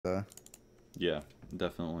Yeah,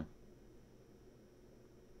 definitely.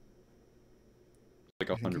 Like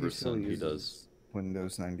I think he still 100% he does. uses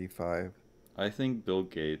Windows 95. I think Bill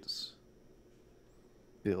Gates.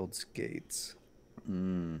 Builds gates.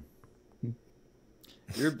 Mm.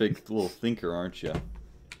 You're a big little thinker, aren't you?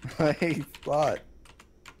 I thought.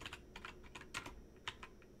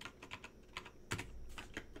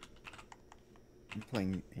 I'm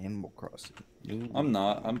playing Animal Crossing. I'm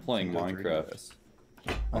not. I'm playing Kinda Minecraft. 3DS.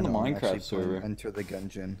 I On the know, I'm actually Minecraft playing server. Enter the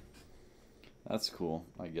Gungeon. That's cool,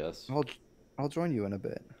 I guess. I'll join you in a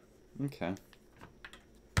bit. Okay.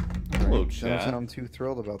 Hello, Alright, don't chat. sound too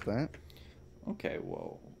thrilled about that. Okay,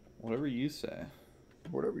 well, whatever you say.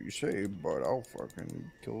 Whatever you say, but I'll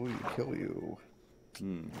fucking kill you.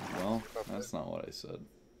 Well, that's not what I said.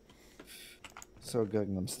 So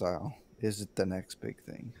Gangnam Style is the next big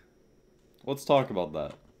thing. Let's talk about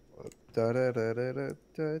that.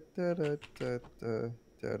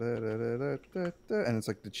 And it's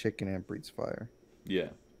like the chicken ant breathes fire. Yeah.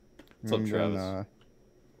 What's up, And Travis? then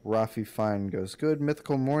Rafi Fine goes, "Good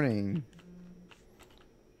mythical morning."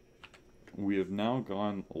 We have now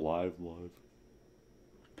gone live.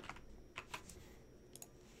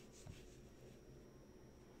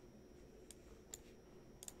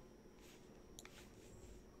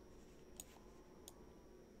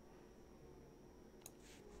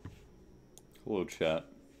 Hello, chat.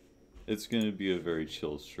 It's going to be a very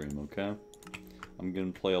chill stream, okay? I'm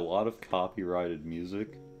going to play a lot of copyrighted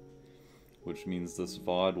music, which means this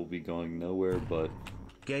VOD will be going nowhere but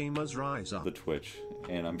Gamers rise up. the Twitch.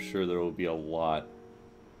 And I'm sure there will be a lot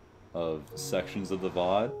of sections of the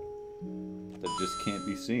VOD that just can't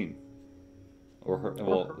be seen. Or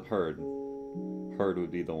heard. Heard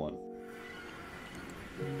would be the one.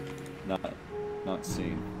 Not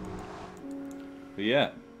seen. But yeah.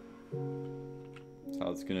 That's how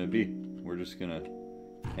it's gonna be. We're just gonna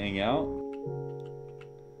hang out.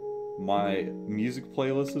 My music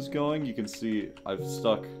playlist is going. You can see I've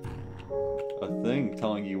stuck a thing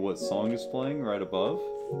telling you what song is playing right above.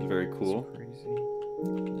 Very cool. That's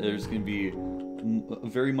crazy. There's gonna be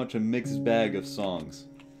very much a mixed bag of songs.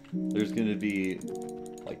 There's gonna be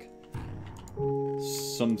like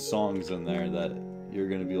some songs in there that you're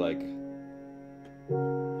gonna be like,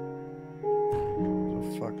 What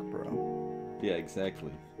the fuck, bro? yeah,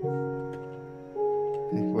 exactly.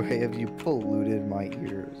 Why have you polluted my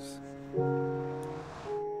ears?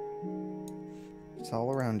 It's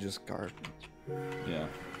all around just garbage. Yeah.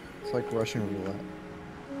 It's like Russian roulette.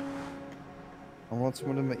 I want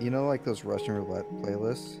someone to, you know, like those Russian roulette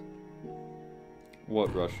playlists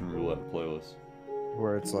What Russian roulette playlist?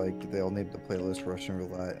 where it's like they'll name the playlist Russian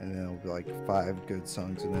roulette, and then it'll be like 5 good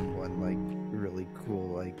songs and then one like really cool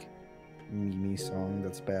like meme song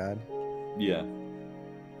that's bad. Yeah.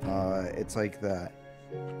 It's like that,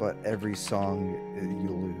 but every song you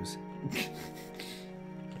lose.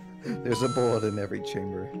 There's a bullet in every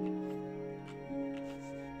chamber.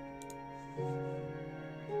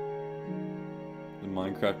 The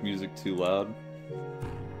Minecraft music too loud?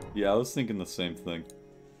 Yeah, I was thinking the same thing.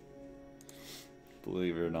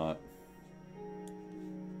 Believe it or not.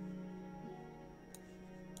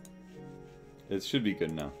 It should be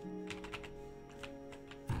good now.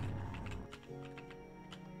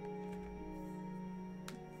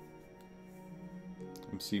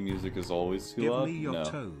 MC music is always too Give loud? me your No.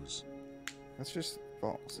 toes. That's just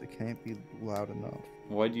false. It can't be loud enough.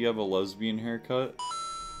 Why do you have a lesbian haircut?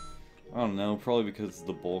 I don't know, probably because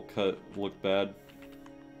the bowl cut looked bad.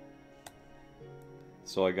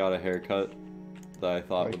 So I got a haircut that I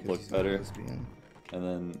thought would look better. Lesbian. And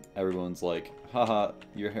then everyone's like, haha,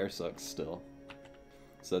 your hair sucks still.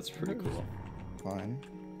 So that's pretty cool. Fine.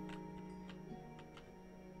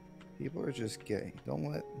 People are just gay. Don't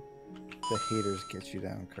let the haters get you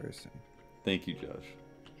down, Carson. Thank you, Josh.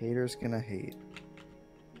 Haters gonna hate.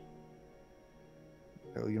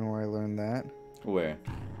 Oh, you know where I learned that? Where?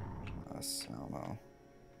 I don't know.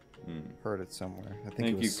 Hmm. Heard it somewhere. I think Thank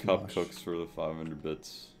it you, was Cup Smosh. Cooks, for the 500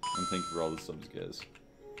 bits. And thank you for all the subs, guys.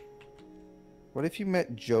 What if you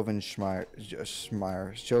met Joven Shire from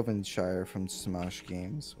Smosh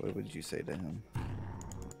Games? What would you say to him?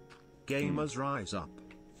 Gamers rise up.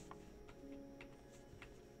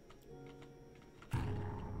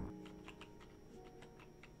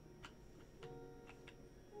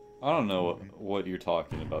 I don't know what you're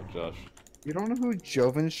talking about, Josh. You don't know who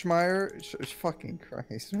Joven Schmeier? Fucking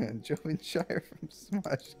Christ, man. Joven Shire from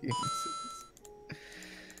Smosh Games is.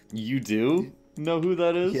 You do know who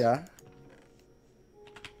that is? Yeah.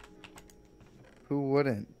 Who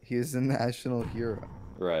wouldn't? He is a national hero.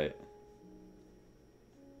 Right.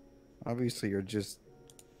 Obviously, you're just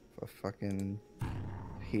a fucking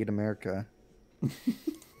hate America.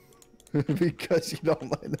 Because you don't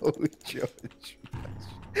know who Joe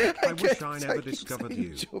I wish I never discovered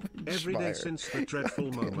you. Every day since the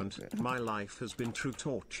dreadful moment, my life has been true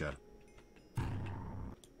torture.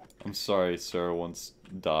 I'm sorry Sarah wants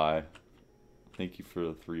to die. Thank you for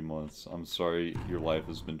the 3 months. I'm sorry your life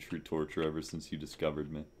has been true torture ever since you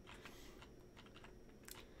discovered me.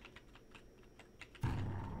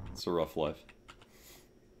 It's a rough life.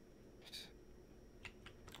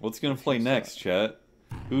 What's gonna play next, chat?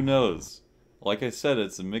 Who knows? Like I said,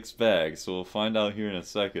 it's a mixed bag, so we'll find out here in a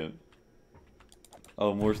second.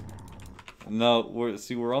 Oh, we're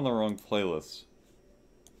on the wrong playlist.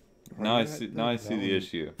 Now I see the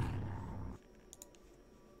issue.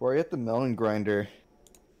 We're at the melon grinder.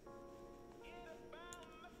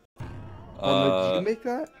 Did you make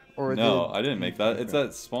that? Or no, I didn't make that. It's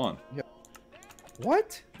at Spawn. Yeah.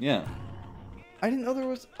 What? Yeah. I didn't know there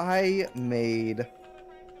was. I made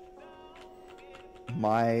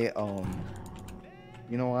my own.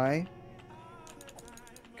 You know why?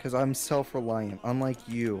 Because I'm self-reliant, unlike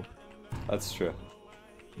you. That's true.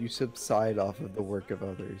 You subside off of the work of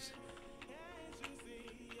others.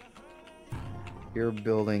 You're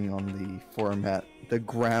building on the format, the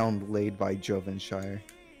ground laid by Jovenshire.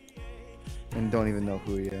 And don't even know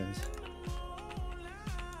who he is.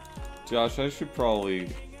 Josh, I should probably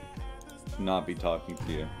not be talking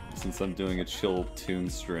to you, since I'm doing a chill tune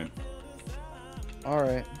stream.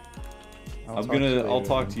 Alright. I'll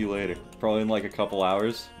talk to you later. Probably in like a couple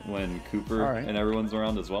hours, when Cooper and everyone's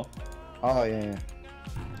around as well. Oh, yeah.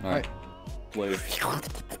 Alright. Later.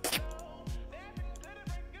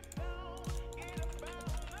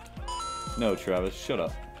 No, Travis, shut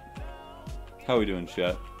up. How we doing,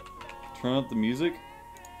 chat? Turn up the music?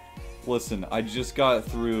 Listen, I just got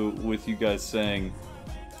through with you guys saying,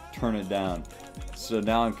 turn it down. So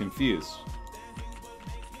now I'm confused.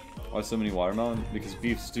 Why so many watermelon? Because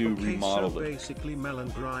Beef Stew remodeled it. Basically melon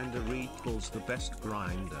grinder equals the best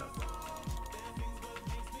grinder.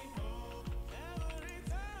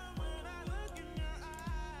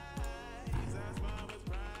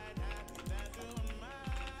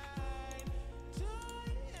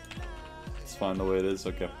 It's fine the way it is,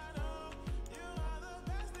 okay.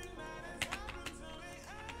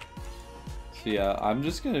 So yeah, I'm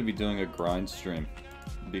just gonna be doing a grind stream.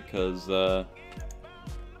 Because,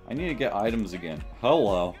 I need to get items again.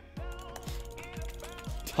 Hello.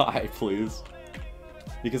 Die, please.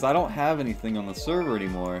 Because I don't have anything on the server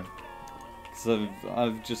anymore. Because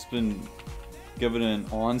I've just been given an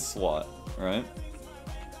onslaught, right?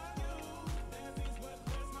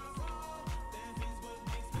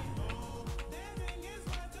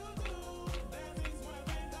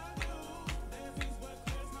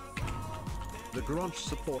 The Gronch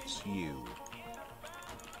supports you.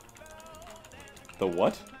 The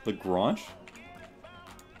what? The Gronch?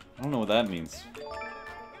 I don't know what that means.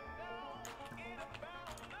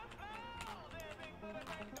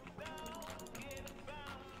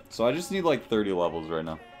 So I just need like 30 levels right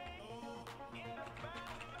now.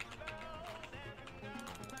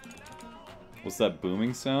 What's that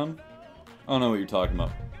booming sound? I don't know what you're talking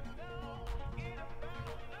about.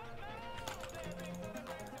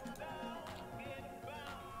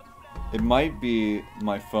 It might be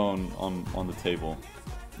my phone on the table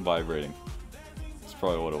vibrating. That's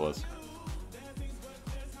probably what it was.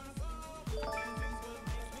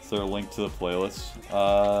 Is there a link to the playlist?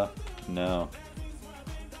 No.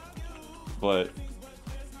 But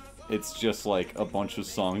it's just like a bunch of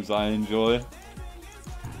songs I enjoy.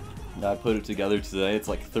 I put it together today. It's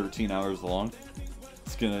like 13 hours long.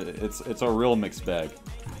 It's a real mixed bag.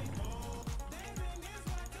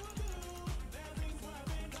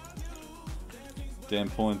 Damn,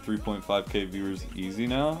 pulling 3.5k viewers easy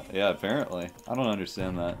now? Yeah, apparently. I don't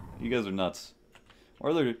understand that. You guys are nuts.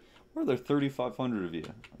 Why are there 3,500 of you?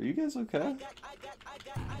 Are you guys okay?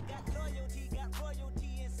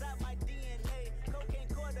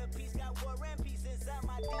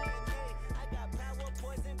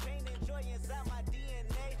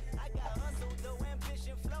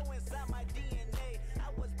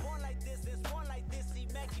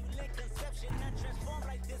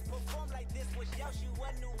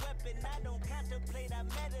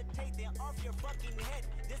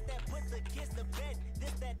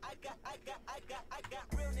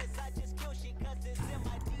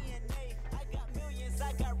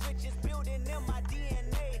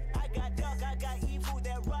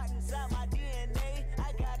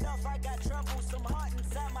 Some heart inside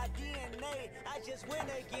inside my DNA. I just win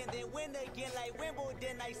again, then win again like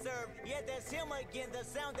Wimbledon I serve. Yeah, that's him again. The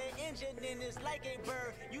sound the engine in is like a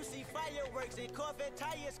bird. You see fireworks and Corvette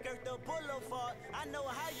tires skirt the boulevard. I know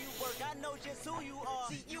how you work, I know just who you are.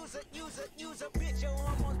 See, use a bitch, your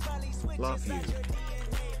hormones probably switch inside your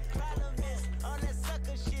DNA. Problem is, all that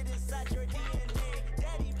sucker shit inside your DNA.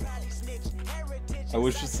 Daddy probably snitch, heritage. I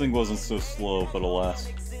wish this thing wasn't so slow, but alas.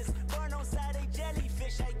 Burn on side a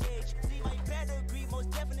jellyfish I gauge. See my pedigree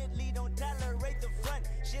most definitely don't tolerate the front.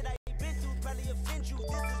 Shit I been through probably offend you. This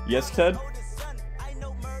is Yes, Ted? I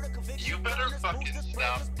know murder conviction. You better fucking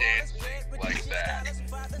stop dancing like that.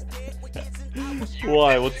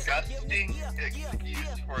 Why? You're a What's... disgusting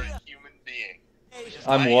excuse for a human being.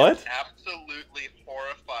 I'm I what? am absolutely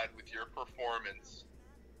horrified with your performance.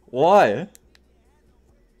 Why?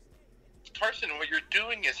 Carson, what you're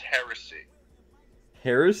doing is heresy.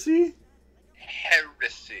 Heresy?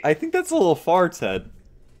 Heresy. I think that's a little far, Ted.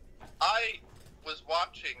 I was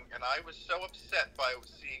watching, and I was so upset by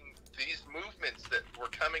seeing these movements that were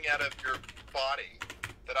coming out of your body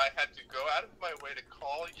that I had to go out of my way to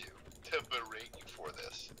call you to berate you for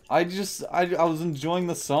this. I was enjoying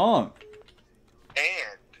the song.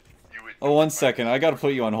 And you would. Oh, 1 second. I gotta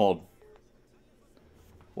put you on hold.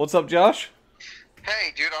 What's up, Josh?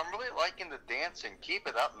 Hey, dude, I'm really liking the dancing. Keep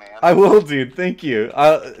it up, man. I will, dude. Thank you.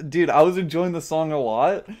 Dude, I was enjoying the song a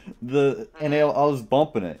lot. And I was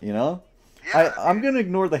bumping it, you know? Yeah, I'm gonna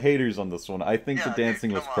ignore the haters on this one. I think the Yeah, dancing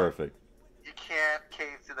dude, was come on. perfect. You can't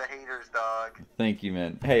cave to the haters, dog. Thank you,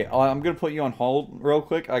 man. Hey, I'm gonna put you on hold real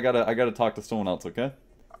quick. I gotta talk to someone else, okay?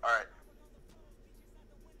 Alright.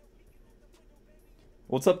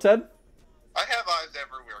 What's up, Ted? I have eyes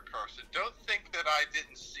everywhere, Carson. Don't think that I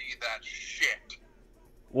didn't see that shit.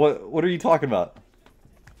 What are you talking about?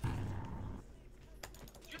 Do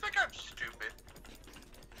you think I'm stupid?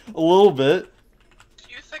 A little bit. Do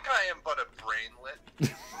you think I am but a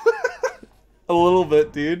brainlet? A little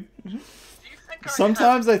bit, dude. Do you think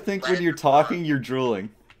Sometimes I I think when you're talking, you're drooling.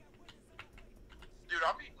 Dude,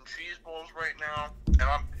 I'm eating cheese balls right now, and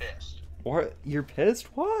I'm pissed. What? You're pissed?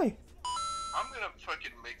 Why? I'm gonna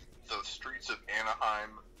fucking make the streets of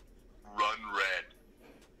Anaheim run red.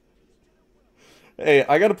 Hey,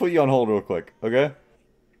 I gotta put you on hold real quick, okay?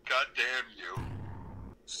 God damn you.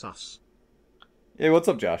 Sus. Hey, what's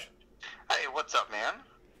up, Josh? Hey, what's up, man?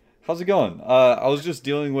 How's it going? I was just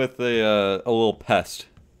dealing with a little pest.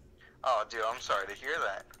 Oh, dude, I'm sorry to hear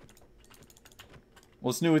that.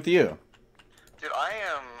 What's new with you? Dude, I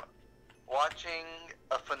am watching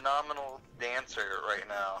a phenomenal dancer right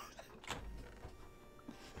now.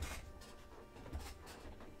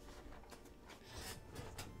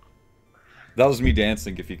 That was me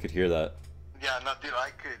dancing, if you could hear that. Yeah, no, dude, I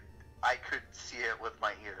could see it with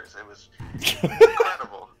my ears. It was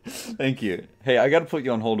incredible. Thank you. Hey, I gotta put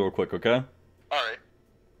you on hold real quick, okay? Alright.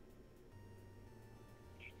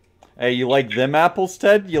 Hey, you like them apples,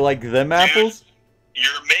 Ted? You like them apples?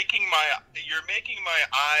 You're making my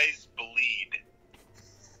eyes bleed.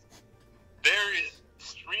 There is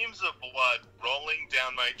streams of blood rolling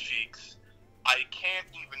down my cheeks. I can't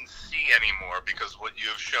even see anymore because what you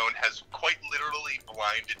have shown has quite literally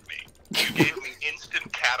blinded me. You gave me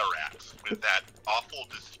instant cataracts with that awful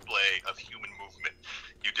display of human movement.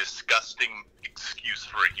 You disgusting excuse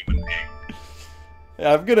for a human being.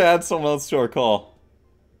 Yeah, I'm gonna add someone else to our call.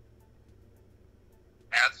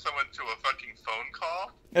 Add someone to a fucking phone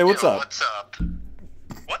call? Hey, what's Yo, up? What's up?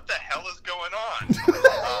 What the hell is going on?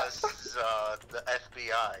 This is, the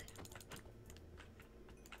FBI.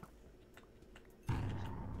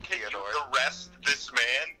 Can you Theodore. arrest this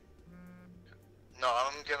man? No,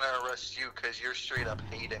 I'm gonna arrest you because you're straight up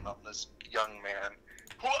hating on this young man.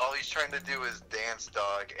 All he's trying to do is dance,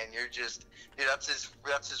 dog, and you're just, dude, that's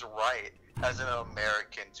his right as an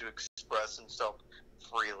American to express himself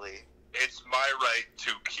freely. It's my right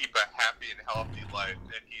to keep a happy and healthy life,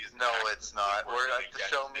 and he is No, it's not. We're working against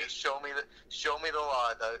show me the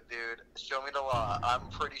law, dude. Show me the law. I'm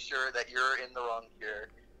pretty sure that you're in the wrong here.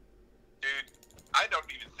 Dude, I don't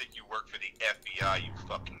even think you work for the FBI, you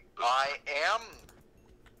fucking boomer.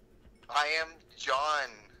 I am John,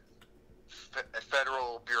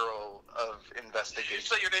 Federal Bureau of Did you Investigation.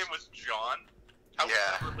 say your name was John? How is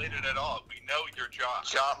Yeah. that related at all? We know you're John.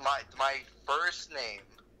 John, my first name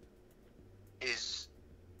is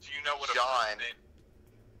Do you know what a John. first name?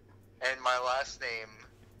 and my last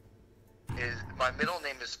name is, my middle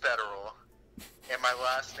name is Federal, and my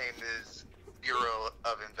last name is Bureau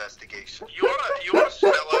of Investigation. You wanna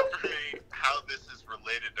spell out for me how this is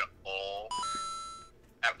related to all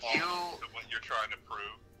to what you're trying to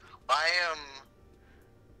prove? I am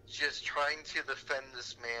just trying to defend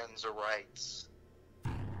this man's rights.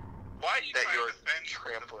 Why are you that trying you're to defend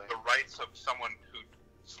trampling. the rights of someone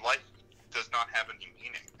whose life does not have any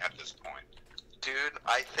meaning at this point? Dude,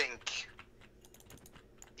 I think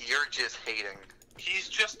you're just hating. He's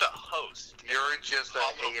just a host. You're just a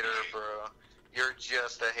Probably. hater, bro. You're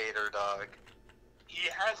just a hater, dog. He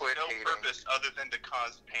has Quit no hating. purpose other than to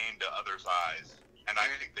cause pain to others' eyes, and I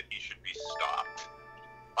think that he should be stopped.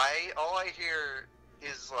 All I hear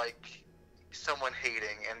is like someone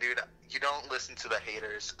hating, and dude, you don't listen to the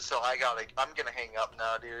haters. So I'm gonna hang up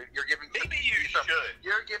now, dude. You're giving Maybe you should.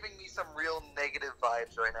 You're giving me some real negative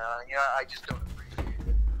vibes right now. Yeah, I just don't appreciate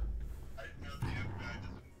it. I know the FBI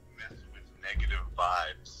doesn't mess with negative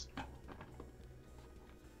vibes.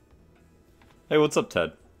 Hey, what's up,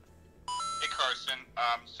 Ted? Hey Carson,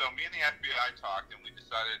 so me and the FBI talked, and we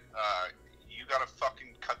decided, you gotta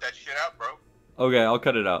fucking cut that shit out, bro. Okay, I'll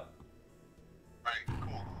cut it out. Alright,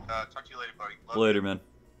 cool. Talk to you later, buddy. Love Later, you. man.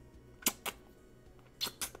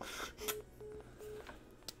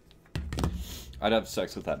 I'd have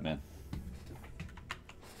sex with that man.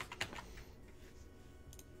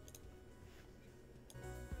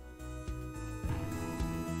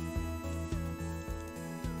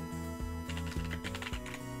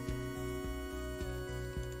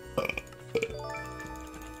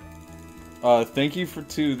 Thank you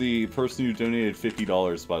to the person who donated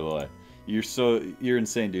 $50, by the way. You're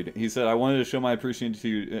insane, dude. He said, I wanted to show my appreciation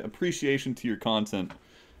to your content.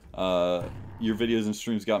 Your videos and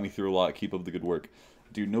streams got me through a lot. Keep up the good work.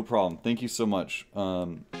 Dude, no problem. Thank you so much for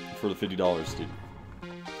the $50, dude.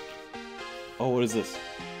 Oh, what is this?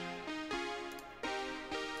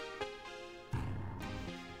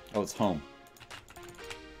 Oh, it's home.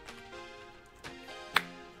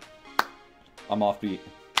 I'm offbeat.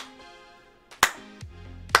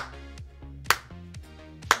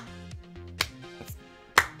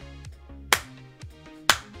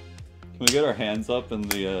 Can we get our hands up in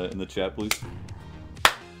the chat, please?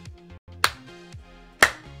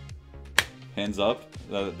 Hands up.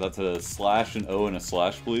 That's a slash, an O, and a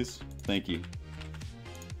slash, please. Thank you.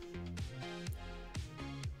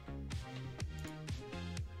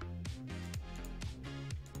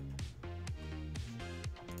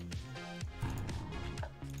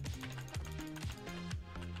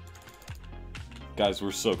 Guys,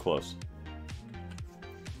 we're so close.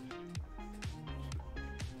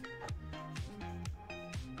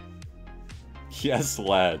 Yes,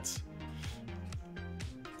 lads.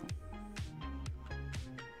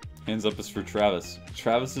 Hands up is for Travis.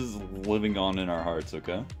 Travis is living on in our hearts,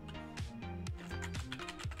 okay?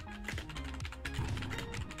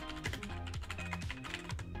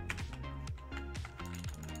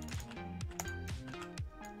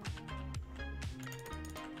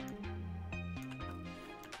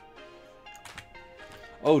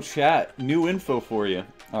 Oh, chat. New info for you.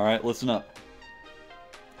 Alright, listen up.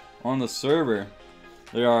 On the server,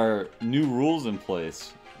 there are new rules in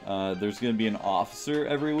place. There's going to be an officer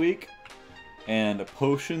every week, and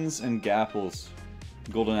potions and gapples,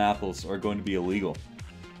 golden apples, are going to be illegal.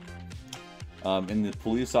 And the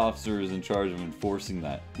police officer is in charge of enforcing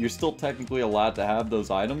that. You're still technically allowed to have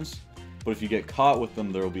those items, but if you get caught with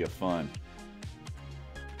them, there will be a fine.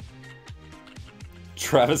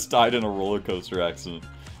 Travis died in a roller coaster accident.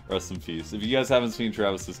 Rest in peace. If you guys haven't seen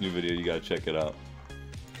Travis's new video, you gotta check it out.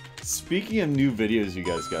 Speaking of new videos you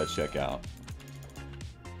guys gotta check out.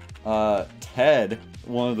 Ted,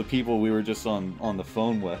 one of the people we were just on the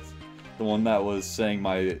phone with, the one that was saying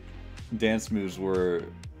my dance moves were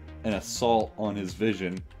an assault on his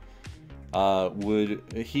vision,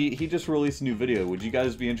 he just released a new video. Would you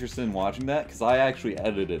guys be interested in watching that? Because I actually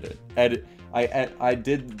edited it. I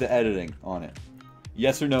did the editing on it.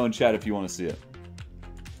 Yes or no in chat if you want to see it.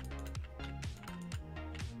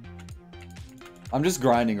 I'm just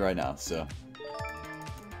grinding right now, so.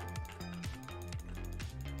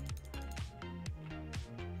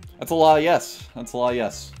 That's a lot of yes. That's a lot of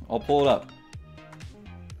yes. I'll pull it up.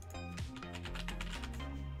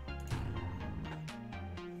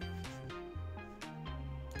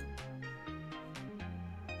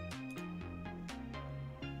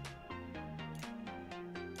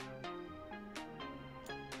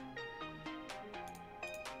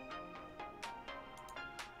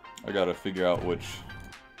 I gotta figure out which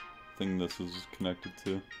thing this is connected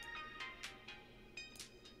to.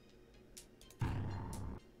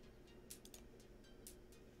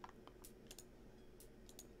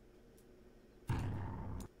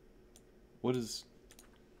 What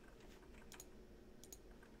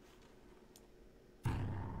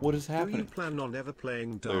is happening? Do you plan on ever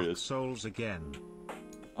playing There it Dark is. Souls again?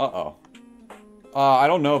 Uh-oh. I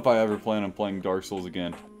don't know if I ever plan on playing Dark Souls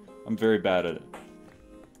again. I'm very bad at it.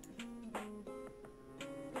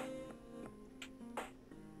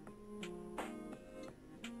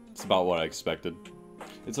 about what I expected.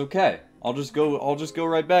 It's okay. I'll just go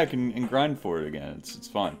right back and grind for it again. It's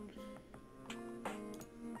fine.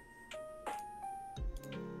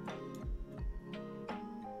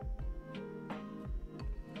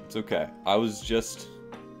 It's okay. I was just,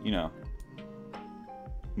 you know,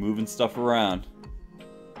 moving stuff around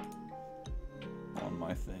on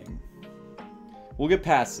my thing. We'll get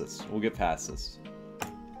past this. We'll get past this.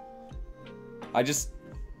 I just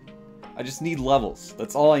need levels.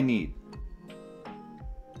 That's all I need.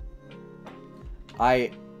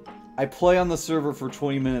 I play on the server for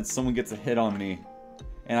 20 minutes, someone gets a hit on me,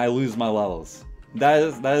 and I lose my levels. That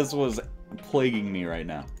is what's plaguing me right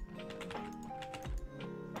now.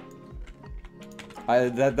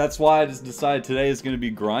 That's why I just decided today is going to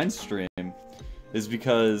be grind stream, is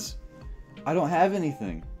because I don't have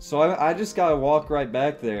anything. So I just gotta walk right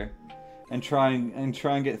back there and try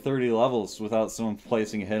and get 30 levels without someone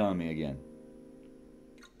placing a hit on me again.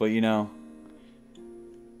 But you know,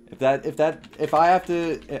 if I have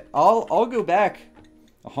to, I'll go back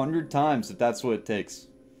 100 times if that's what it takes.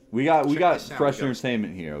 We got fresh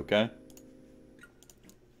entertainment here, okay?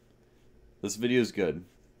 This video is good.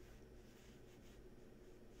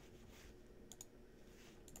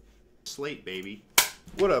 Slate, baby.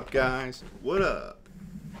 What up, guys? What up?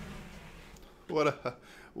 What up?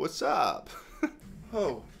 What's up?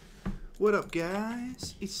 Oh, what up,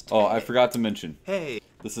 guys? It's Ted. Oh, I forgot to mention. Hey.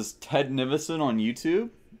 This is Ted Nivison on YouTube,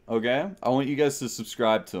 okay? I want you guys to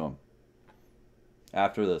subscribe to him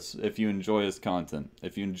after this, if you enjoy his content.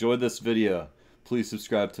 If you enjoyed this video, please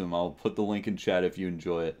subscribe to him. I'll put the link in chat if you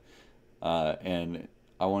enjoy it. And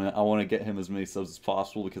I want to get him as many subs as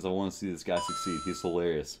possible because I want to see this guy succeed. He's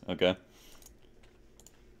hilarious, okay?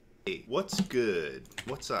 Hey, what's good?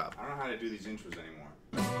 What's up? I don't know how to do these intros anymore.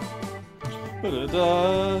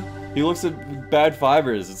 He looks at bad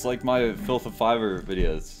fibers. It's like my Filth of Fiber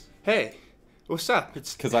videos. Hey, what's up?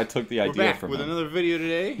 It's because I took the idea we're back from with him. Another video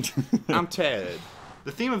today. I'm Ted.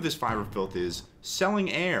 The theme of this fiber filth is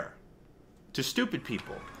selling air to stupid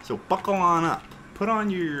people. So buckle on up. Put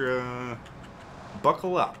on your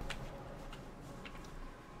buckle up.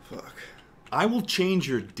 Fuck. I will change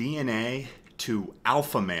your DNA to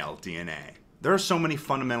alpha male DNA. There are so many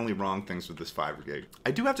fundamentally wrong things with this fiber gig.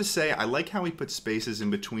 I do have to say, I like how he puts spaces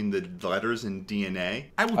in between the letters in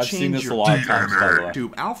DNA. I will change your DNA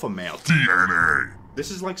to alpha male DNA.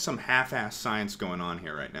 This is like some half-assed science going on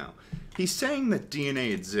here right now. He's saying that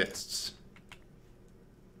DNA exists,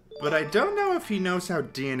 but I don't know if he knows how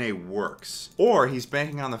DNA works. Or he's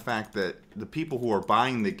banking on the fact that the people who are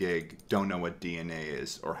buying the gig don't know what DNA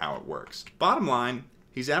is or how it works. Bottom line,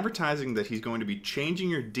 he's advertising that he's going to be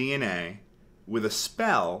changing your DNA with a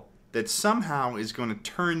spell that somehow is going to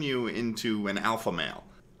turn you into an alpha male.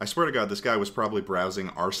 I swear to God, this guy was probably browsing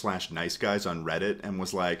r/nice guys on Reddit and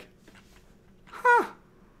was like, huh,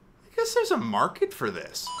 I guess there's a market for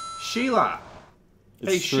this. Sheila.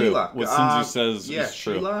 It's hey, true. Sheila. What Sinju says yeah, is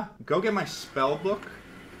true. Sheila, go get my spell book.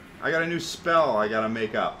 I got a new spell I gotta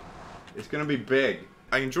make up. It's gonna be big.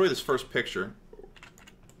 I enjoy this first picture.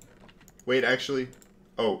 Wait, actually,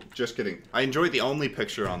 oh, just kidding. I enjoy the only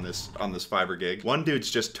picture on this fiber gig. One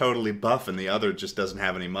dude's just totally buff and the other just doesn't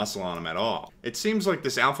have any muscle on him at all. It seems like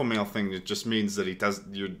this alpha male thing just means that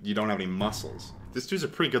you don't have any muscles. This dude's a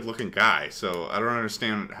pretty good looking guy, so I don't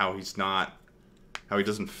understand how he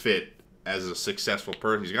doesn't fit as a successful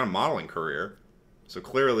person. He's got a modeling career, so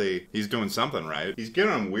clearly he's doing something right. He's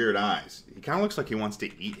giving him weird eyes. He kind of looks like he wants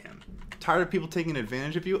to eat him. Tired of people taking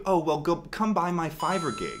advantage of you? Oh, well, come by my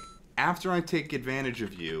fiber gig. After I take advantage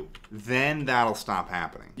of you, then that'll stop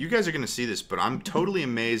happening. You guys are going to see this, but I'm totally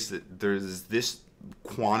amazed that there's this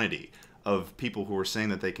quantity of people who are saying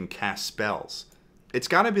that they can cast spells. It's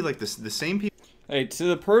got to be like this, the same people. Hey, to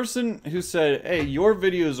the person who said, hey, your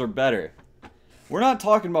videos are better. We're not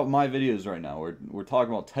talking about my videos right now. We're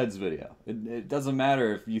talking about Ted's video. It doesn't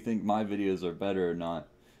matter if you think my videos are better or not.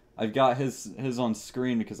 I've got his on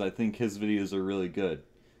screen because I think his videos are really good.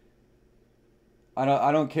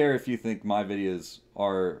 I don't care if you think my videos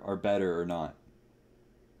are better or not.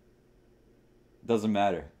 Doesn't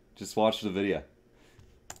matter. Just watch the video.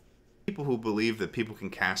 People who believe that people can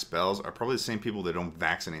cast spells are probably the same people that don't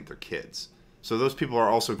vaccinate their kids. So those people are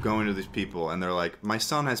also going to these people and they're like, my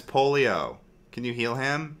son has polio. Can you heal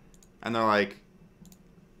him? And they're like,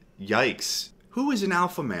 yikes. Who is an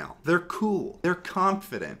alpha male? They're cool. They're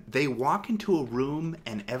confident. They walk into a room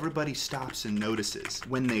and everybody stops and notices.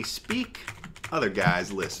 When they speak, other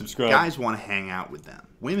guys listen. Subscribe. Guys want to hang out with them.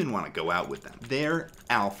 Women want to go out with them. They're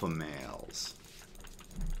alpha males.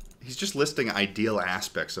 He's just listing ideal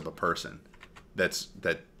aspects of a person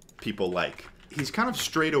that people like. he's kind of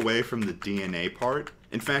strayed away from the DNA part.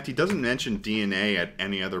 In fact, he doesn't mention DNA at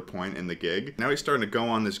any other point in the gig. Now he's starting to go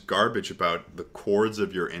on this garbage about the chords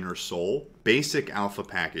of your inner soul. Basic alpha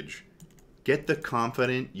package. Get the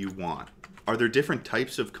confident you want. Are there different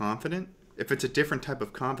types of confident? If it's a different type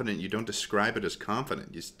of confident, you don't describe it as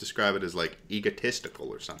confident. You describe it as like egotistical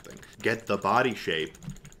or something. Get the body shape.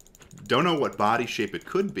 Don't know what body shape it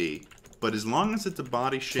could be, but as long as it's a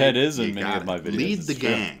body shape, Ted is in you many got of my it. videos. Lead the It's true.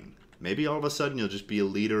 gang. Maybe all of a sudden you'll just be a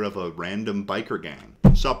leader of a random biker gang.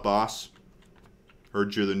 Sup, boss?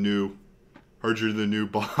 Heard you're the new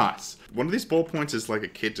boss. One of these bullet points is like a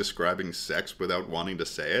kid describing sex without wanting to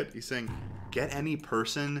say it. He's saying, get any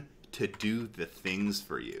person to do the things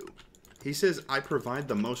for you. He says, I provide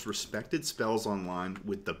the most respected spells online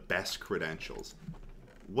with the best credentials.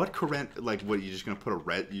 What like, what, you just gonna put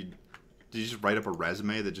you just write up a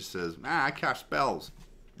resume that just says, I cast spells.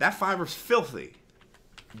 That fiver's filthy.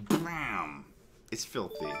 Bam! It's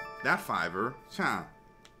filthy. That fiver,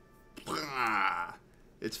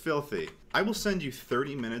 it's filthy. I will send you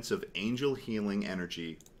 30 minutes of angel healing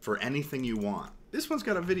energy for anything you want. This one's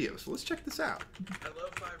got a video, so let's check this out. Hello,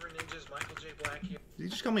 Fiverr Ninjas. Michael J. Black here. Did you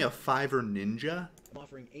just call me a Fiverr ninja? I'm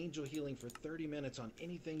offering angel healing for 30 minutes on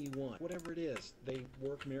anything you want. Whatever it is. They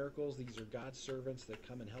work miracles. These are God's servants that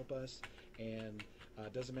come and help us. And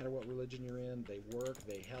it doesn't matter what religion you're in. They work,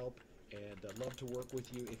 they help, and I'd love to work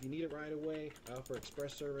with you. If you need it right away, I offer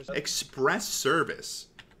express service. Express service?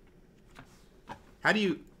 How do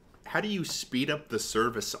you speed up the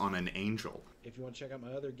service on an angel? If you want to check out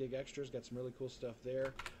my other gig extras, got some really cool stuff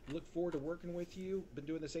there. Look forward to working with you. Been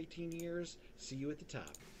doing this 18 years. See you at the top.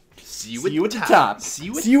 See you at the top. See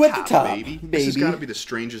you at the top, baby. This has got to be the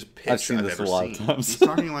strangest pitch I've seen this ever a lot of seen. times. He's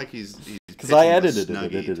talking like he's because I pitching the edited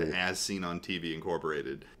Snuggie it. to As Seen on TV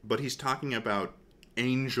Incorporated. But he's talking about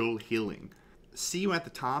angel healing. See you at the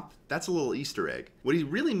top? That's a little Easter egg. What he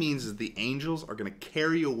really means is the angels are going to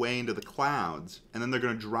carry you away into the clouds, and then they're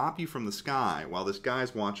going to drop you from the sky while this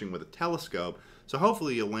guy's watching with a telescope. So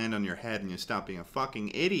hopefully you'll land on your head and you stop being a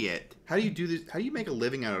fucking idiot. How do you do this? How do you make a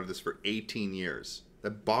living out of this for 18 years?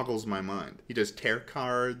 That boggles my mind. He does tarot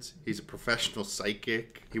cards. He's a professional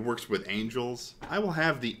psychic. He works with angels. I will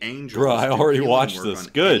have the angels. Bro, I already healing watched work this.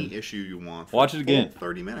 on Good. Any issue you want. For Watch it again.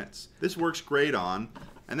 30 minutes. This works great on.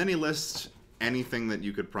 And then he lists anything that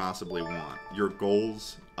you could possibly want. Your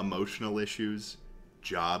goals, emotional issues,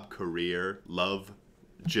 job, career, love,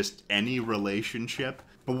 just any relationship.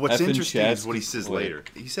 But what's interesting is what he says later.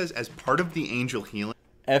 He says, as part of the angel healing.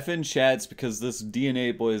 Effing chats because this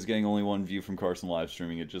DNA boy is getting only one view from Carson live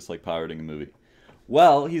streaming it, just like pirating a movie.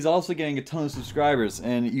 Well, he's also getting a ton of subscribers,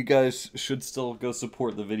 and you guys should still go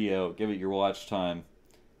support the video. Give it your watch time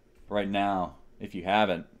right now if you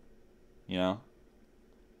haven't, you know,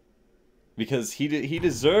 because he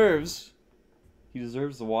deserves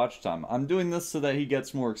the watch time. I'm doing this so that he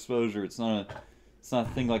gets more exposure. It's not a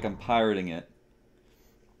thing like I'm pirating it.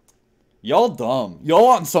 Y'all dumb. Y'all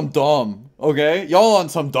on some dumb, okay? Y'all on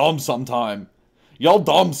some dumb sometime. Y'all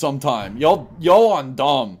dumb sometime. Y'all on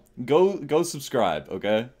dumb. Go subscribe,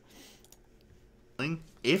 okay?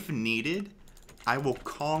 If needed, I will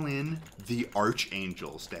call in the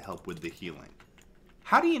archangels to help with the healing.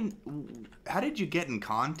 How did you get in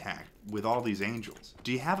contact with all these angels?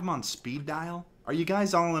 Do you have them on speed dial? Are you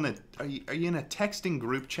guys all in are you in a texting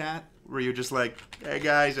group chat where you're just like, hey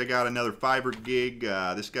guys, I got another Fiverr gig.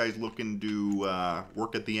 This guy's looking to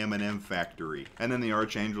work at the M&M factory. And then the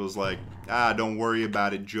archangel is like, don't worry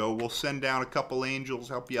about it, Joe. We'll send down a couple angels,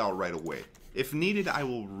 help you out right away. If needed, I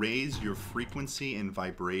will raise your frequency and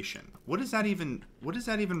vibration. What is that even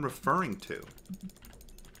referring to?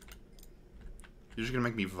 You're just gonna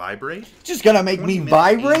make me vibrate? Just gonna make me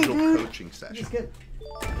vibrate, dude? Coaching session.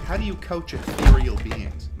 How do you coach ethereal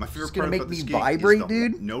beings? My favorite part about this game is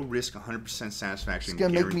the no risk, 100% satisfaction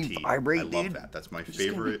guaranteed. Make me vibrate, I love that. That's my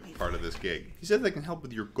favorite part of this gig. He said they can help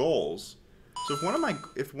with your goals. So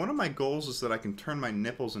if one of my goals is that I can turn my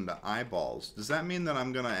nipples into eyeballs, does that mean that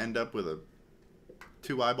I'm gonna end up with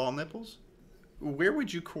 2 eyeball nipples? Where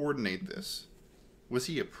would you coordinate this? Was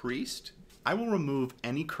he a priest? I will remove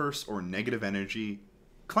any curse or negative energy,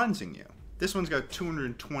 cleansing you. This one's got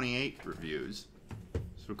 228 reviews.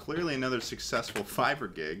 So clearly another successful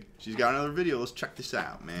Fiverr gig. She's got another video. Let's check this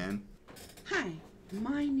out, man. Hi,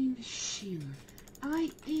 my name is Sheila. I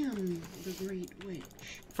am the Great Witch.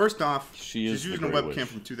 First off, she's using a webcam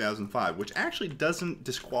from 2005, which actually doesn't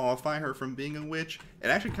disqualify her from being a witch. It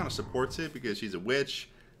actually kind of supports it because she's a witch.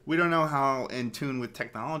 We don't know how in tune with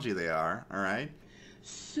technology they are, alright?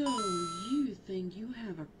 So, you think you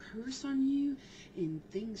have a curse on you and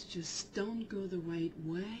things just don't go the right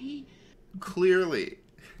way? Clearly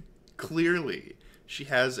Clearly, she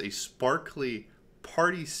has a sparkly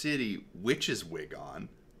Party City witch's wig on,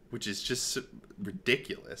 which is just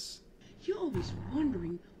ridiculous. You're always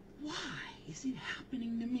wondering, why is it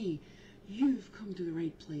happening to me? You've come to the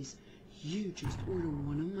right place. You just ordered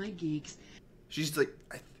one of my gigs. She's like,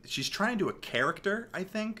 she's trying to do a character, I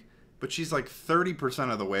think, but she's like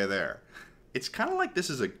 30% of the way there. It's kind of like this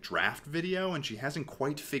is a draft video and she hasn't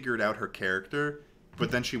quite figured out her character,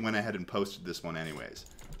 but then she went ahead and posted this one anyways.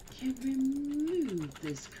 You remove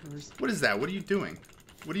this curse. What is that? What are you doing?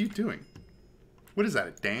 What are you doing? What is that,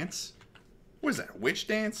 a dance? What is that, a witch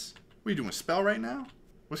dance? What are you doing, a spell right now?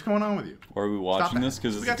 What's going on with you? Or are we watching this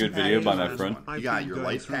because it's a good video by my friend? You got your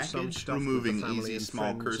light package, removing easy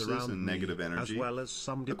small curses and negative energy, as well as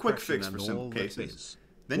some a quick fix for simple cases.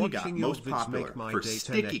 Then you got most popular for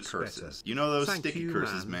sticky curses. You know those sticky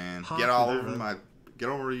curses, man. Get all over get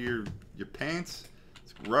over your pants.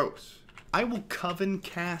 It's gross. I will coven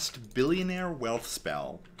cast billionaire wealth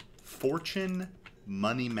spell, fortune,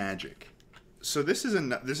 money magic. So this is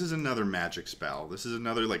another magic spell. This is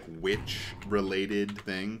another like witch related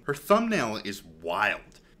thing. Her thumbnail is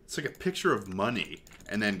wild. It's like a picture of money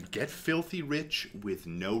and then get filthy rich with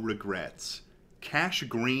no regrets. Cash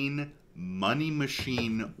green money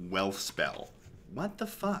machine wealth spell. What the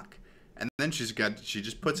fuck? And then she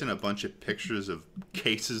just puts in a bunch of pictures of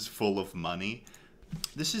cases full of money.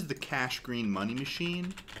 This is the Cash Green Money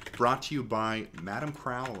Machine, brought to you by Madame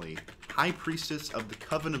Crowley, High Priestess of the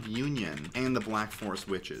Coven of Union, and the Black Forest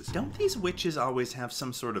Witches. Don't these witches always have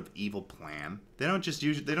some sort of evil plan? They don't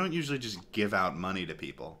usually just give out money to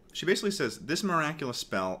people. She basically says, this miraculous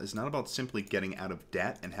spell is not about simply getting out of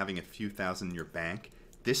debt and having a few thousand in your bank.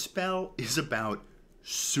 This spell is about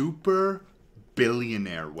super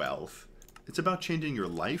billionaire wealth. It's about changing your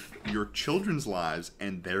life, your children's lives,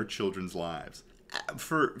 and their children's lives.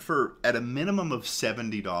 For at a minimum of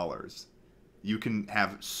 $70, you can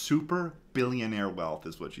have super billionaire wealth,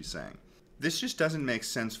 is what she's saying. This just doesn't make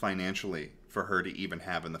sense financially for her to even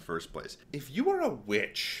have in the first place. If you are a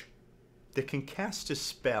witch that can cast a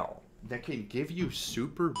spell that can give you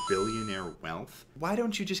super billionaire wealth, why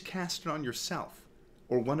don't you just cast it on yourself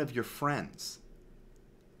or one of your friends?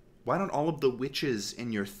 Why don't all of the witches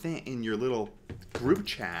in your little group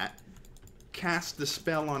chat cast the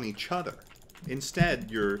spell on each other?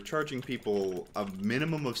 Instead, you're charging people a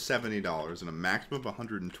minimum of $70 and a maximum of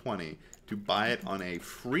 $120 to buy it on a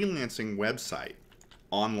freelancing website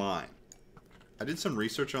online. I did some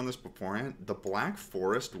research on this beforehand. The Black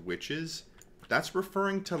Forest Witches, that's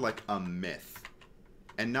referring to like a myth.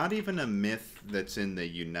 And not even a myth that's in the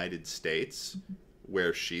United States,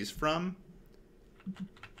 where she's from.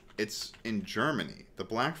 It's in Germany. The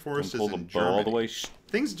Black Forest is in Germany.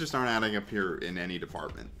 Things just aren't adding up here in any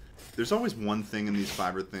department. There's always one thing in these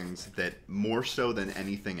Fiverr things that, more so than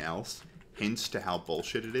anything else, hints to how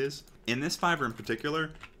bullshit it is. In this Fiverr in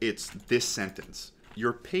particular, it's this sentence.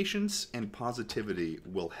 Your patience and positivity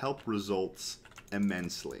will help results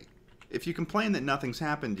immensely. If you complain that nothing's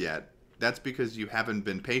happened yet, that's because you haven't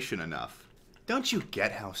been patient enough. Don't you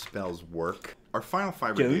get how spells work? Our final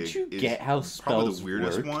Fiverr gig is probably the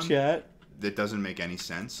weirdest one that doesn't make any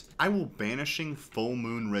sense. I will banishing full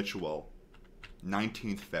moon ritual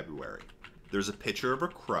 19th February. There's a picture of a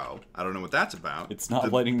crow. I don't know what that's about. It's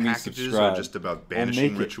not letting me subscribe. Packages are just about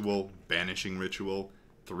banishing ritual, banishing ritual,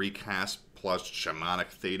 3 cast plus shamanic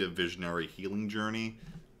theta visionary healing journey.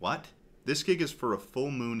 What? This gig is for a full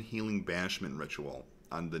moon healing banishment ritual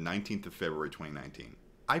on the 19th of February 2019.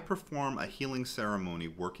 I perform a healing ceremony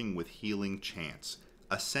working with healing chants,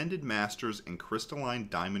 ascended masters, and crystalline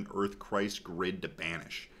diamond earth Christ grid to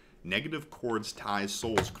banish. Negative cords, ties,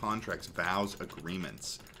 souls, contracts, vows,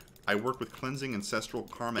 agreements. I work with cleansing ancestral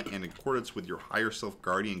karma and in accordance with your higher self,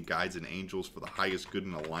 guardian, guides, and angels for the highest good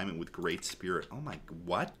in alignment with great spirit. Oh my,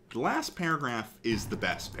 what? The last paragraph is the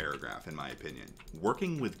best paragraph, in my opinion.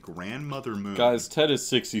 Working with Grandmother Moon. Guys, Ted is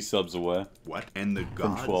 60 subs away. What? And the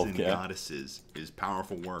gods and goddesses is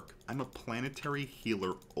powerful work. I'm a planetary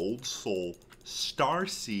healer, old soul,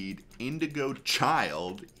 starseed, indigo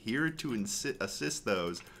child, here to assist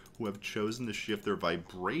those who have chosen to shift their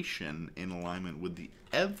vibration in alignment with the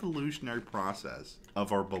evolutionary process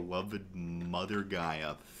of our beloved Mother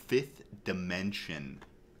Gaia, 5th dimension.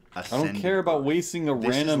 I don't care about wasting a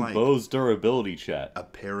random Bose durability chat. A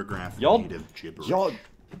paragraph native gibberish. So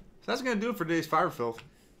that's going to do it for today's Fiverr Filth.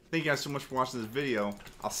 Thank you guys so much for watching this video.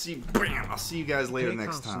 I'll see you guys later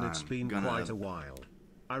next time. It's been quite a while.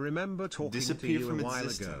 I remember talking to you a while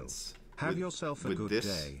ago. Have yourself a good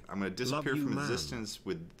day. I'm going to disappear from existence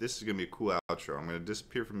with... This is going to be a cool outro. I'm going to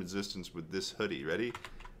disappear from existence with this hoodie. Ready?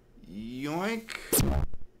 Yoink.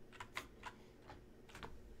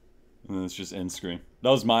 And it's just end screen. That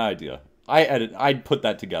was my idea. I'd put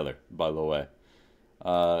that together, by the way.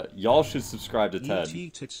 Y'all should subscribe to Ted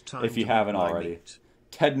if you haven't already.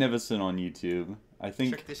 Ted Nivison on YouTube. I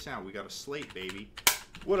think. Check this out. We got a slate, baby.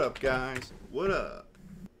 What up, guys? What up?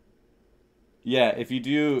 Yeah, if you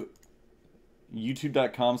do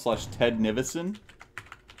youtube.com/Ted Nivison,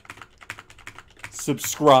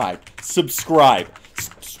 subscribe.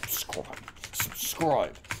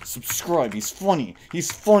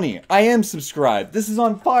 He's funny. I am subscribed. This is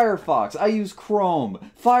on Firefox. I use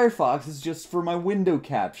Chrome. Firefox is just for my window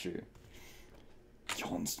capture.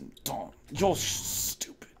 You're dumb. You're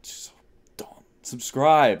stupid. So dumb.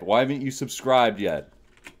 Subscribe. Why haven't you subscribed yet?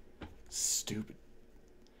 Stupid.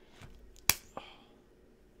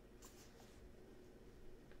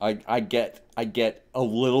 I get a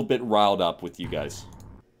little bit riled up with you guys.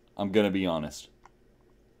 I'm gonna be honest.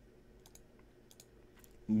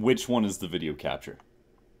 Which one is the video capture?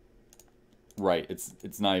 Right,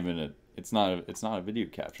 it's not even a it's not a video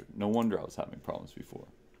capture. No wonder I was having problems before.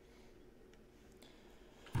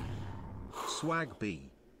 Swag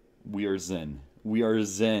B. We are zen. We are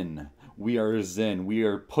zen. We are zen. We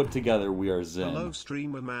are put together. We are zen. Hello,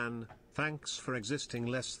 streamer man. Thanks for existing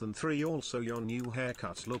less than 3. Also, your new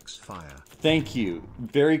haircut looks fire. Thank you.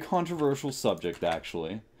 Very controversial subject,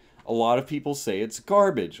 actually. A lot of people say it's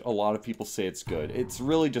garbage. A lot of people say it's good. It's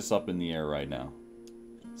really just up in the air right now.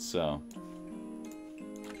 So,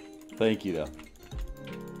 thank you, though.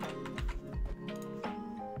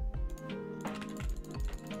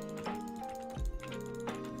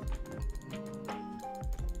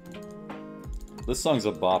 This song's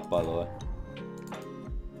a bop, by the way.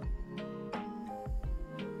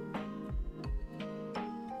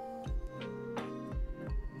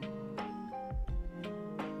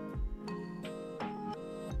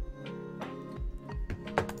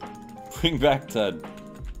 Bring back Ted.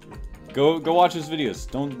 Go watch his videos.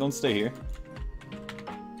 Don't stay here.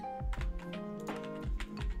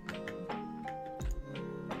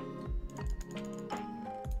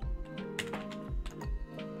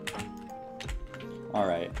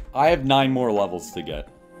 Alright. I have 9 more levels to get.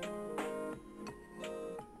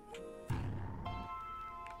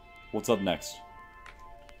 What's up next?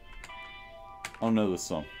 I don't know this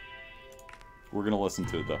song. We're gonna listen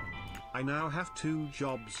to it though. I now have 2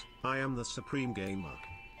 jobs. I am the supreme gamer.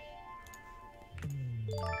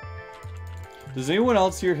 Does anyone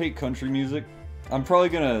else here hate country music? I'm probably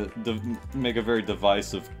gonna make a very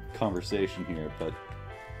divisive conversation here, but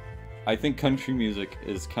I think country music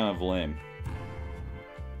is kind of lame.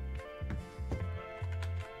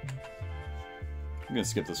 I'm gonna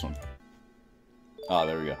skip this one. Ah,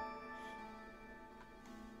 there we go.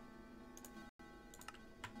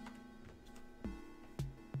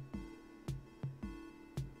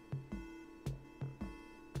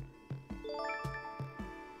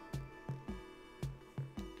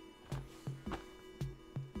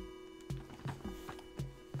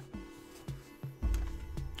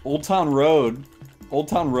 Old Town Road. Old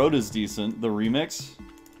Town Road is decent. The remix.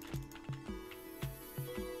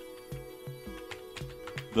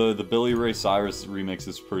 The Billy Ray Cyrus remix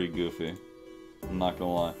is pretty goofy. I'm not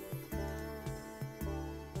gonna lie.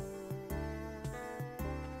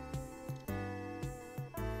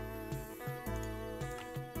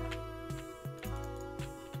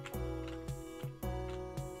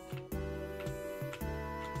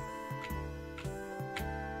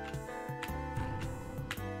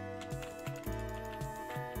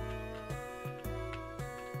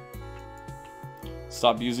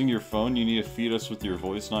 Stop using your phone. You need to feed us with your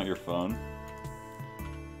voice, not your phone.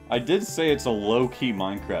 I did say it's a low-key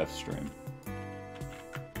Minecraft stream.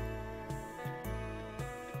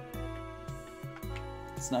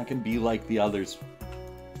 It's not gonna be like the others.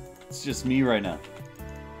 It's just me right now.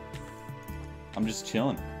 I'm just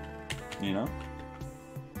chilling, you know?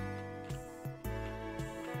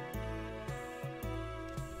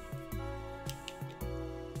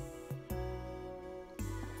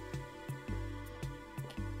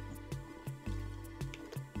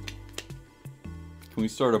 Can we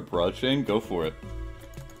start a bruh chain? Go for it.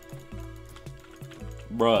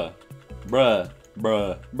 Bruh. Bruh.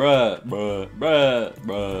 Bruh. Bruh. Bruh. Bruh.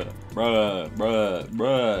 Bruh. Bruh. Bruh.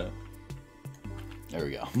 Bruh. There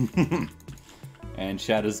we go. And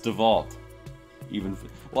chat is devolved. Even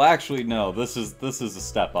well, actually, no. This is a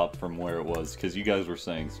step up from where it was because you guys were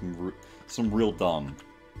saying some real dumb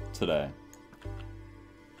today.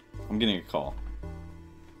 I'm getting a call.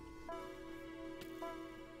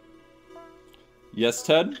 Yes,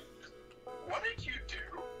 Ted? What did you do?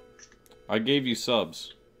 I gave you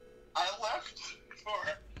subs. I left for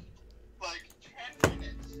like 10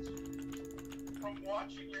 minutes. from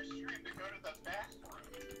watching your stream to go to the bathroom,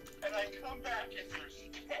 and I come back and there's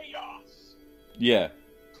chaos. Yeah.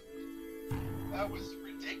 That was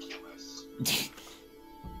ridiculous.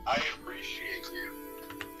 I appreciate you.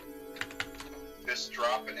 Just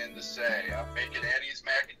dropping in to say, I'm making Annie's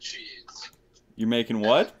mac and cheese. You're making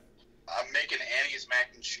what? I'm making Annie's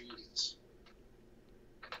mac and cheese.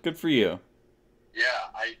 Good for you. Yeah,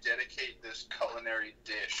 I dedicate this culinary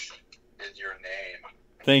dish in your name.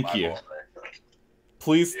 Thank you.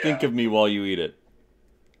 Please think of me while you eat it.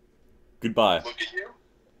 Goodbye. Look at you?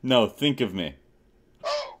 No, think of me.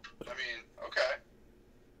 Oh, I mean, okay.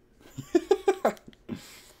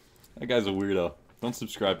 That guy's a weirdo. Don't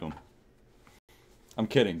subscribe to him. I'm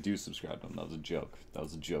kidding. Do subscribe to him. That was a joke. That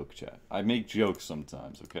was a joke, chat. I make jokes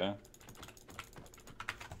sometimes, okay?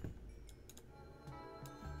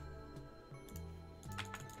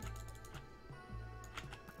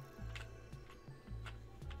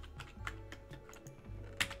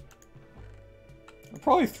 I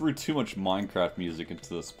probably threw too much Minecraft music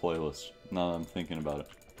into this playlist, now that I'm thinking about it.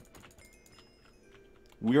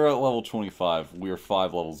 We are at level 25. We are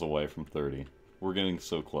 5 levels away from 30. We're getting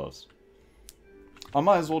so close. I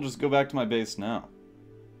might as well just go back to my base now.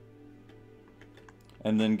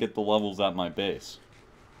 And then get the levels at my base.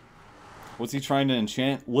 What's he trying to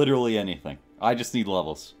enchant? Literally anything. I just need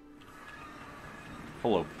levels.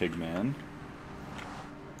 Hello, Pigman.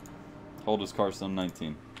 How old is Carson?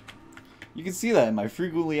 19. You can see that in my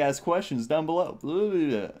frequently asked questions down below.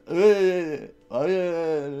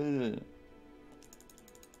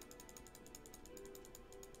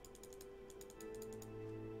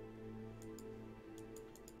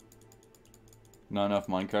 Not enough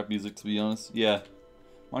Minecraft music, to be honest. Yeah,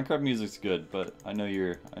 Minecraft music's good, but I know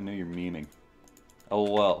you're memeing.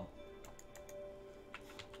 LOL.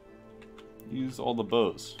 Use all the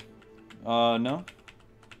bows. No.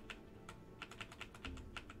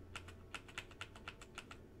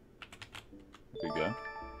 There we go.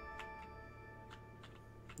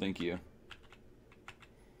 Thank you.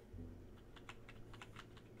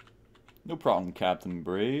 No problem, Captain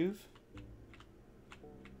Brave.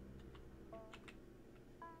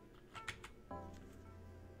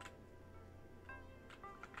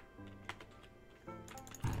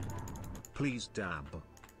 Please dab.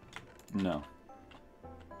 No.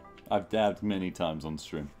 I've dabbed many times on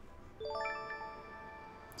stream.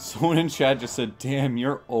 Someone in chat just said, damn,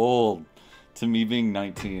 you're old. To me being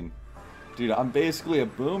 19. Dude, I'm basically a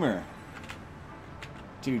boomer.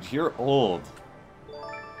 Dude, you're old.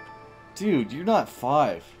 Dude, you're not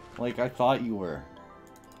 5. Like I thought you were.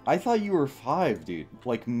 I thought you were 5, dude.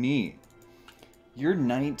 Like me. You're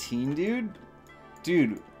 19, dude?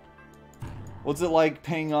 Dude. What's it like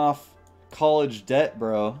paying off college debt,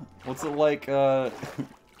 bro? What's it like, LOL,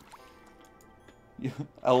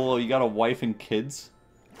 you got a wife and kids?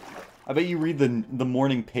 I bet you read the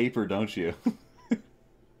morning paper, don't you?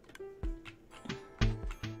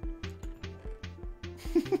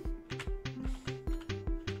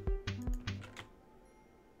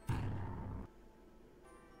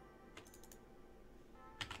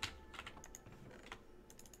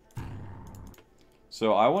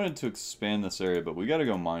 So I wanted to expand this area, but we gotta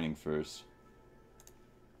go mining first.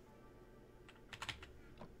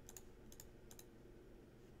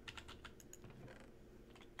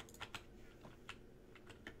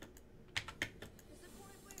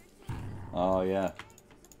 Oh yeah.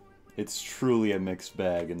 It's truly a mixed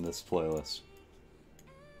bag in this playlist.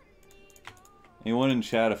 Anyone in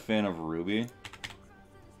chat a fan of Ruby?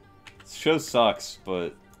 This show sucks,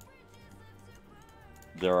 but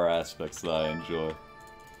there are aspects that I enjoy.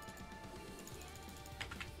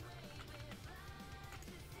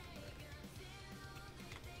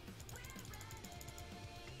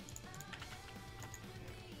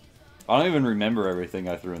 I don't even remember everything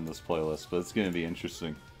I threw in this playlist, but it's gonna be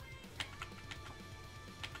interesting.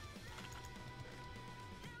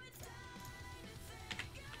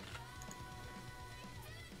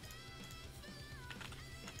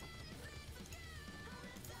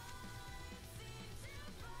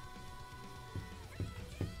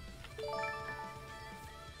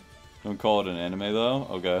 Don't call it an anime though?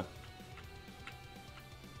 Okay.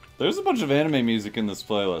 There's a bunch of anime music in this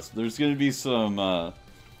playlist. There's gonna be some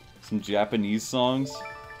Japanese songs.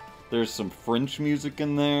 There's some French music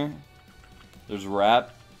in there. There's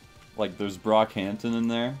rap. Like, there's Brockhampton in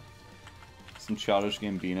there. Some Childish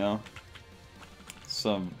Gambino.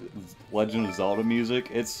 Some Legend of Zelda music.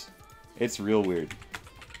 It's real weird.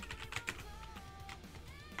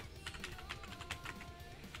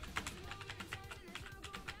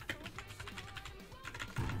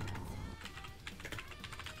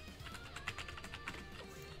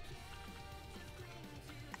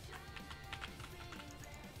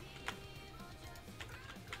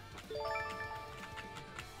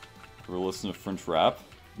 listen to French rap?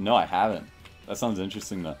 No, I haven't. That sounds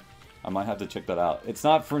interesting though. I might have to check that out. It's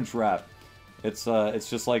not French rap. It's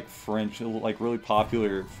just like French, like really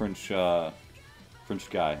popular French guy.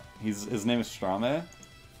 His name is Strame.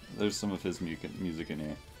 There's some of his music in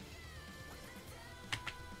here.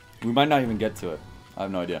 We might not even get to it. I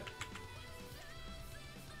have no idea.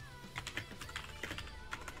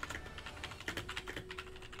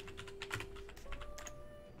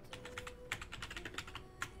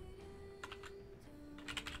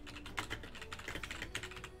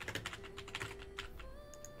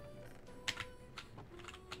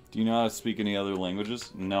 Do you know how to speak any other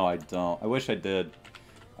languages? No, I don't. I wish I did.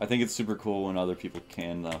 I think it's super cool when other people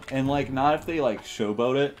can, though. And, like, not if they, like,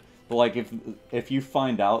 showboat it, but, like, if you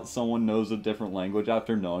find out someone knows a different language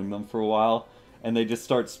after knowing them for a while, and they just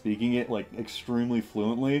start speaking it, like, extremely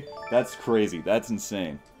fluently, that's crazy. That's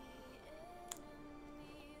insane.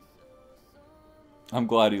 I'm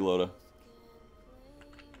glad, Eloda.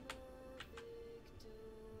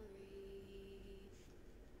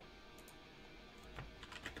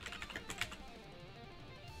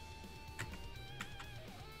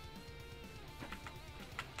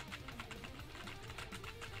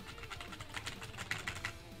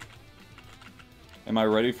 Am I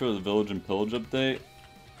ready for the Village and Pillage update?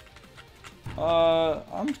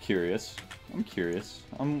 I'm curious. I'm curious.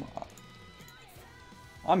 I'm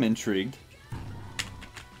intrigued.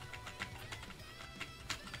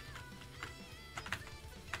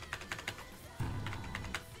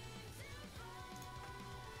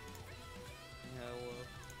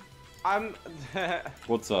 I'm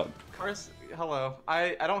What's up? Carson, hello.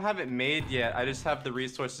 I don't have it made yet. I just have the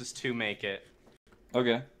resources to make it.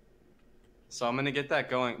 Okay. So I'm gonna get that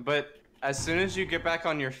going. But as soon as you get back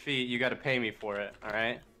on your feet, you gotta pay me for it,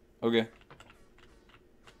 alright? Okay.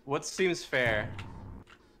 What seems fair?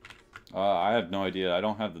 I have no idea. I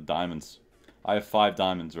don't have the diamonds. I have 5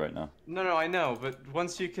 diamonds right now. No, I know, but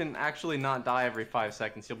once you can actually not die every 5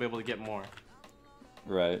 seconds, you'll be able to get more.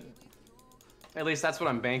 Right. At least that's what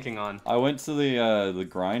I'm banking on. I went to the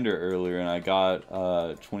grinder earlier and I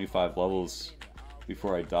got 25 levels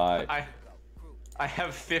before I died. I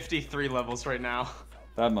have 53 levels right now.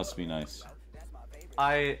 That must be nice.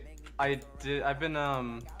 I've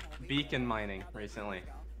been beacon mining recently.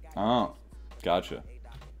 Oh, gotcha.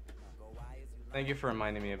 Thank you for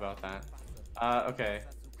reminding me about that. Okay.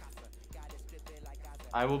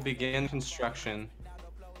 I will begin construction.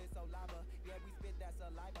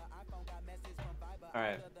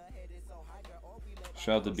 Alright.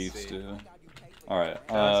 Shout out to Beef Stew. Alright,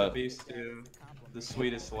 Shout out to Beef Stew, the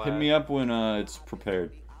sweetest lad. hit me up when it's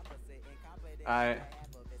prepared. Why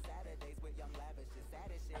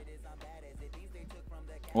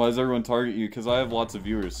does everyone target you? Because I have lots of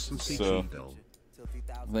viewers, so...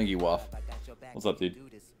 Thank you, Waff. What's up, dude?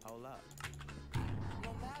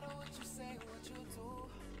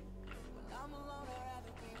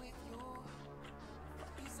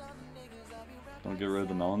 Don't get rid of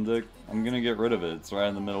the melon dick? I'm gonna get rid of it. It's right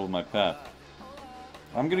in the middle of my path.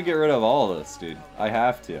 I'm gonna get rid of all of this, dude. I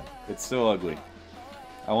have to. It's so ugly.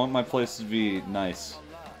 I want my place to be nice,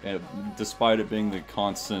 despite it being the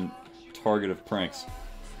constant target of pranks.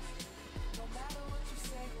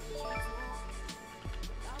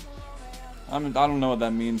 I don't know what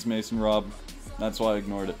that means, Mason Rob. That's why I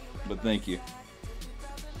ignored it. But thank you.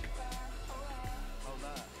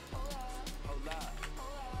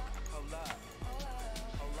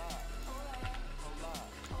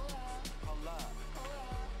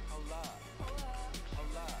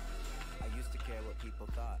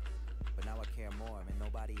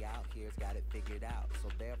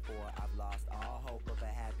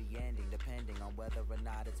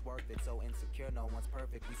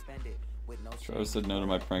 Travis said no to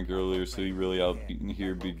my prank earlier, so he really out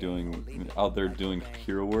there doing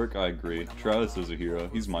hero work. I agree. Travis is a hero.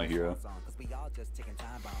 He's my hero. Did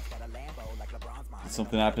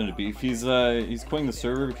something happen to Beef? He's quitting the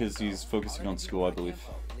server because he's focusing on school, I believe.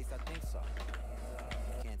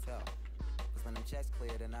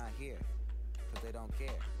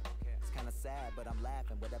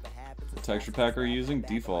 What texture pack are you using?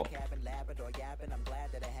 Default.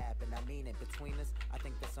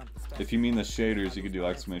 If you mean the shaders, you could do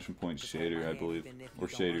exclamation point shader, I believe. Or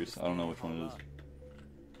shaders. I don't know which one it is.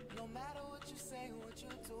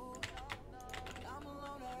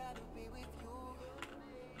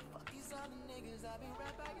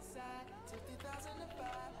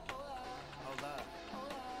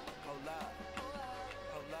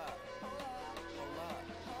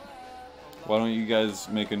 Why don't you guys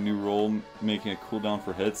make a new role making a cooldown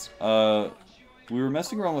for hits? We were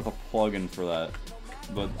messing around with a plugin for that,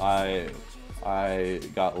 but I I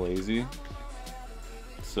got lazy.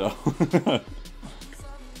 So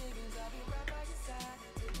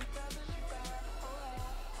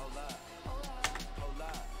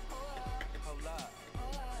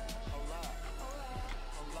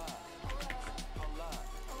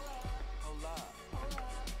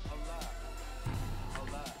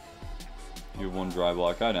you have one dry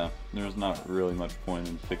block. I know. There's not really much point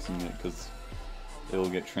in fixing it because it'll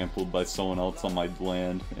get trampled by someone else on my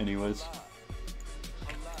land anyways.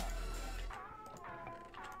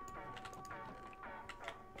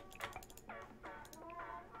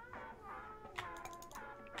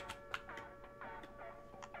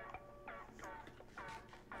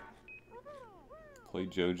 Play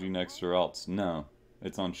Joji next or else. No,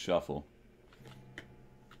 it's on shuffle.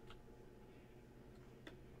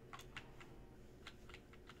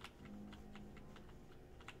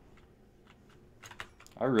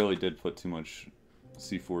 I really did put too much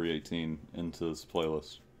C418 into this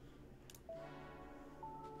playlist.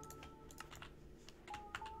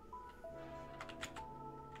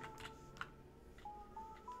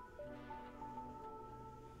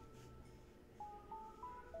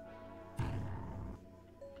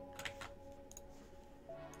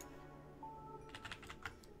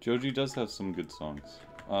 Joji does have some good songs.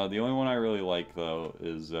 The only one I really like, though,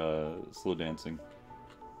 is Slow Dancing.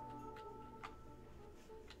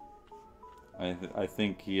 I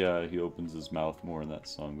think he opens his mouth more in that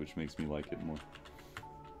song, which makes me like it more.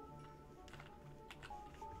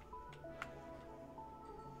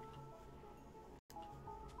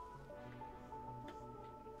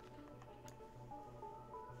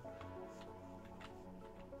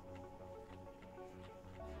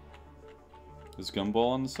 Is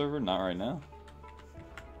Gumball on the server? Not right now.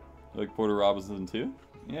 You like Porter Robinson too?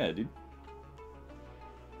 Yeah, dude.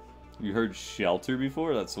 You heard Shelter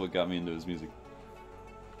before? That's what got me into his music.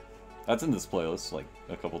 That's in this playlist, like,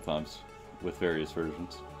 a couple times, with various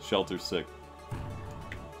versions. Shelter's sick.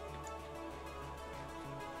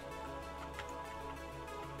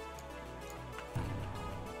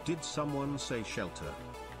 Did someone say Shelter?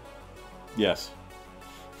 Yes.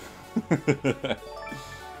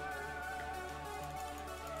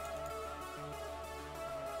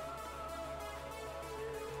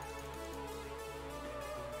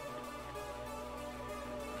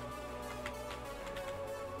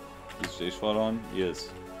 Is J-Schwad on? Yes.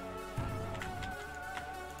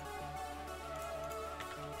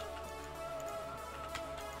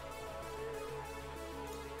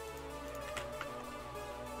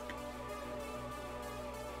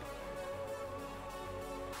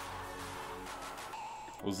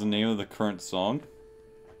 What was the name of the current song?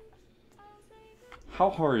 How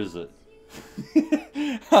hard is it?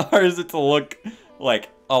 How hard is it to look like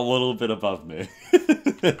a little bit above me?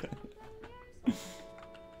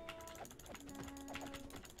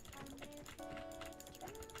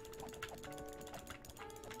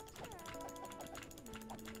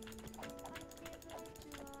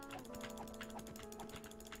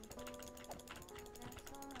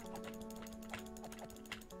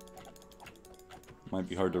 Might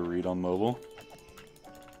be hard to read on mobile.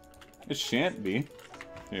 It shan't be.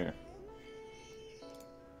 Here.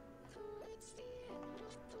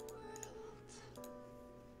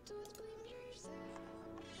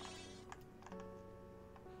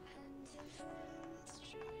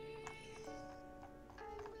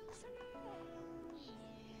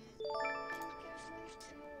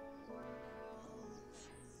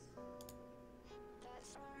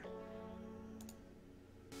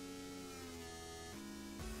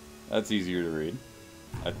 That's easier to read,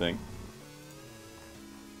 I think.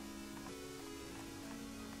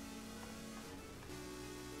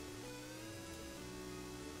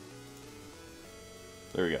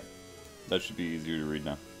 There we go. That should be easier to read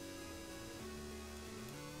now.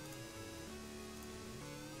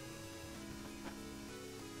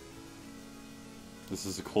 This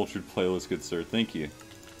is a cultured playlist, good sir. Thank you.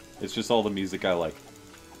 It's just all the music I like.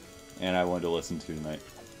 And I wanted to listen to tonight.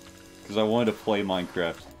 Because I wanted to play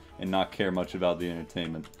Minecraft and not care much about the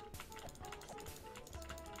entertainment.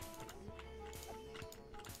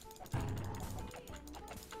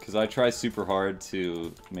 Because I try super hard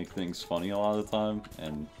to make things funny a lot of the time,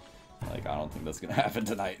 and like I don't think that's gonna happen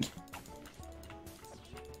tonight.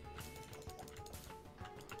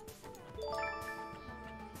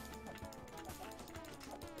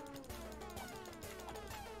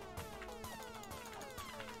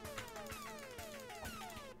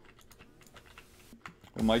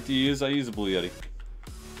 What mic do you use? I use a Blue Yeti.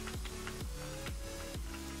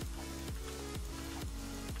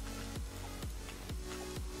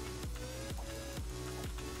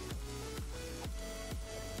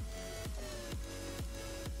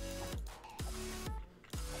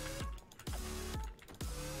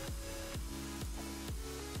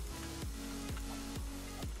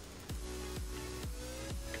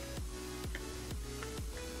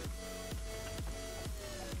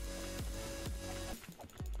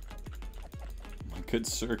 Good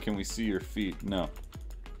sir, can we see your feet? No.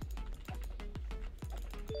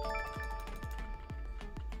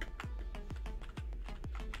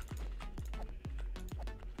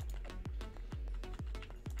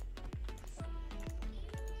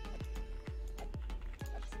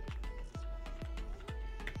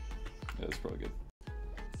 Yeah, that's probably good.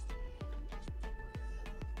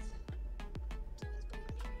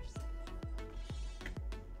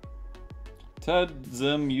 Ted,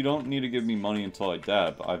 Zim, you don't need to give me money until I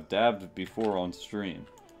dab. I've dabbed before on stream.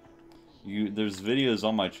 There's videos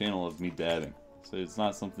on my channel of me dabbing. So it's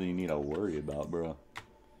not something you need to worry about, bro.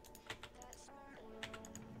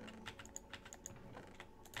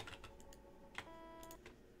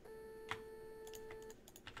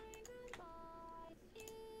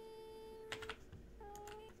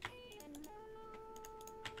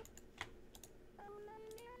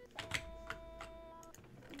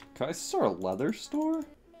 Can I start a leather store?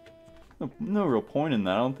 No real point in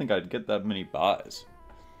that. I don't think I'd get that many buys.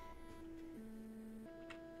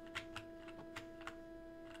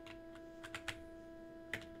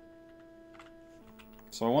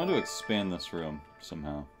 So I wanted to expand this room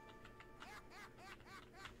somehow.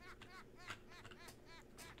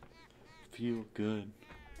 Feel good.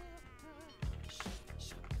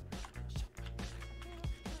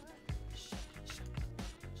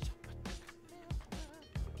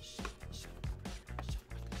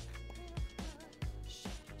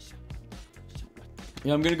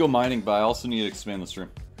 Yeah, I'm gonna go mining, but I also need to expand this room.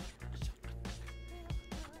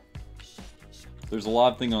 There's a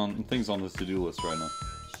lot of things on this to-do list right now.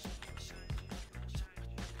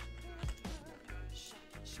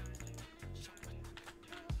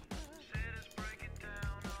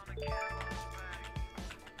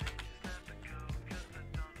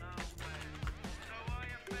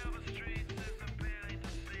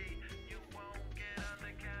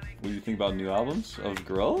 What do you think about new albums of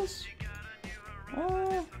Gorillas?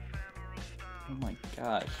 Oh my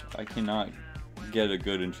gosh, I cannot get a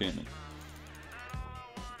good enchantment.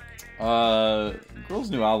 Girl's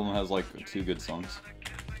new album has like 2 good songs.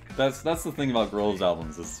 That's the thing about Girl's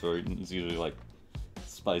albums. It's usually like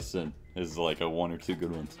spiced in. Is like a 1 or 2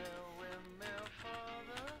 good ones.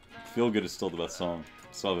 Feel Good is still the best song.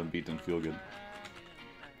 Still haven't beaten Feel Good.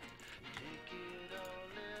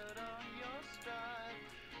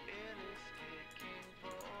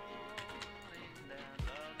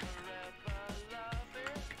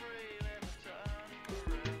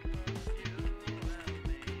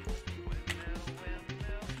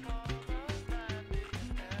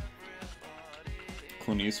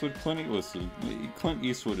 Clint Eastwood? Clint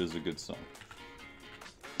Eastwood is a good song.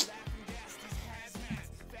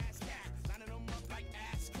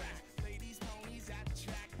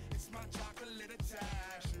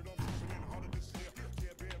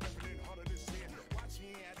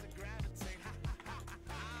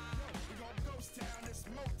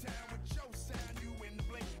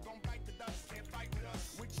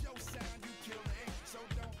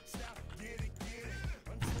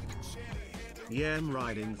 Yeah, I'm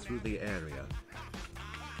riding through the area.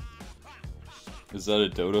 Is that a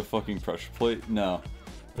Dota fucking pressure plate? No.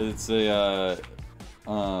 It's a,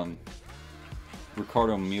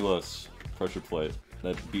 Ricardo Milos pressure plate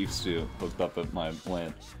that beef stew hooked up at my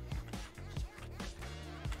land.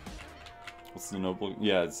 What's the notebook?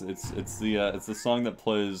 Yeah, it's the song that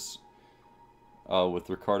plays, with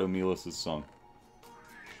Ricardo Milos' song.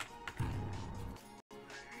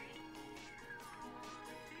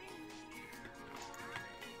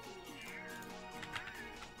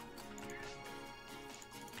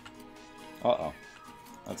 Uh-oh.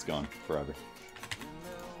 That's gone forever.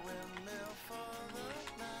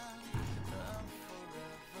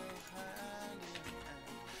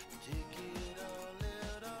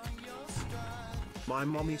 My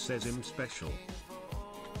mommy says I'm special.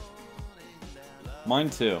 Mine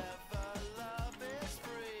too.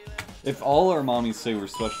 If all our mommies say we're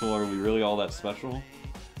special, are we really all that special?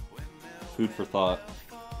 Food for thought.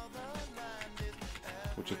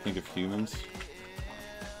 What you think of humans?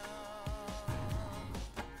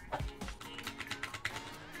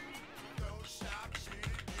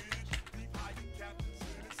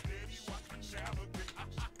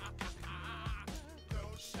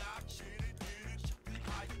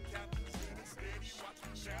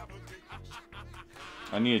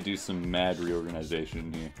 I need to do some mad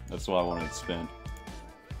reorganization here. That's why I wanted to spend.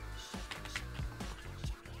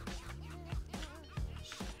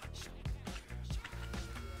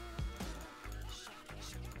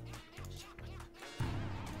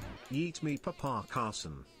 Yeet me Papa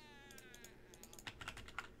Carson.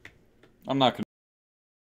 I'm not gonna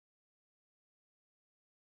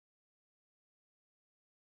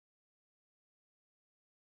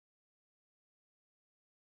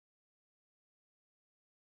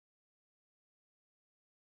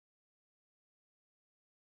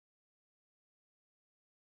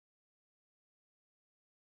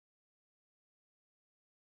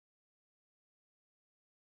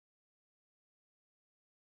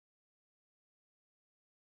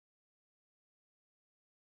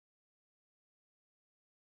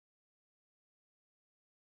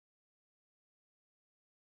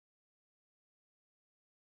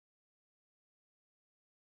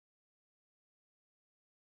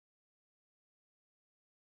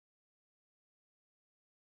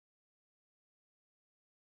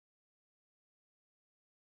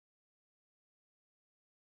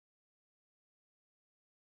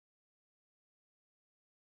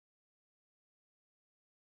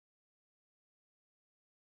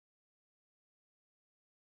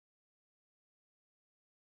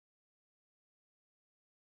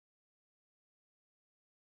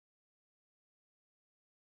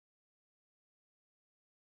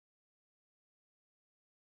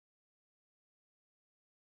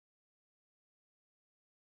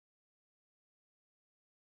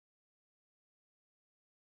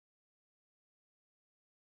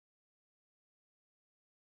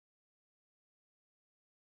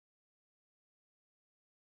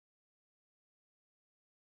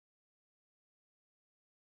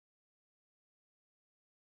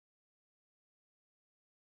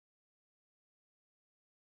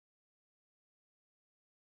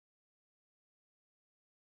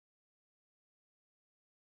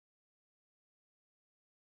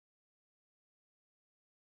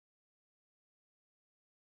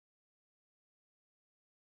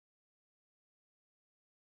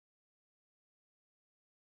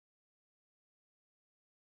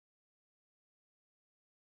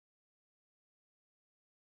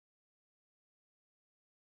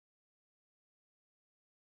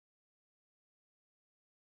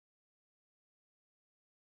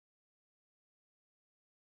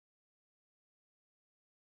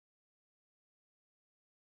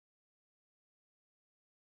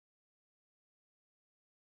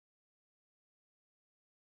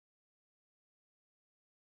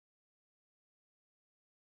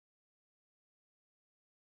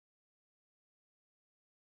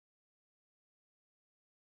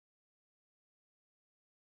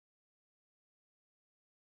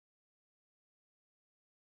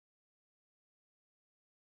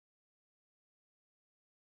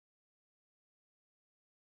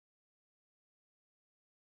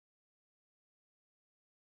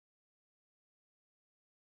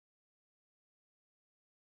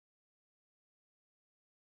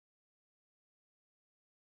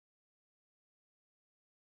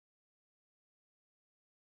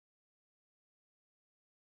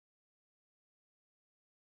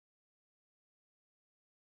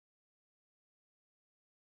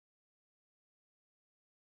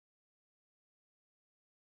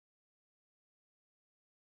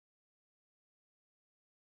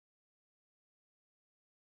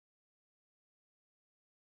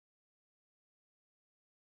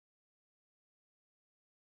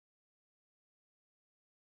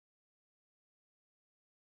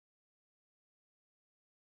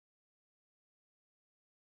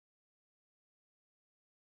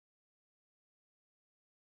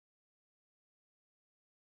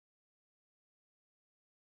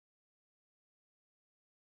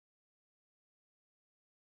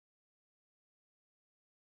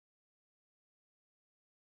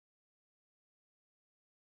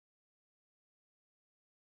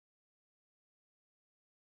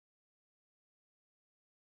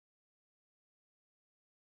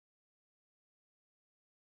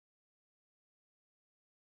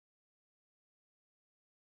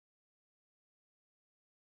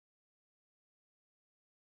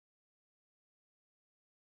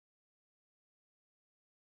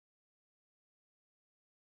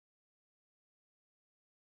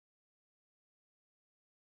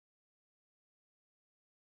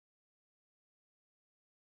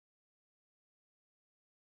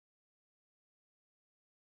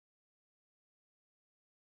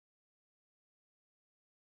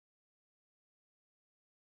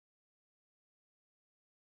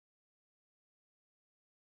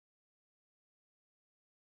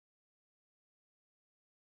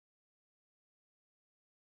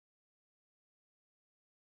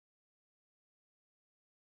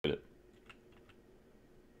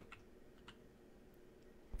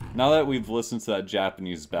Now that we've listened to that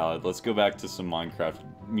Japanese ballad, let's go back to some Minecraft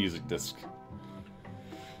music disc.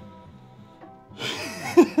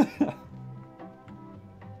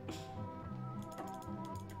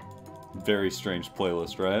 Very strange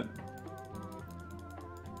playlist, right?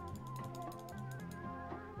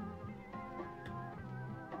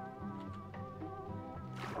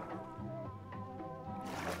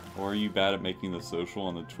 Or are you bad at making the social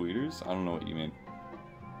on the tweeters? I don't know what you mean.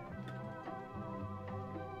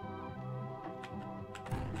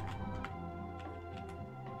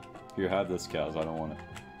 Here, have this, cows. I don't want it.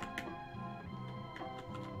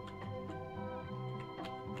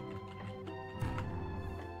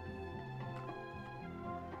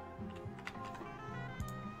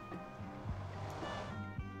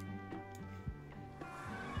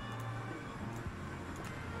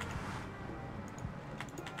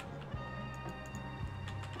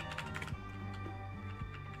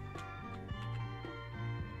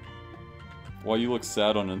 Why you look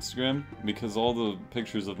sad on Instagram? Because all the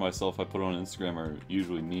pictures of myself I put on Instagram are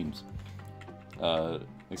usually memes.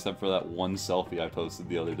 Except for that one selfie I posted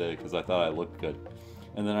the other day because I thought I looked good.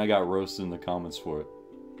 And then I got roasted in the comments for it.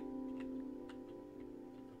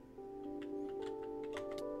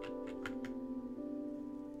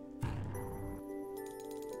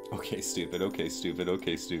 Okay, stupid. Okay, stupid.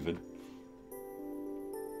 Okay, stupid.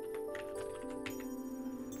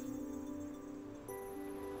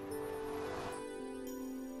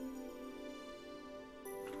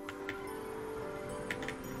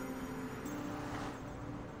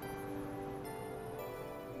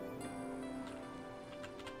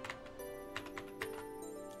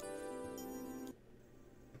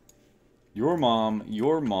 Your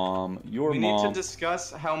mom. We need to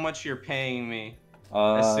discuss how much you're paying me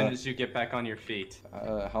as soon as you get back on your feet.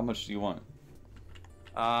 How much do you want?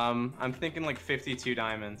 I'm thinking like 52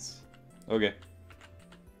 diamonds. Okay.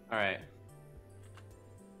 Alright.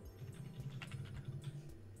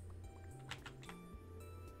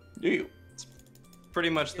 It's pretty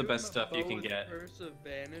much the best stuff you can get.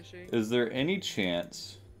 Is there any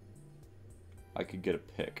chance I could get a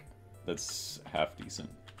pick that's half decent?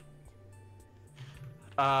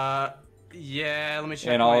 Yeah, let me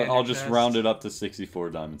check. And I'll just round it up to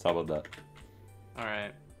 64 diamonds. How about that?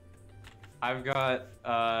 Alright. I've got,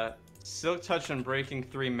 Silk Touch and Breaking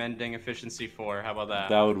 3, Mending, Efficiency 4. How about that?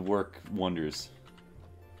 That would work wonders.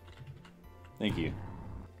 Thank you.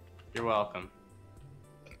 You're welcome.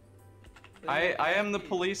 I am the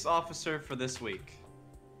police officer for this week.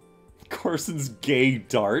 Carson's gay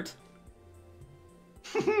dart?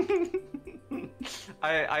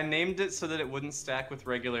 I named it so that it wouldn't stack with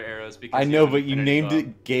regular arrows because I know, but you named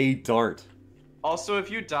it gay dart. Also, if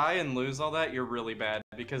you die and lose all that, you're really bad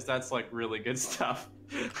because that's like really good stuff.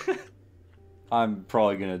 I'm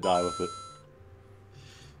probably gonna die with it.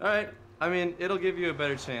 Alright. I mean, it'll give you a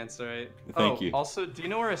better chance, alright? Thank you. Also, do you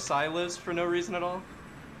know where Asai lives for no reason at all?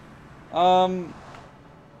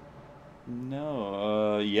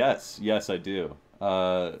 No, yes I do.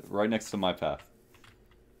 Right next to my path.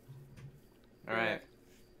 Alright.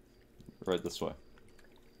 Right this way.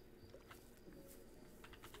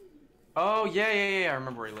 Oh, yeah, I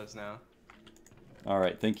remember where he lives now.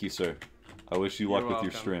 Alright, thank you, sir. I wish you luck with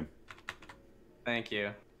your stream. Thank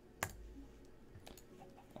you.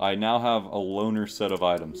 I now have a loner set of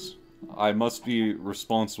items. I must be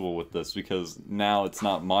responsible with this because now it's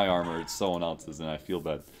not my armor, it's someone else's, and I feel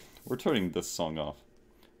bad. We're turning this song off.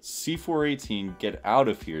 C418, get out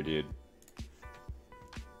of here, dude.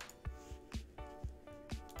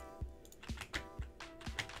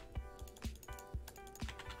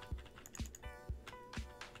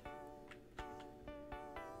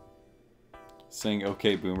 Saying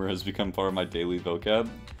 "Okay, boomer" has become part of my daily vocab.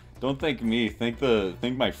 Don't thank me. Thank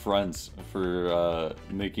my friends for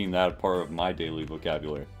making that a part of my daily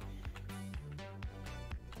vocabulary.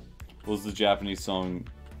 What was the Japanese song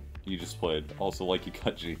you just played? Also, like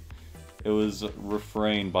Ikachi. It was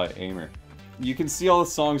Refrain by Aimer. You can see all the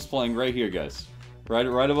songs playing right here, guys. Right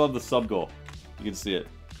above the sub goal. You can see it.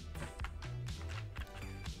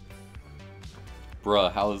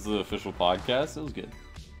 Bruh, how was the official podcast? It was good,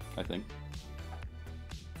 I think.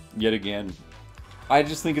 Yet again, I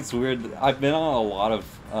just think it's weird. I've been on a lot of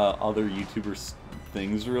other YouTubers'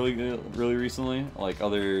 things really recently, like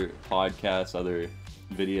other podcasts, other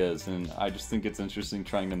videos, and I just think it's interesting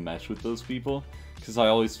trying to mesh with those people because I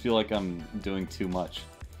always feel like I'm doing too much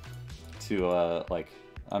to like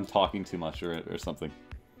I'm talking too much or something.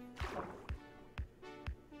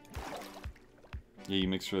 Yeah, you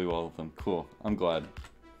mix really well with them. Cool. I'm glad.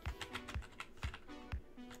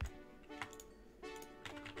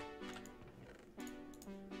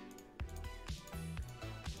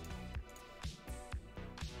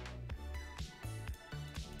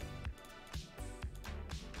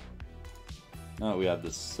 Oh, we have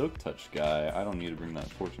this Silk Touch guy. I don't need to bring that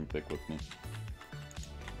fortune pick with me.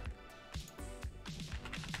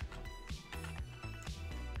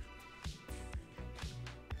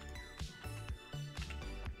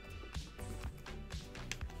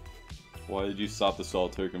 Why did you stop the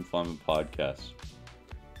Solitary Confinement podcast?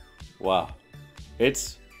 Wow.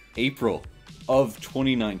 It's April of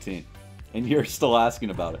 2019, and you're still asking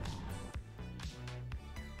about it.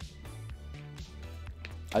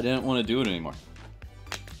 I didn't want to do it anymore.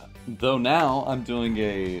 Though now I'm doing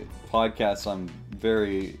a podcast I'm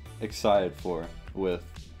very excited for with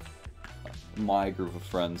my group of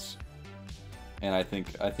friends, and I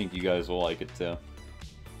think you guys will like it too.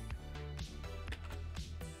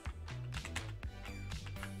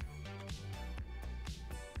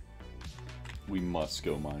 We must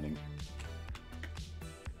go mining.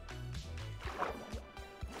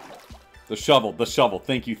 The shovel, the shovel.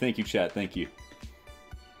 Thank you, chat. Thank you.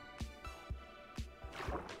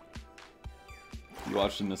 You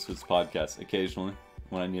watch the Misfits podcast occasionally.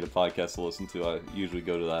 When I need a podcast to listen to, I usually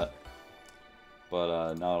go to that.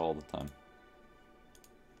 But not all the time.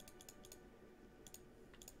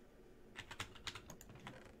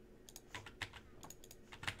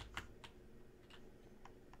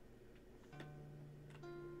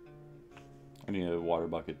 I need a water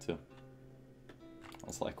bucket too. I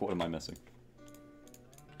was like, what am I missing?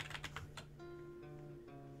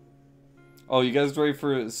 Oh, you guys ready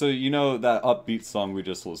for... So, you know that upbeat song we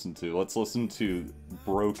just listened to? Let's listen to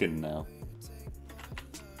Broken now.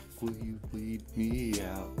 Will you bleed me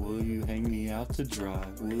out? Will you hang me out to dry?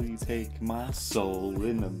 Will you take my soul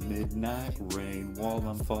in the midnight rain while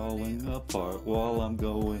I'm falling apart, while I'm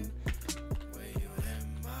going...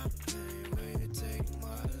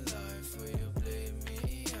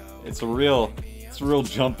 It's a real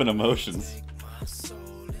jump in emotions.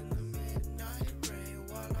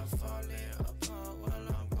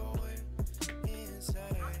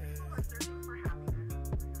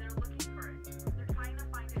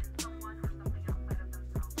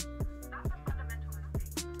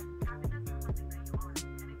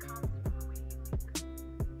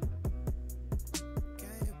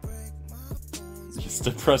 Just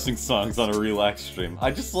depressing songs on a relaxed stream.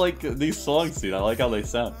 I just like these songs, dude. I like how they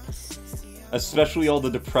sound. Especially all the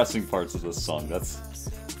depressing parts of this song. That's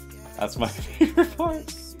my favorite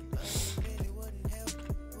part.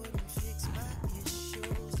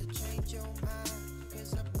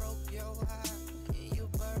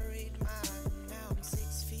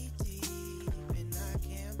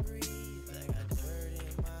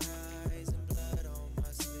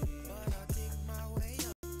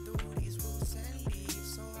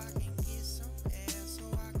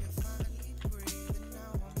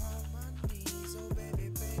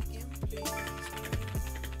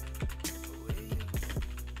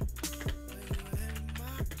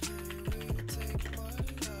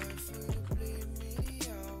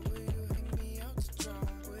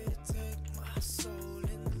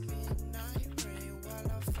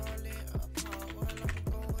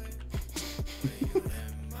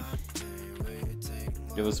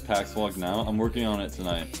 Give us PAX vlog now. I'm working on it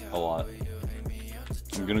tonight a lot.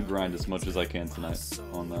 I'm gonna grind as much as I can tonight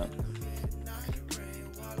on that.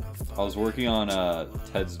 I was working on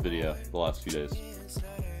Ted's video the last few days.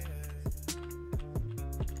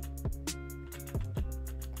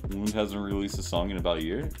 Wound hasn't released a song in about a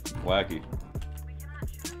year? Wacky.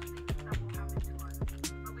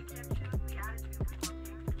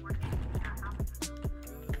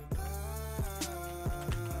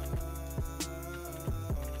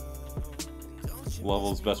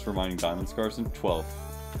 Levels best for mining diamonds, Carson? 12.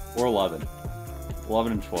 Or 11.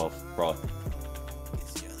 11 and 12, probably.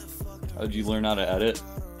 How did you learn how to edit?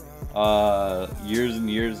 Years and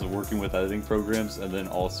years of working with editing programs, and then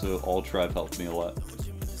also Alltribe helped me a lot.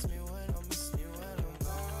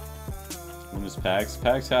 When was PAX?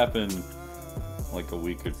 PAX happened like a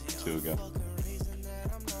week or two ago.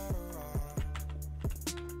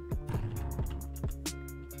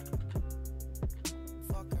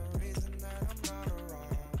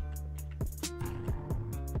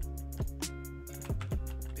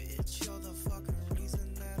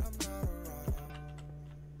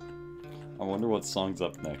 I wonder what song's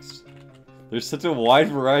up next. There's such a wide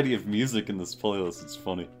variety of music in this playlist, it's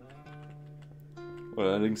funny. What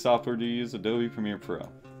editing software do you use? Adobe Premiere Pro.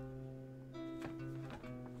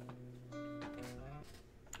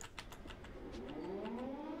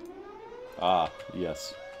 Ah,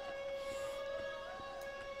 yes.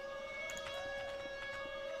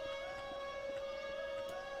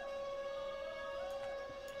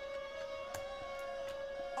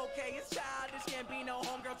 okay, it's childish. Can't be no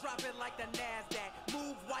homegirl, drop it like the NASDAQ.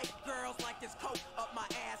 Move white girls like this coat up my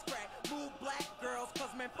ass crack. Move black girls, cause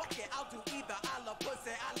man, fuck it, I'll do either. I love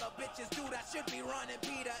pussy, I love bitches, dude. I should be running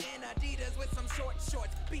Peter in Adidas with some short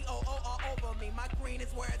shorts. B-O-O all over me. My green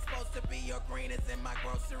is where it's supposed to be. Your green is in my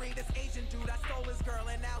grocery. This Asian dude, I stole his girl,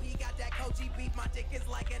 and now he got that Koji beef. My dick is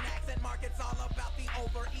like an accent mark, it's all about the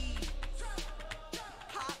over-E.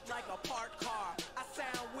 Hot like a parked car. I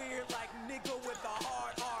sound weird like nigga with a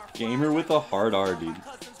hard R. Gamer with a hard R, dude.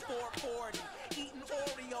 Eating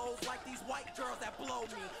Oreos like these white girls that blow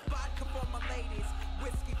me. Vodka for my ladies,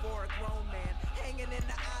 whiskey for a grown man. Hanging in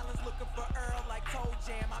the islands looking for Earl like Toe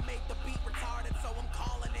Jam. I made the beat retarded, so I'm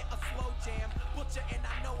calling it a slow jam. Butcher and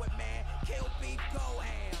I know it, man. Kill beef, go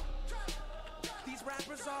ham. These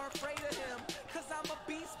rappers are afraid of him, cause I'm a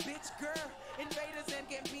beast, bitch, girl. Invaders and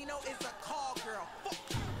Gambino is a call girl. Fuck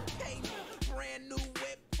you, pay me, brand new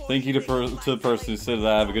whip. Thank you to the person who said that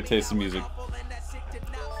I have a good taste in music.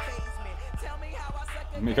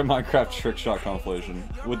 Make a Minecraft trick shot compilation.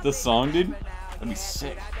 With this song, dude? That'd be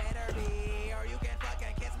sick.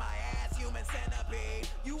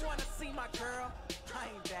 You wanna see my girl? I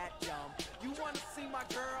ain't that dumb. You wanna see my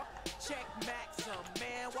girl? Check Maxim.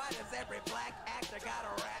 Man, why does every black actor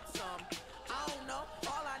gotta rap some? I don't know.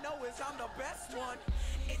 All I know is I'm the best one.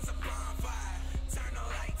 It's a bonfire. Turn the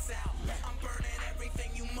lights out. I'm burning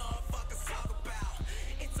everything you motherfuckers talk about.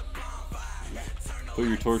 It's a bonfire. Turn the Put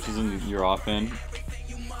your torches in your offhand.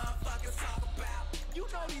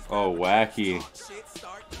 Oh, wacky.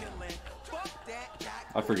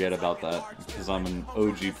 I forget about that, because I'm an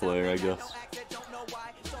OG player, I guess.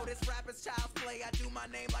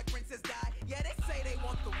 Yeah, they say they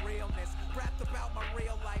want the realness. Rapped about my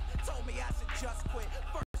real life. Told me I should just quit.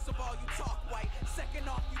 First of all, you talk white. Second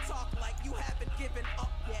off, you talk like you haven't given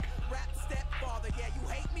up yet. Rap stepfather, yeah, you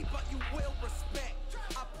hate me, but you will respect.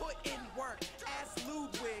 I put in work, ask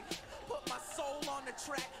Ludwig. Put my soul on the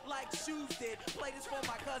track like Shoes did. Play this for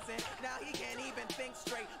my cousin, now he can't even think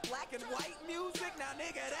straight. Black and white music, now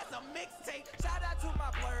nigga, that's a mixtape. Shout out to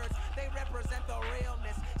my blurs, they represent the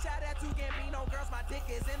realness. Shout out to Gambino girls, my dick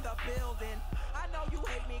is in the building. I know you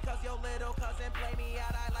hate me cause your little cousin play me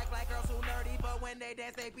out. I like black girls who nerdy, but when they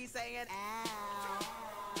dance they be saying ow.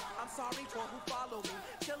 I'm sorry for who follow me.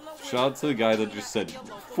 Shout out to the guy that just said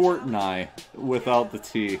Fortnite without the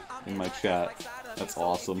T in my chat. That's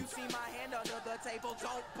awesome.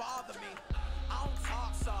 Don't bother me. I don't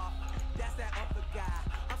talk soft. That's that other guy.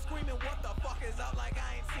 I'm screaming what the fuck is up like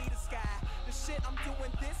I ain't see the sky. The shit I'm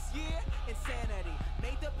doing this year, insanity.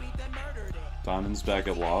 Made the beat that murdered it. Diamond's back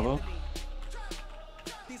at lava.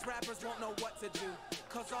 These rappers won't know what to do,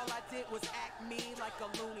 cause all I did was act me like a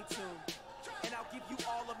Looney Tune. And I'll give you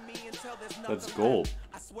all of me until there's nothing That's gold.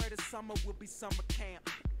 left. I swear this summer will be summer camp,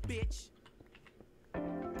 bitch.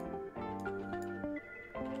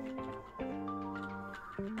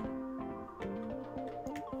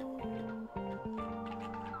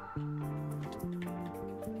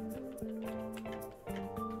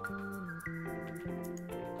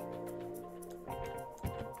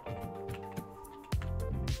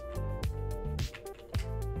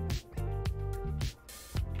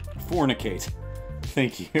 Fornicate.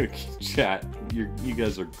 Thank you, chat. You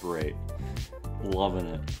guys are great. Loving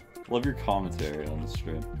it. Love your commentary on the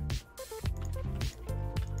stream.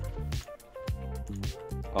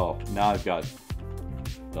 Oh, now I've got...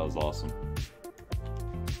 That was awesome.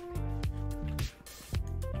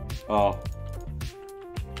 Oh.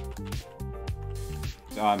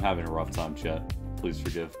 I'm having a rough time, chat. Please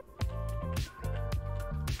forgive.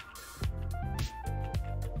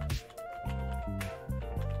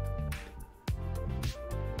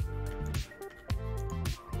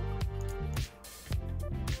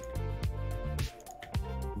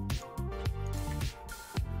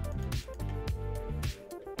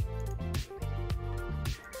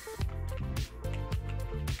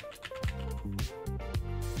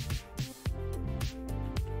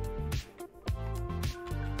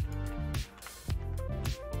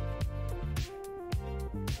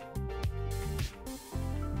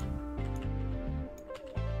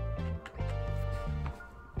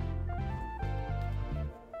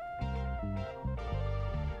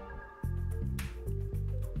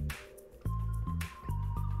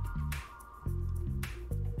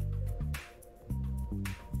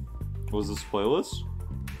 What was this playlist?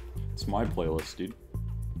 It's my playlist, dude.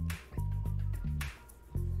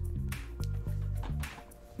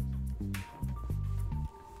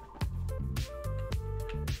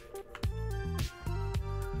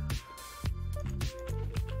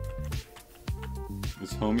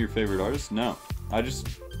 Is Home your favorite artist? No. I just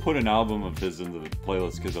put an album of his into the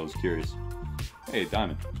playlist because I was curious. Hey,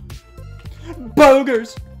 Diamond.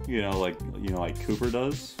 Bogers! You know, like Cooper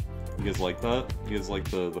does. You guys like that? You guys like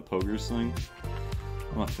the pogers thing?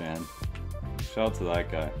 I'm a fan. Shout out to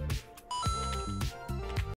that guy.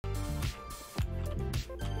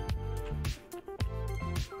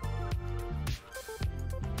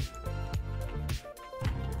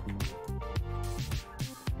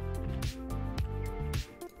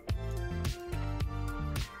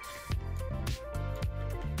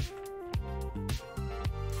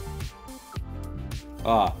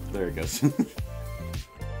 Ah, there it goes.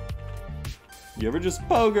 You ever just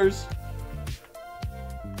pogers?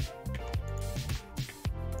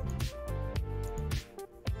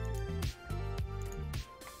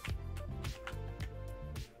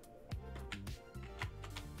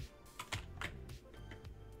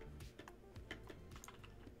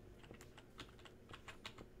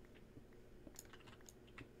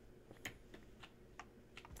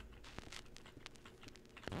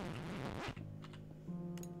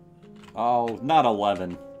 Oh, not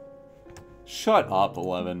 11. Shut up,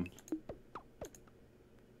 11.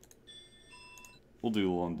 We'll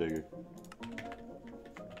do Lone Digger.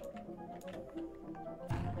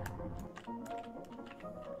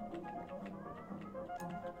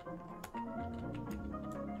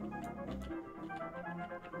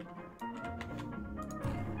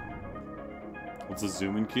 What's a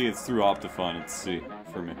zoom in key? It's through Optifine. It's C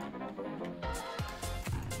for me.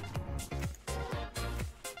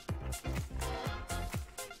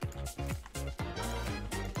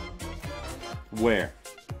 Where?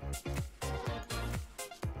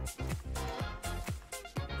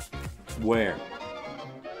 Where?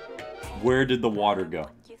 Where did the water go?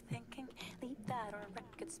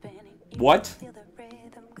 What?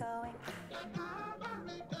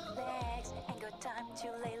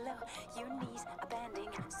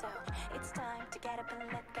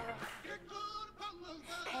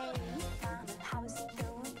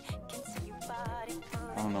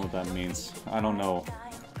 I don't know what that means. I don't know.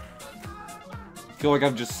 I feel like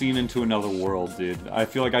I've just seen into another world, dude. I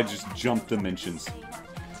feel like I just jumped dimensions.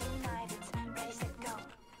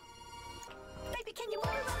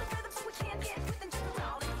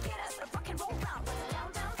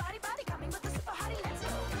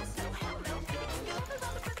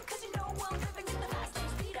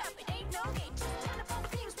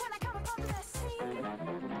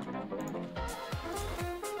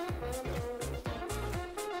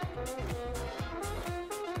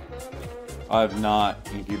 I have not,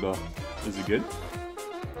 Inkibo. Is it good?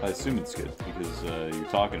 I assume it's good, because you're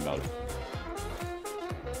talking about it.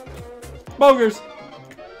 Bogers!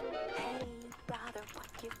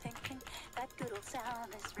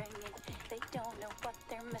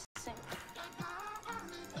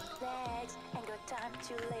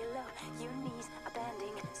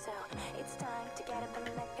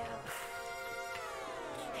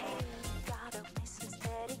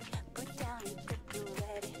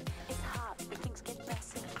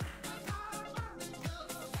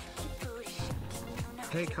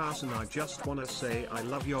 Hey Carson, I just wanna say I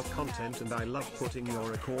love your content and I love putting your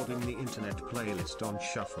recording the internet playlist on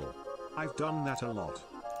shuffle. I've done that a lot.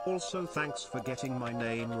 Also thanks for getting my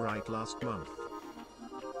name right last month.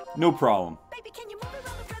 No problem.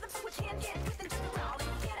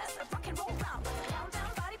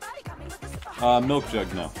 Milk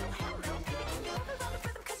jug, no.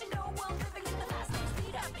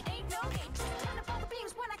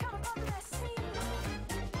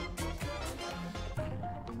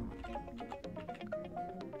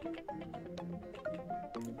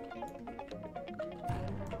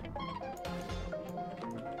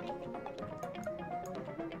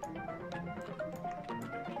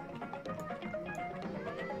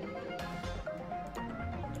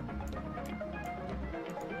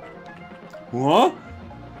 What?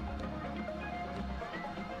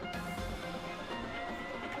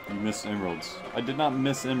 You missed emeralds. I did not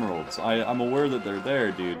miss emeralds. I'm aware that they're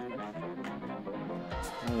there, dude.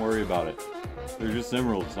 Don't worry about it. They're just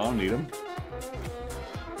emeralds. I don't need them.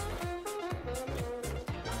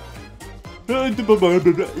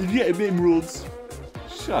 Yeah, emeralds.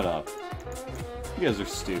 Shut up. You guys are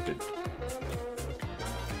stupid.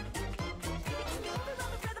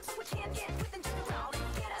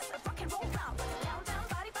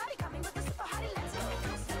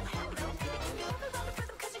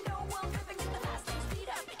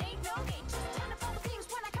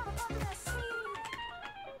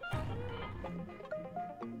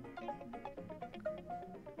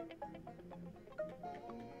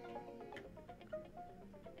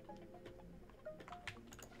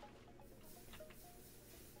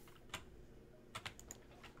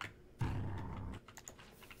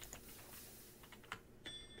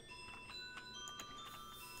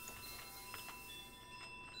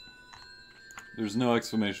 There's no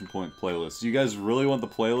exclamation point playlist. You guys really want the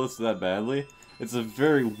playlist that badly? It's a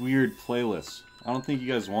very weird playlist. I don't think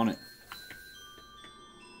you guys want it.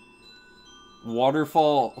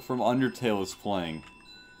 Waterfall from Undertale is playing.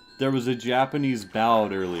 There was a Japanese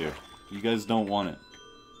ballad earlier. You guys don't want it.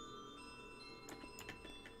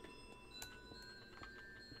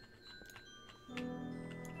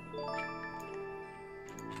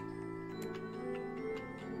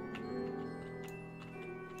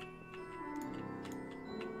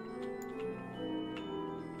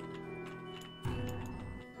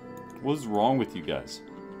 What's wrong with you guys?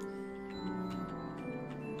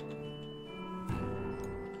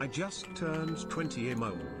 I just turned 20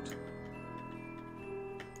 old.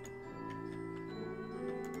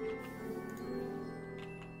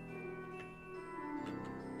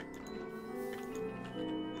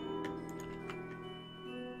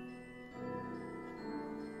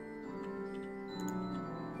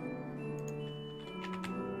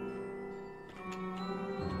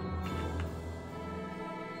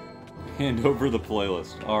 Hand over the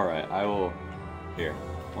playlist. Alright, I will... Here.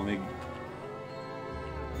 Let me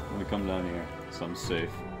come down here, so I'm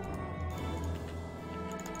safe.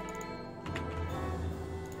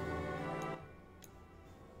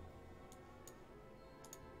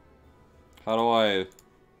 How do I...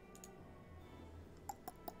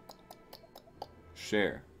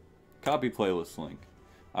 share? Copy playlist link.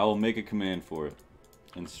 I will make a command for it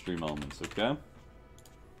in Stream Elements, okay?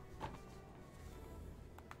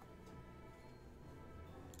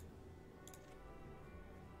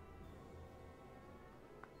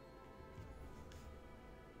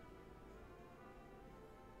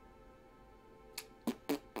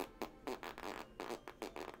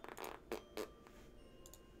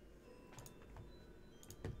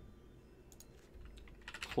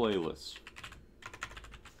 Playlist.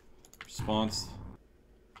 Response.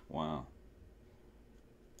 Wow.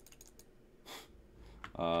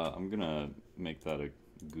 I'm gonna make that a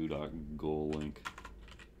goo.goal link.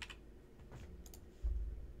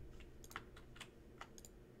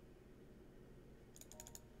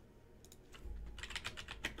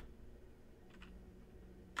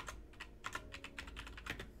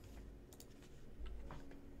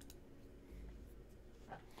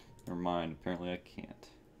 Never mind, apparently I can't.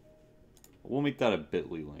 We'll make that a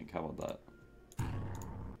bit.ly link, how about that?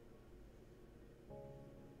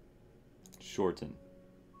 Shorten.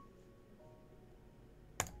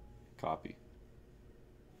 Copy.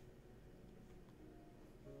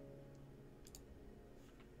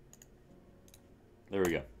 There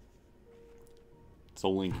we go. It's a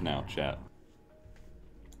link now, chat.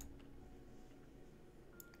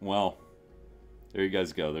 Well, there you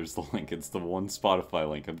guys go. There's the link. It's the one Spotify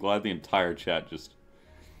link. I'm glad the entire chat just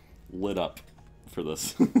lit up for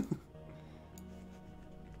this.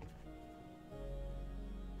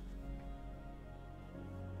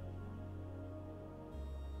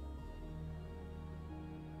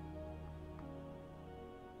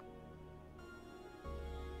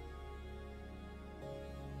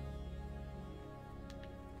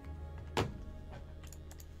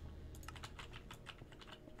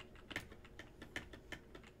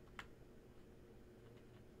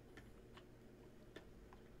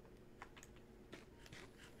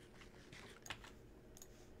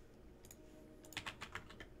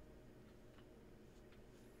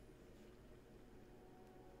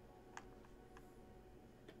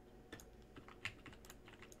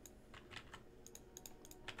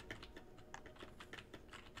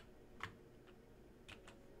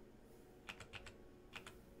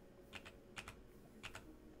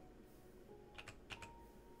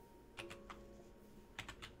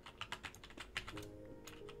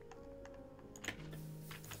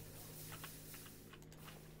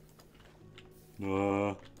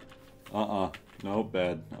 No,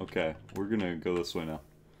 bad. Okay, we're gonna go this way now.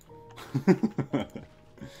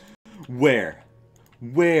 Where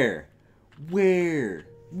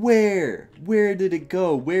did it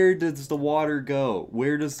go? Where does the water go?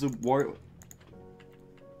 Where does the water...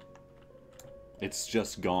 It's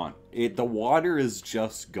just gone. The water is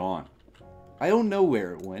just gone. I don't know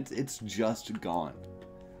where it went. It's just gone.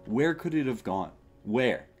 Where could it have gone?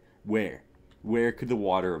 Where could the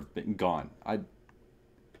water have been gone?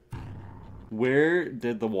 Where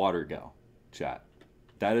did the water go, chat?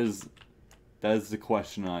 That is the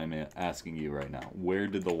question I'm asking you right now. Where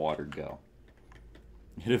did the water go?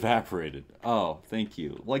 It evaporated. Oh, thank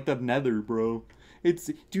you. Like the nether, bro.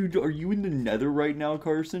 Dude, are you in the nether right now,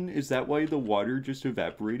 Carson? Is that why the water just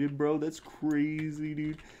evaporated, bro? That's crazy,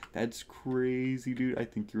 dude. That's crazy, dude. I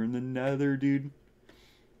think you're in the nether, dude.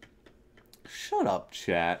 Shut up,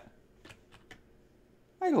 chat.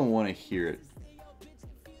 I don't want to hear it.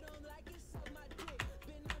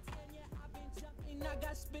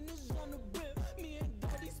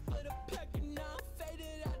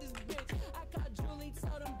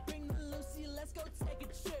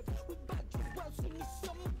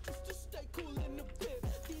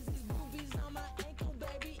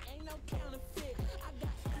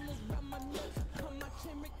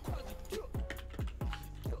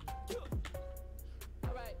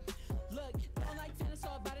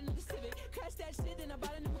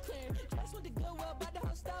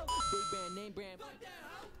 name brand.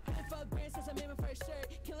 Fuck brand since I made my first shirt.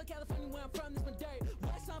 Killer California where I'm from, this my dirt.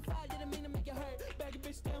 What's on fire, didn't mean to make it hurt. Bag a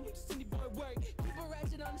bitch down with the city boy work. Keep a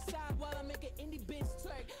ratchet on the side while I make an indie bitch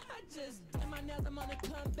twerk. I just did my nails, I'm on a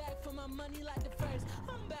comeback for my money like the first.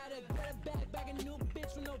 I'm about to get it back a new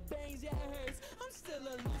bitch with no bangs, yeah it hurts. I'm still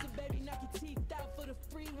a loser, baby, knock your teeth out for the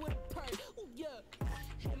free with a perk. Ooh yeah,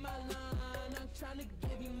 hit my line, I'm trying to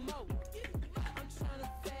give you more. I'm trying to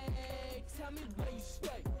fake, tell me where you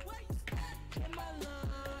stay. Hit my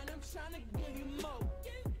line, I'm trying to give you more.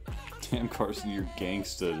 Damn, Carson, you're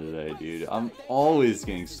gangsta today, dude. I'm always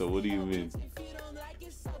gangsta. What do you mean?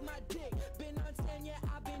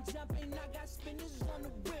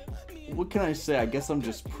 What can I say? I guess I'm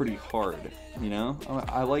just pretty hard, you know?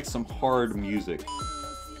 I like some hard music.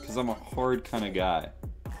 Because I'm a hard kind of guy.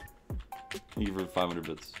 Thank you for 500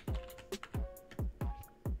 bits.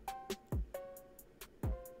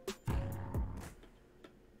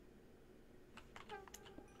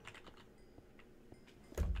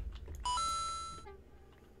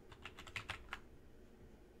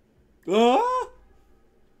 Ah!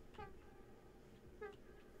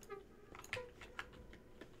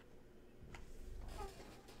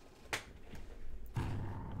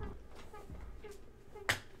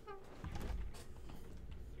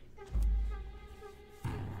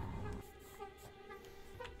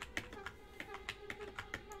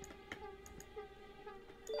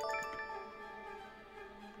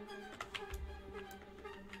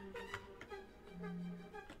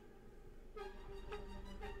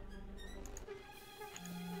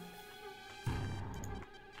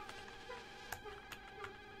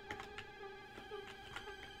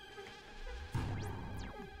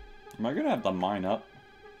 Am I gonna have to mine up?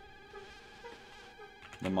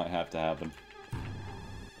 That might have to happen.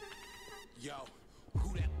 Yo,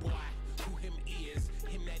 who that boy, who him is,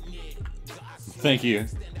 him that nigga. Thank you,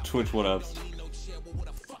 Twitch. What else?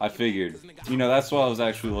 I figured. You know, that's what I was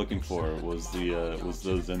actually looking for. Was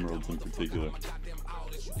those emeralds in particular.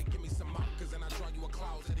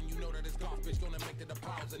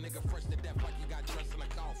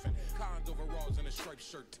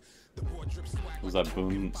 What was that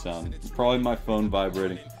boom sound? It's probably my phone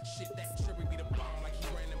vibrating.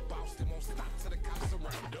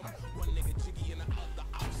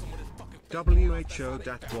 WHO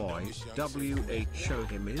dat boy, WHO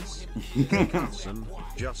him is. Carson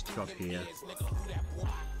just got here.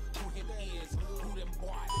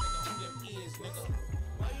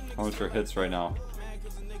 How much are hits right now?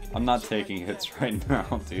 I'm not taking hits right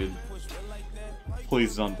now, dude.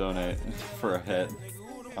 Please don't donate for a hit.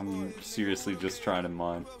 I'm seriously just trying to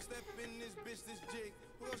mine.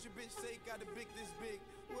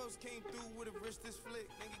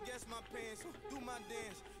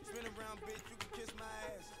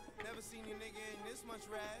 Never seen you nigga in this much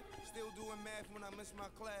rap. Still doing math when I miss my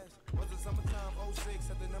class. Was it summertime 06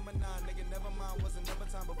 at the number 9, nigga, never mind. Wasn't never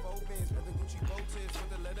time before Benz. At the Gucci bow tips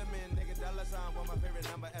with the Letterman, nigga, dollar sign was my favorite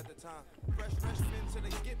number at the time. Fresh freshman till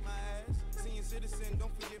they get my ass. Senior citizen,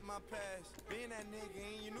 don't forget my past. Being that nigga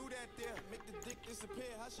and you knew that there. Make the dick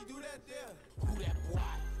disappear, how she do that there? Who that boy,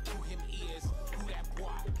 who him is, who that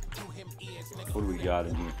boy, who him is, nigga. What do we got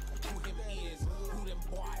in here? Who him is, who them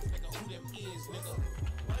boys, nigga, who them is, nigga.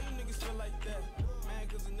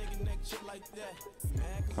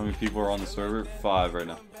 How many people are on the server? 5 right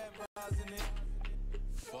now.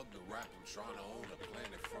 Fuck the rap, I'm trying to own a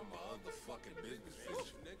planet from a other fucking business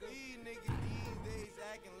fish, nigga.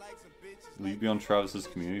 Will you be on Travis's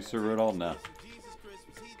community server at all? No.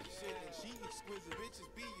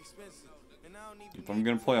 If I'm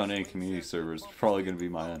gonna play on any community servers, it's probably gonna be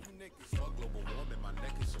my end.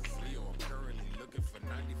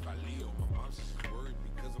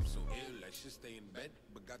 Stay in bed,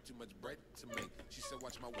 but got too much bread to make. She said,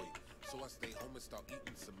 watch my weight. So I stay home and start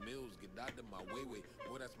eating some meals. Get out of my way.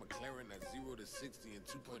 Boy, that's McLaren at 0 to 60 and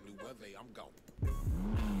 2 new weather. I'm gone.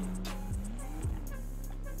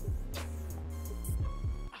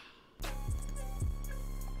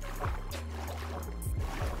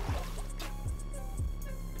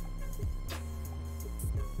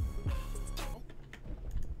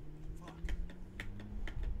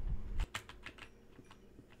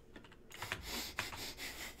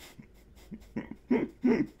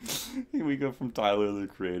 We go from Tyler the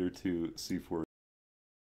Creator to C4.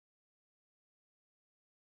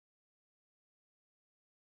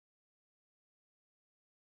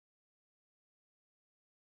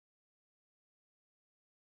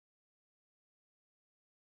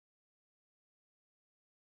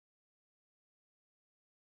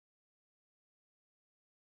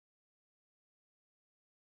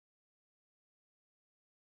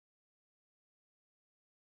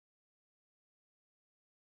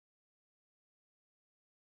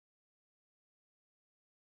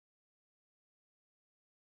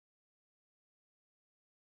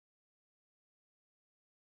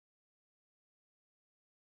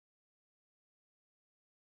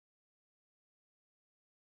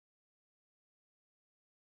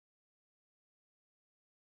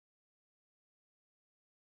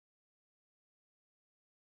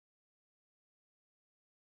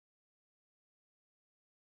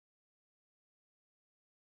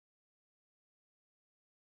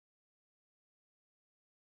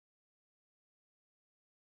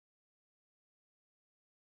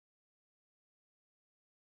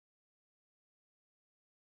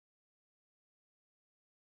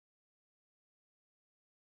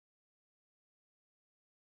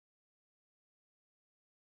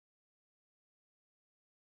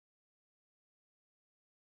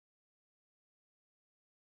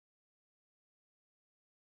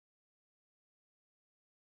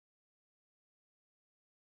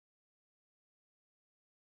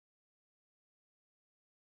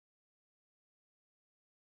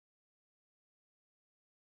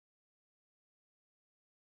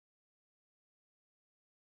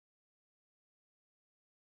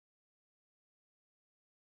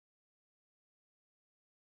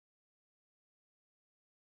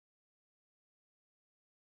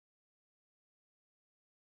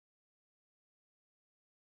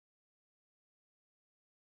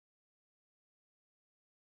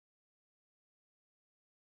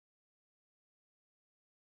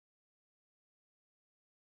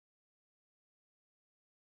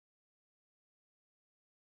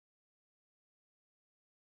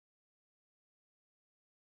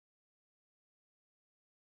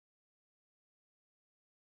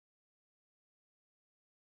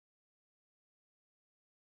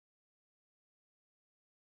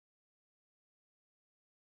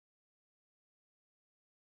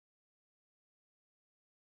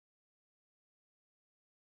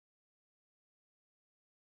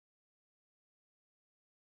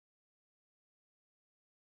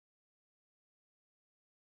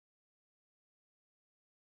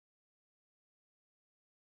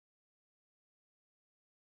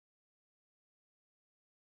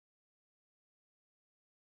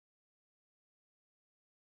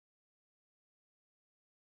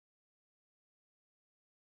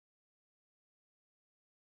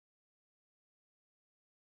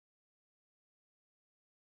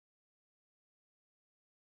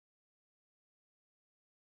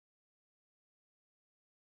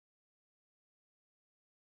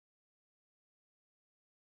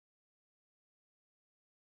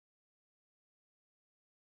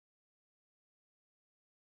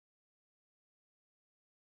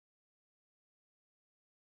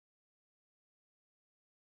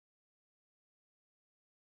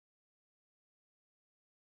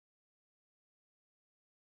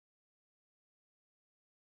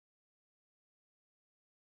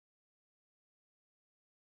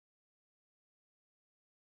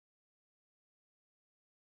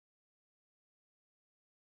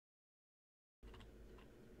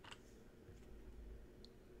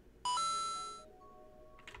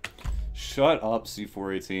 Shut up,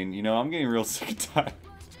 C418. You know, I'm getting real sick and tired.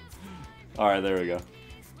 Alright, there we go.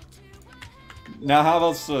 Now, how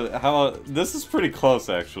about... This is pretty close,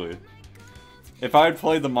 actually. If I had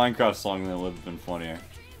played the Minecraft song, then it would have been funnier.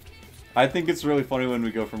 I think it's really funny when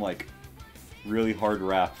we go from, like, really hard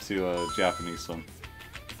rap to a Japanese song.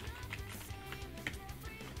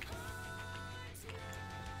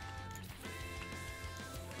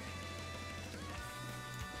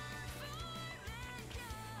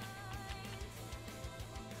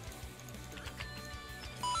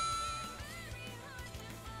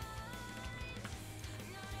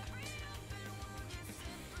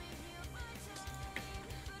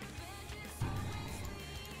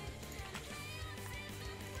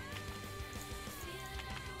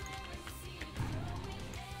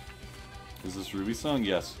 Is this Ruby song?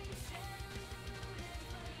 Yes.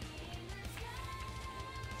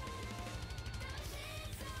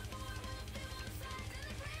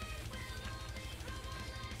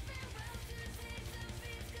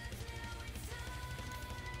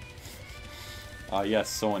 Yes,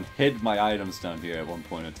 someone hid my items down here at one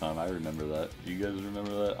point in time. I remember that. Do you guys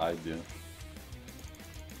remember that? I do.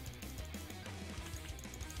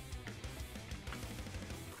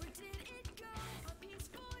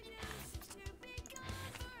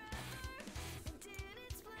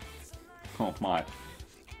 Oh my.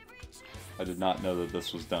 I did not know that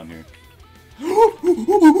this was down here. No,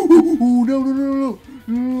 no, no, no,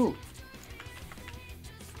 no.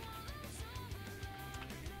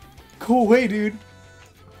 Go away, dude.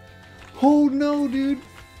 Oh no, dude.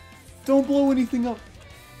 Don't blow anything up.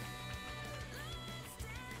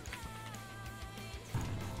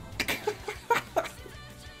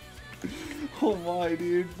 Oh my,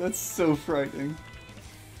 dude. That's so frightening.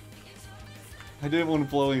 I didn't want to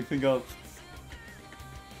blow anything up.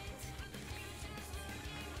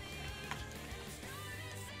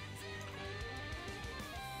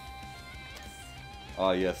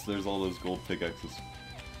 Ah, yes, there's all those gold pickaxes.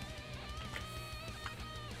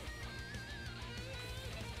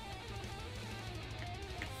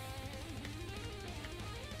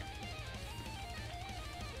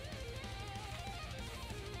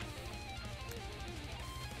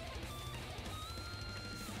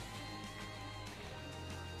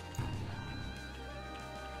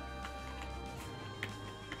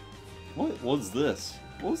 What was this?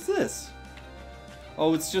 What was this?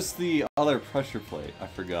 Oh, it's just the other pressure plate. I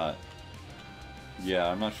forgot. Yeah,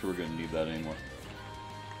 I'm not sure we're gonna need that anymore.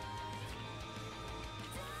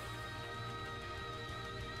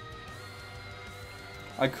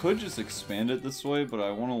 I could just expand it this way, but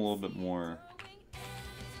I want a little bit more... I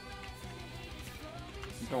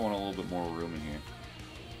think I want a little bit more room in here.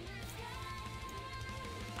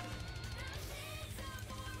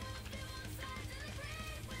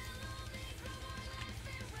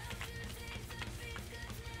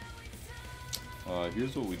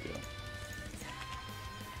 Here's what we do.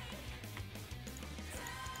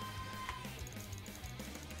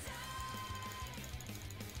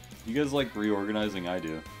 You guys like reorganizing? I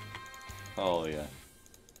do. Oh yeah.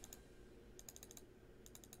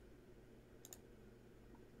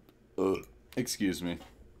 Excuse me.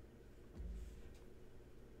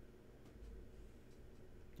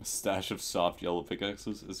 A stash of soft yellow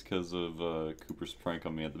pickaxes is because of Cooper's prank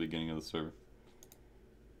on me at the beginning of the server.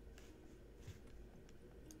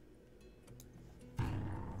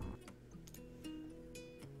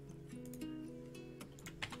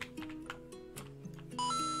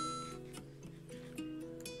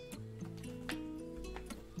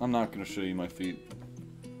 I'm not gonna show you my feet.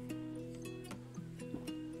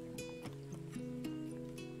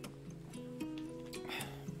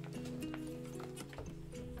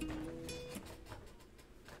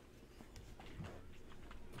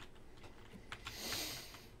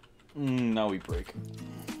 Now we break.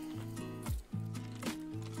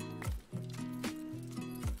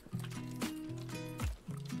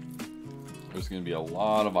 There's gonna be a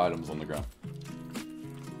lot of items on the ground.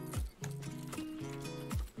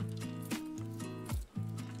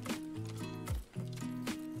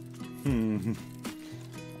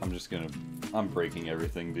 I'm breaking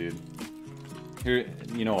everything, dude. Here,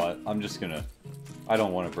 you know what? I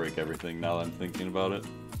don't want to break everything now that I'm thinking about it.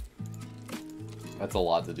 That's a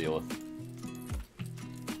lot to deal with.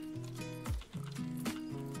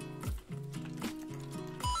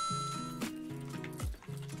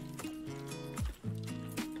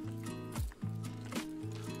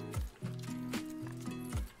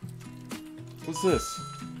 What's this?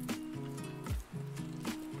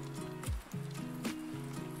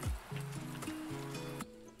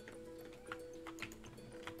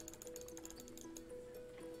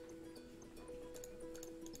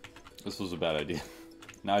 This was a bad idea.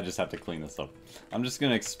 Now I just have to clean this up. I'm just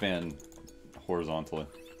gonna expand horizontally,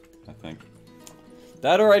 I think.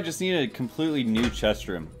 That or I just need a completely new chest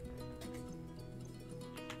room.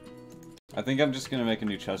 I think I'm just gonna make a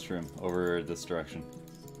new chest room over this direction.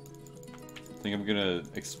 I think I'm gonna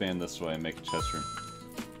expand this way and make a chest room.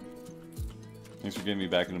 Thanks for getting me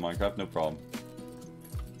back into Minecraft, no problem.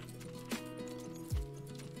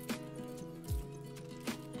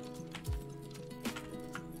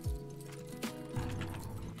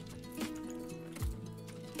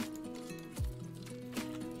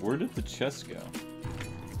 Where did the chest go?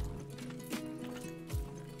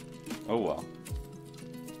 Oh well.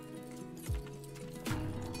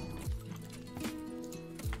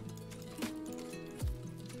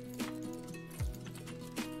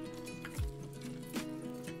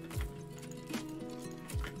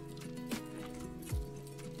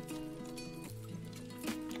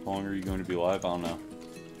 How long are you going to be live? I don't know.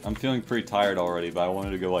 I'm feeling pretty tired already, but I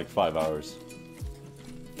wanted to go like 5 hours.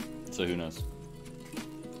 So who knows?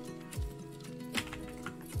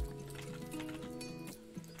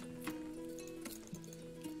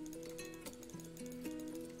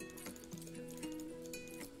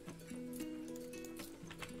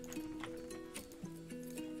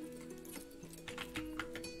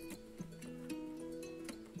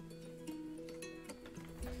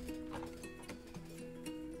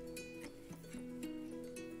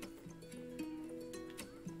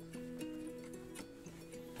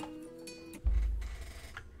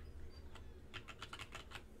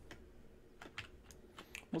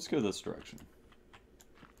 Let's go this direction.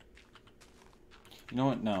 You know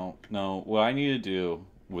what? No. No. What I need to do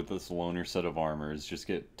with this loner set of armor is just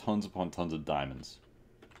get tons upon tons of diamonds.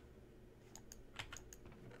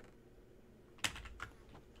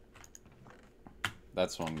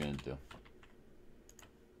 That's what I'm gonna do.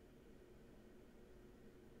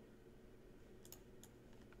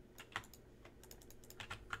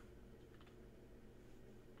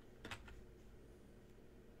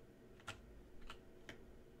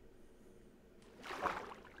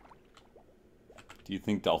 Do you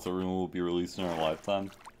think Deltarune will be released in our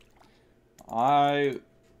lifetime?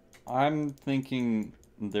 I'm thinking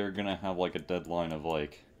they're gonna have like a deadline of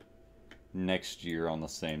like next year on the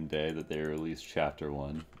same day that they release Chapter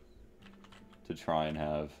 1 to try and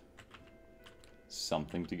have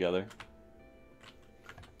something together.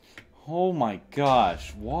 Oh my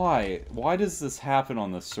gosh, why? Why does this happen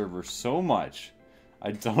on this server so much?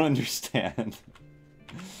 I don't understand.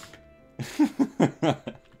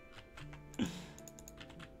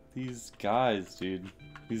 These guys, dude.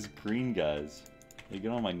 These green guys. They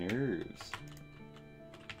get on my nerves.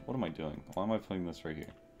 What am I doing? Why am I putting this right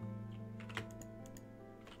here?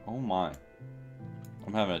 Oh my.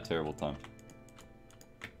 I'm having a terrible time.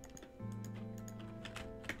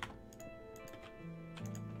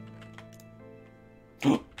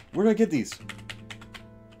 Where did I get these?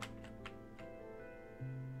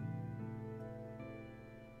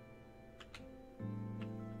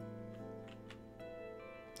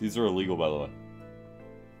 These are illegal, by the way.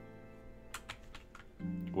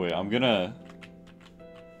 Wait, I'm gonna...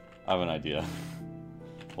 I have an idea.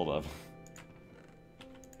 Hold up.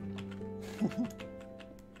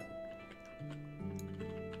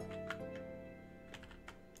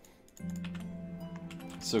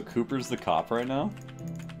 So Cooper's the cop right now?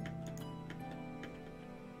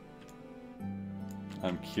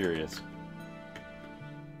 I'm curious.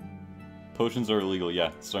 Potions are illegal, yeah,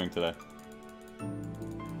 starting today.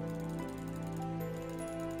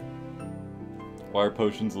 Why are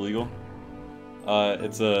potions illegal?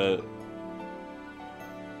 It's a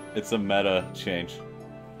meta change.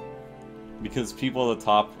 Because people at the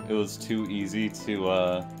top, it was too easy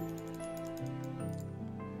to,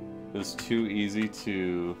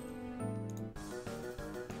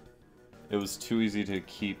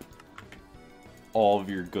 keep all of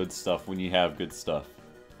your good stuff when you have good stuff.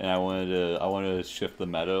 And I wanted to shift the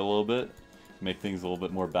meta a little bit, make things a little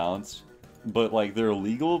bit more balanced. But like, they're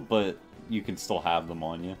illegal, but you can still have them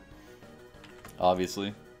on you,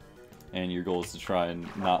 obviously. And your goal is to try and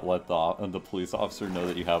not let the police officer know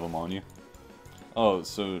that you have them on you. Oh,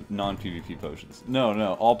 so non-PvP potions.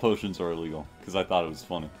 No, all potions are illegal, because I thought it was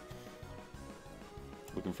funny.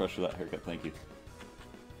 Looking fresh for that haircut, thank you.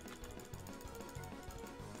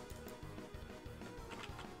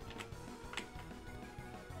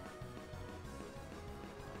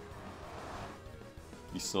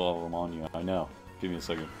 You still have them on you, I know. Give me a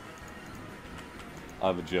second. I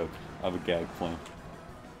have a joke. I have a gag plan.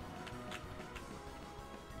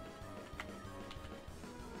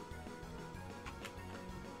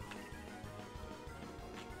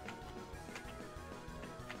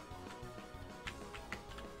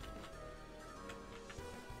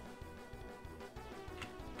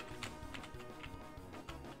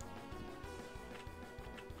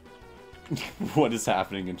 What is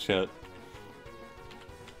happening in chat?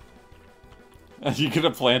 Are you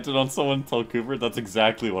gonna plant it on someone, tell Cooper? That's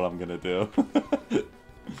exactly what I'm gonna do.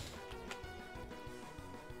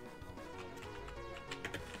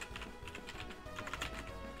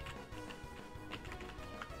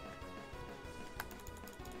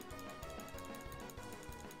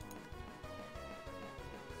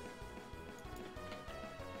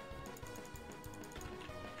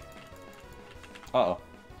 Uh-oh.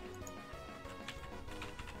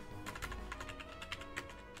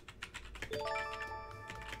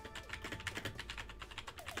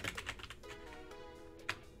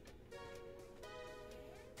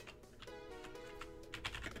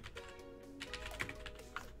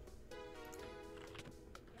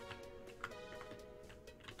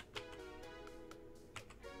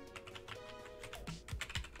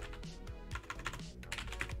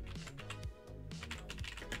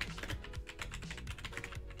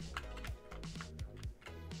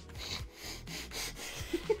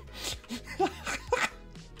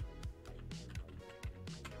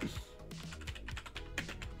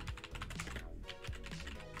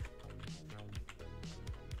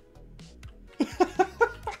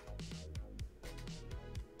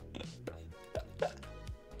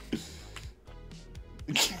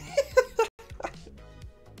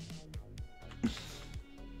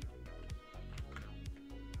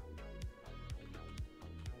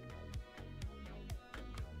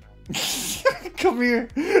 Come here.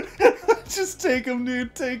 Just take him,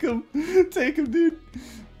 dude. Take him. Take him, dude.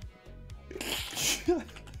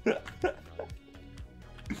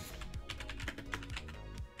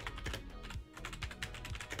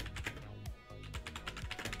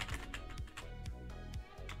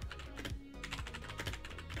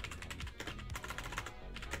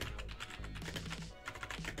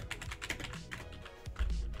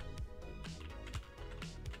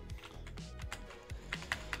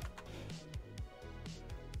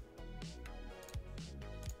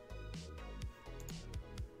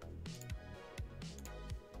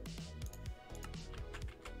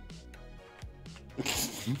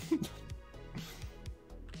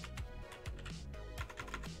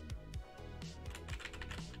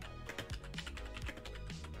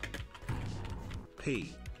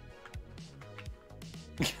 P.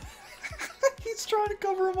 He's trying to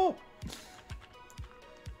cover him up.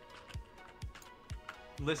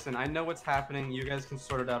 Listen, I know what's happening. You guys can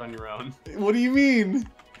sort it out on your own. What do you mean?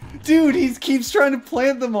 Dude, he keeps trying to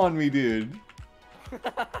plant them on me, dude.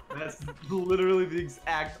 That's literally the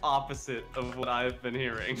exact opposite of what I've been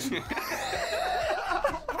hearing.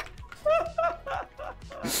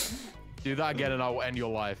 Do that again and I'll end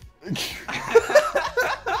your life.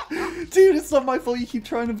 Dude, it's not my fault you keep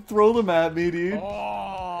trying to throw them at me, dude.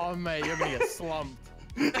 Oh, mate, you're gonna get slumped.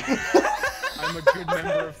 I'm a good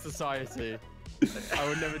member of society. I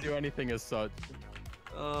would never do anything as such.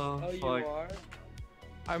 Oh, Oh, you fuck. are?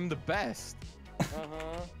 I'm the best.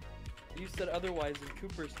 Uh-huh. You said otherwise in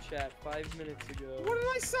Cooper's chat 5 minutes ago. What did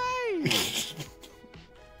I say?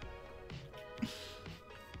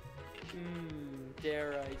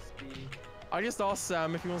 Dare I speak? I just asked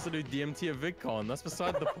Sam if he wants to do DMT at VidCon. That's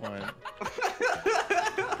beside the point.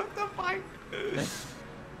 What the fuck?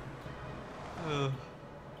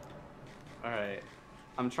 Alright.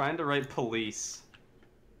 I'm trying to write police.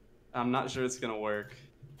 I'm not sure it's gonna work.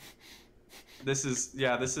 This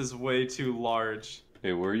is way too large.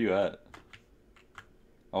 Hey, where are you at?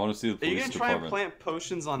 I want to see the Are police you gonna try department. and plant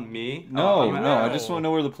potions on me? No, no, I just want to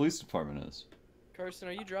know where the police department is. Carson,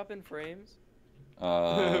 are you dropping frames?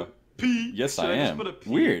 P. Yes, Should I just am. put a P?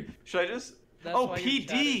 Weird. Should I just? That's Oh, why your chat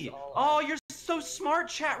PD. is all Oh, you're so smart,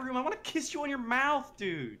 chat room. I want to kiss you on your mouth,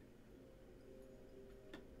 dude.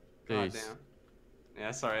 God Peace. damn.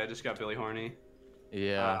 Yeah, sorry, I just got Billy horny.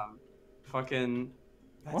 Yeah. Fucking.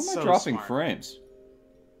 Why That's am I so dropping smart. frames?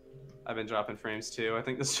 I've been dropping frames too. I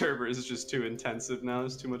think the server is just too intensive now.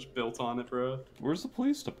 There's too much built on it, bro. Where's the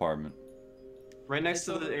police department? Right next It's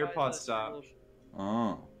to the over by AirPod the stop. little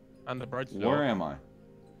Oh. And the bread store. Where am I?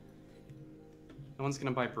 No one's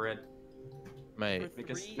gonna buy bread. Mate, Make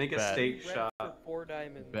a Bet. steak bread shop. for 4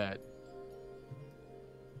 diamonds. bet.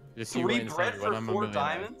 Just you 3 wait and see bread when for I'm a 4 millionaire.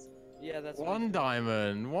 diamonds? Yeah, that's what One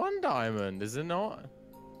diamond. One diamond. Is it not?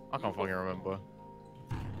 I can't fucking remember.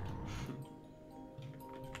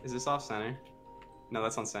 Is this off center? No,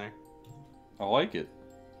 that's on center. I like it.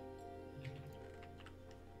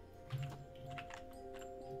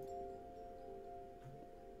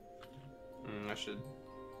 I should.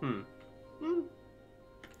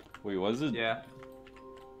 Wait, what is it? Yeah.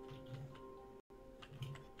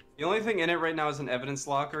 The only thing in it right now is an evidence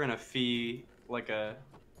locker and a fee, like a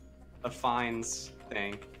fines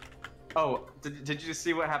thing. Oh, did you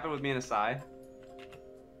see what happened with me and Asai?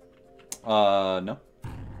 No.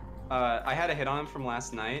 I had a hit on him from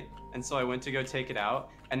last night, and so I went to go take it out,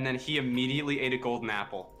 and then he immediately ate a golden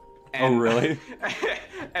apple. And, Oh, really?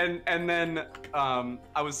 and then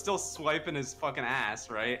I was still swiping his fucking ass,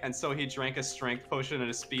 right? And so he drank a strength potion and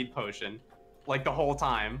a speed potion, like the whole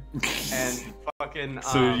time. And fucking.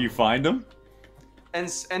 So did you find him? And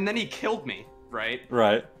then he killed me, right?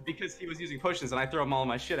 Right. Because he was using potions, and I threw him all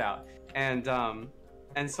my shit out. And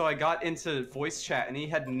so I got into voice chat, and he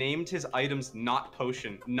had named his items not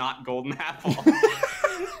potion, not golden apple.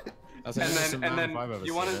 That's and then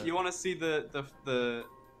you want to see the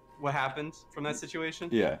what happened from that situation?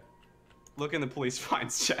 Yeah. Look in the police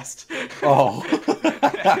finds chest. Oh.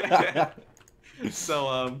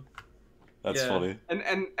 So That's yeah. funny.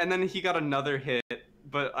 And then he got another hit,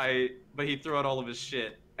 but he threw out all of his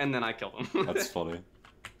shit, and then I killed him. That's funny.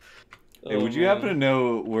 Hey, would you happen to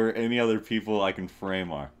know where any other people I can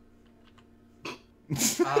frame are?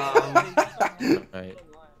 Right.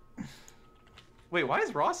 Wait, why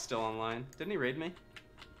is Ross still online? Didn't he raid me?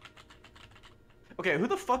 Okay, who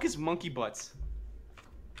the fuck is Monkey Butts?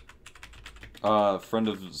 Friend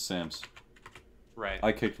of Sam's. Right.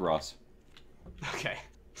 I kicked Ross. Okay.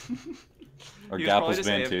 Or He was Gap probably was just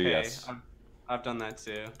banned too, AFK. yes. I've done that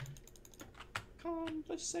too.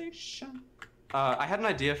 Conversation. I had an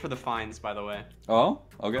idea for the fines, by the way. Oh?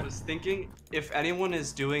 Okay. I was thinking if anyone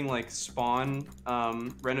is doing like spawn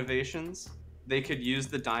renovations, they could use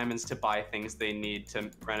the diamonds to buy things they need to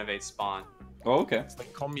renovate spawn. Oh, okay. It's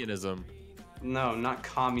like communism. No, not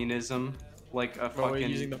communism. Like a Well, we're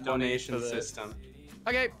using fucking the money donation for the- system.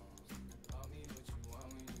 Okay.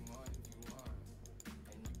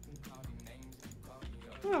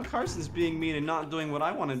 Well, Carson's being mean and not doing what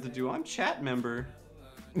I wanted to do. I'm chat member.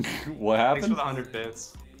 What Thanks happened? for the 100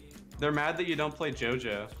 bits. They're mad that you don't play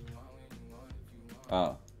JoJo.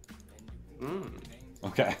 Oh. Mm.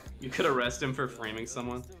 Okay. You could arrest him for framing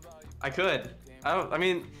someone. I could. I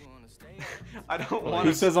mean, I don't want.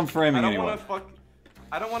 Who says I'm framing anyone?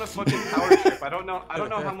 I don't want to fucking power trip. I don't know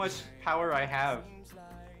how much power I have.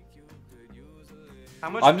 How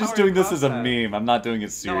much I'm just power doing does this as a that? meme. I'm not doing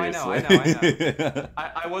it No, I seriously. know.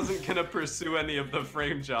 I wasn't gonna pursue any of the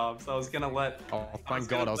frame jobs. I was gonna let. Oh, thank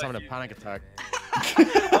God, I was having a panic attack.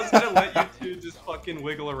 I was gonna let you two just fucking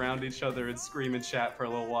wiggle around each other and scream and chat for a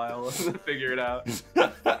little while and then figure it out.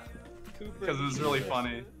 Because it was really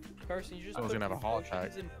funny. Carson, you just I was put gonna have a heart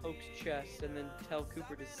attack. in Poke's chest and then tell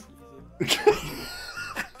Cooper to seize him.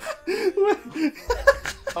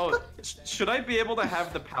 Oh, should I be able to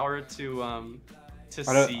have the power to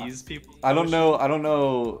seize people? I don't know. I don't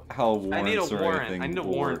know how warrants I need a or warrant. anything I need a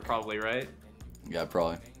will warrant, work. probably, right? Yeah,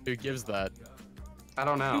 probably. Who gives that? I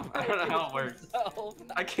don't know. I don't know how it works.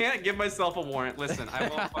 I can't give myself a warrant. Listen, I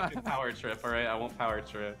won't fucking power trip, alright? I won't power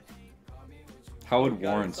trip. How would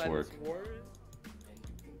warrants work?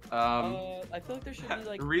 I feel like there should be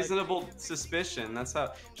like reasonable suspicion. That's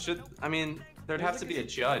how I mean, there'd have to be a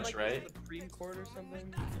judge, right? Supreme Court or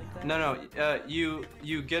something like that? No.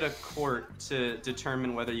 You get a court to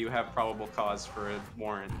determine whether you have probable cause for a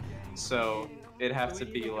warrant. So it'd have to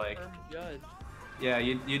be like. Judge. Yeah,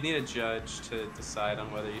 you'd need a judge to decide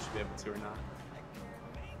on whether you should be able to or not.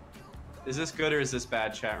 Is this good or is this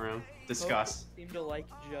bad, chat room? Discuss. Poke seemed to like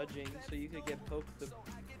judging, so you could get Poke the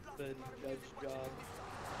judge job.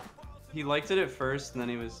 He liked it at first, and then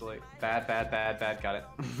he was like, bad, got it.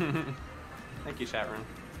 Thank you, chat room.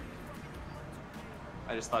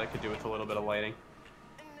 I just thought I could do with a little bit of lighting.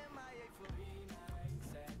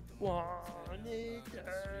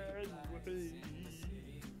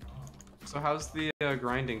 So how's the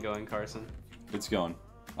grinding going, Carson? It's going.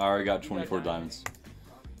 I already got 24 diamonds.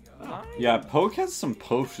 Oh. Yeah, Poke has some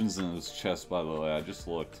potions in his chest, by the way. I just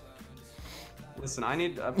looked. Listen, I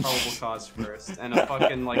need a probable cause first, and a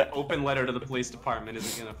fucking like open letter to the police department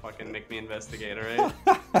isn't gonna fucking make me investigate, alright?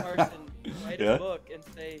 Carson, write Yeah? a book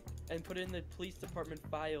and put it in the police department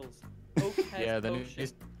files. Poke has Yeah, then potion.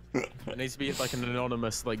 it needs to be like an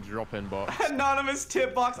anonymous like drop-in box. Anonymous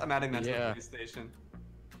tip box. I'm adding that to the Yeah. police station.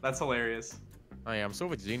 That's hilarious. I am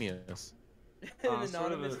sort of a genius. An sort of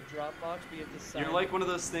anonymous a- Dropbox. We have to sign. You're like one of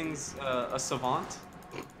those things, a savant.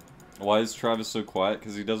 Why is Travis so quiet?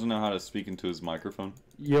 Because he doesn't know how to speak into his microphone.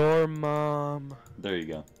 Your mom. There you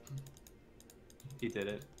go. He did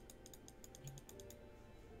it.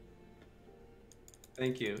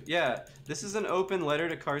 Thank you. Yeah, this is an open letter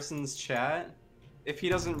to Carson's chat. If he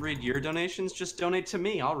doesn't read your donations, just donate to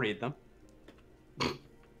me. I'll read them.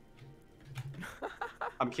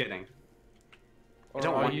 I'm kidding. I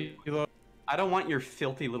don't want you. I don't want your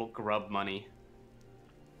filthy little grub money.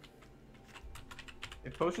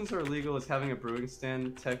 If potions are illegal, is having a brewing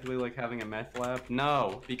stand technically like having a meth lab?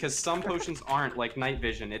 No, because some potions aren't, like night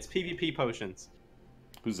vision. It's PvP potions.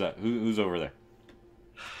 Who's that? Who's over there?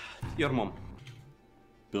 Your mom.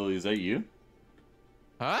 Billy, is that you?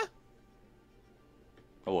 Huh?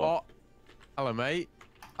 Hello. Oh, hello, mate.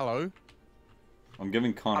 Hello. I'm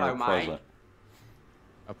giving Connor Hello, a mate. present.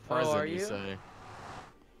 A present, are you you? say?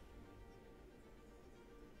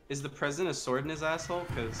 Is the president a sword in his asshole?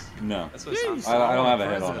 Cause No. that's what it sounds I like. don't have a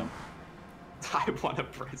head on him. I want a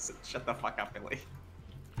present. Shut the fuck up, Billy.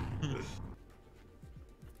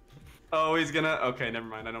 Oh, he's gonna. Okay, never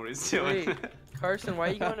mind. I know what he's doing. Wait, Carson, why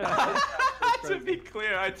are you going to? To be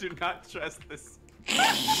clear, I do not trust this.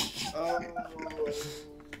 Oh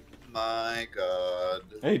my god.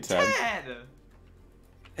 Hey, Ted. Ted!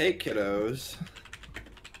 Hey, kiddos.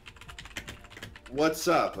 What's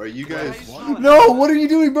up? Are you guys? No, what are you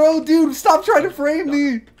doing, bro? Dude, stop trying to frame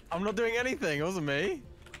me. I'm not doing anything. It wasn't me.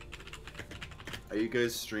 Are you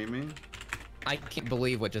guys streaming? I can't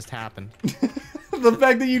believe what just happened. The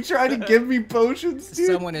fact that you tried to give me potions, dude.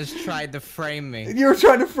 Someone has tried to frame me. You're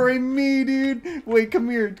trying to frame me, dude. Wait, come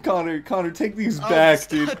here, Connor. Connor, take these back,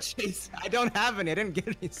 dude. Jeez, I don't have any. I didn't get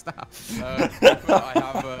any stuff.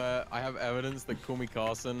 I have evidence that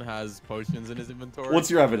CallMeCarson has potions in his inventory.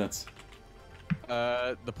 What's your evidence?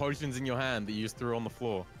 The potions in your hand that you just threw on the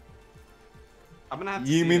floor. I'm gonna have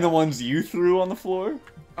to You see mean that. the ones you threw on the floor?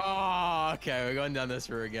 Oh, okay. We're going down this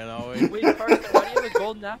route again, are we? Wait, Carson, why do you have a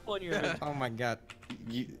golden apple in your inventory? Oh my god.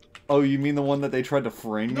 Oh, you mean the one that they tried to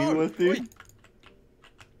frame me with, dude? Wait.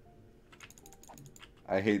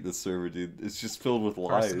 I hate this server, dude. It's just filled with lies.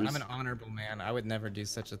 Carson, I'm an honorable man. I would never do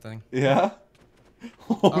such a thing. Yeah?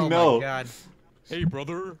 Oh, no. my god. Hey,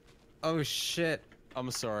 brother. Oh shit.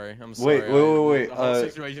 I'm sorry. I'm sorry. Wait. The whole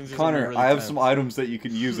situation's just Connor, gonna be really I have tense. some items that you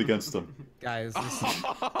can use against them. Guys,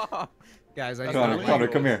 guys, I Connor,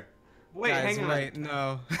 come here. Wait, guys, hang on. wait,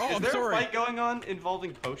 no. Oh, is there a fight going on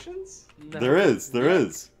involving potions? No. There is.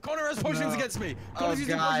 Connor has potions against me. Connor's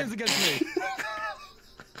using God. potions against me.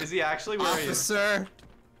 Is he actually? Where are you? Officer.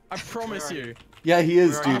 I promise you. Yeah, he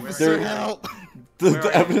is, Where are dude. you? Officer, There, help.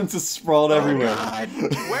 the evidence is sprawled everywhere.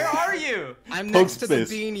 Where are you? I'm Poke next to the space.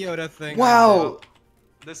 Bean Yoda thing. Wow.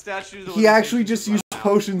 The statues. He actually just used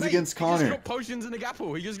potions Mate, against He just Connor. got potions in a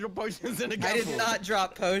gapple. He just got potions in a I gapple. did not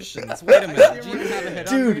drop potions. Wait a minute. Do you have a hit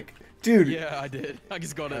on me? Dude. Yeah, I did. I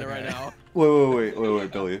just got it right now. Wait,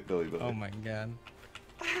 Billy. Oh my god.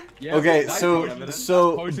 Yeah, Okay, that's so potions.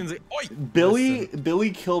 so Oi!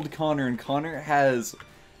 Billy killed Connor, and Connor has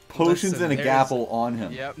potions Listen, and a there's- gapple on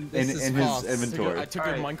him Yep. in This is his false. inventory. I took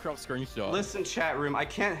a Alright. Minecraft screenshot. Listen, chat room. I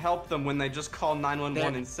can't help them when they just call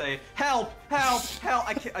 911 and say, "Help!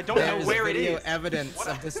 I don't There know is where it video is." evidence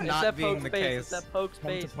of this It's not that being poke the space. case. It's that poke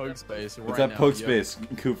Come to space. Poke Space right What's that now, poke yep. space,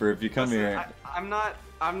 Cooper? If you come Listen, here,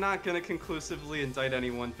 I'm not gonna conclusively indict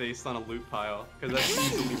anyone based on a loot pile because that's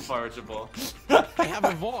easily forgeable. I have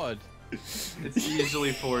a VOD. It's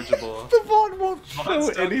easily forgeable. the VOD won't show VODs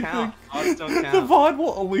don't anything. count. VODs don't The count. VOD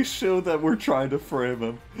will only show that we're trying to frame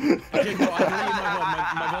him. Okay, no, I deleted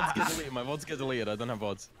my VOD. My VODs get deleted. My VODs get deleted. I don't have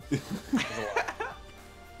VODs.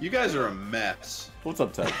 You guys are a mess. What's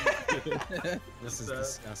up, Ted? This is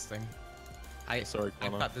disgusting. I Sorry, I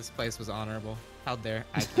Connor. thought this place was honorable. How dare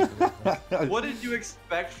I can't believe it. What did you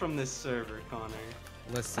expect from this server, Connor?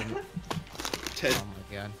 Listen. Ted. Oh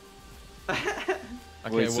my god.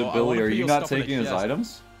 Okay, Wait, so well, I Billy, wanna are put you your not stuff in a taking his chest.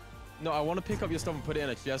 items? No, I want to pick up your stuff and put it in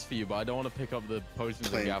a chest for you, but I don't want to pick up the potions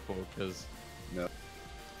Claim. and gapple because. No.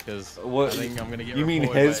 Because What? I think I'm gonna get. You mean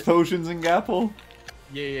reported his by- potions and gapple?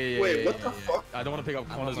 Yeah. Wait, what yeah, the yeah. fuck? I don't want to pick up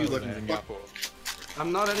Connor's you potions looking and fuck- gapple.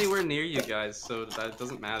 I'm not anywhere near you guys, so that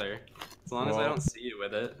doesn't matter. As long as I Well. don't see you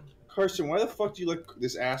with it. Carson, why the fuck do you let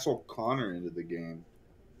this asshole Connor into the game?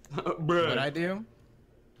 What I do?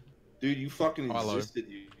 Dude, you fucking Hello. existed,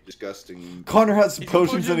 you disgusting. Connor has some He's got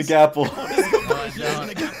potions and a potions. gapple. Potions and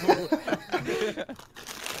a gapple.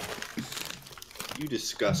 You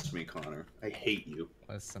disgust me, Connor. I hate you.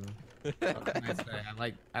 Listen. What can I say?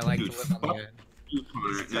 I like Dude, to live on the fuck. edge. You,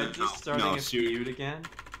 Connor. Is Ted just starting a seriously, feud again?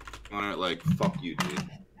 Connor, like, fuck you, dude.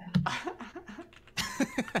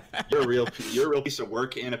 You're a real piece of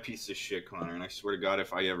work and a piece of shit, Connor. And I swear to God,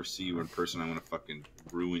 if I ever see you in person, I'm gonna fucking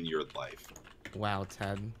ruin your life. Wow,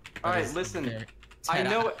 Ted. All That right, is listen. very- I Ted,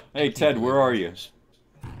 know. Hey, Ted, where are you?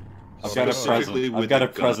 I've got a Specifically present. I've with got the a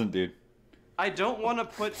gun. present, dude. I don't want to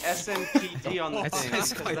put SMPD on the That's thing that's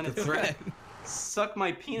because quite then the it's threat. suck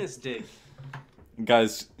my penis dick.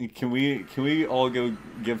 Guys, can we all go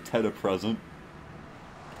give Ted a present?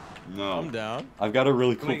 No. I'm down. I've got a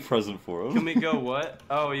really Can cool we- present for him. Can we go what?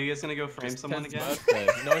 Oh, are you guys gonna go frame It's someone Ted's again? birthday.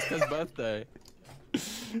 No, it's Ted's birthday.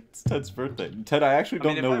 It's Ted's birthday. Ted, I actually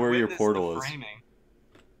don't know where your portal is.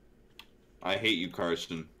 I hate you,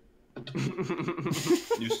 Carson.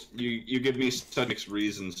 you give me such mixed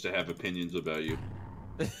reasons to have opinions about you.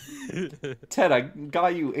 Ted, I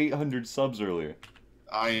got you 800 subs earlier.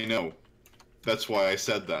 I know. That's why I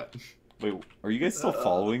said that. Wait, are you guys still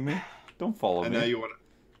following me? Don't follow me.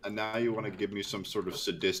 Now you want to give me some sort of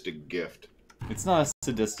sadistic gift. It's not a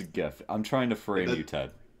sadistic gift. I'm trying to frame you,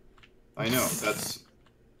 Ted. I know.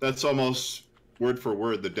 That's almost word for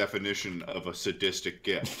word the definition of a sadistic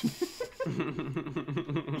gift.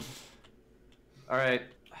 Alright.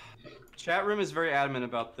 Chat room is very adamant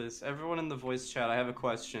about this. Everyone in the voice chat, I have a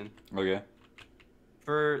question. Okay.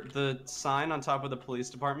 For the sign on top of the police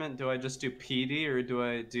department, do I just do PD or do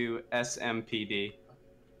I do SMPD?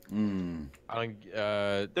 I don't.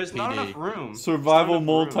 There's PD. not enough room. Survival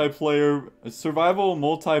multiplayer, survival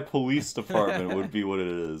multi-police department would be what it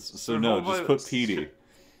is. So no, just put PD.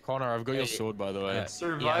 Connor, I've got your sword, by the way.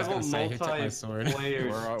 Survival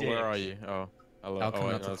multiplayer. Where are you? Oh, hello. I'll come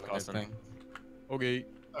out to that's the Carson. thing. Okay.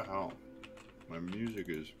 What the hell? My music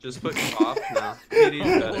is. Just put off now.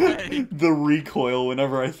 The recoil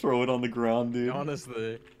whenever I throw it on the ground, dude.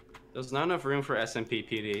 Honestly. There's not enough room for SMP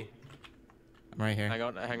PD. I'm right here.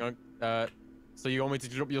 Hang on. So you want me to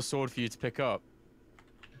drop your sword for you to pick up?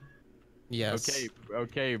 Yes.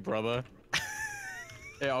 Okay, brother.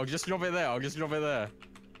 Yeah, I'll just drop it there.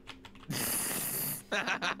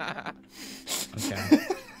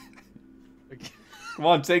 Okay. Come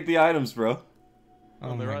on, take the items, bro.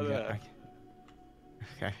 Oh they're my right God. there.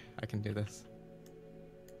 Okay, I can do this.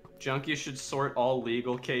 Junkie should sort all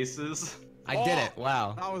legal cases. I did it.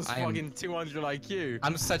 Wow. That was fucking 200 IQ.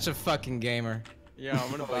 I'm such a fucking gamer. Yeah,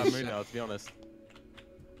 I'm in a bad mood now, to be honest.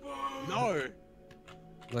 No!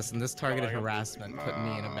 Listen, this targeted harassment put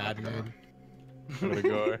me in a bad mood. I'm gonna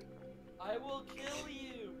go. I will kill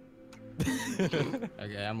you.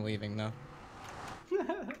 Okay, I'm leaving now.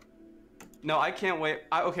 No, I can't wait.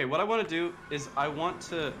 Okay, what I want to do is I want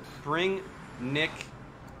to bring Nick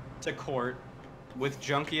to court with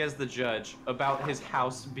Junkie as the judge about his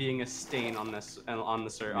house being a stain on this on the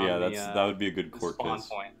server. Yeah, that would be a good court case.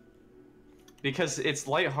 Point. Because it's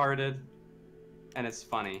lighthearted and it's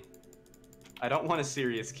funny. I don't want a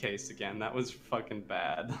serious case again. That was fucking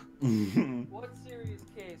bad. What serious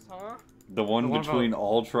case, huh? The one between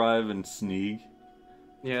All Tribe and Sneeg.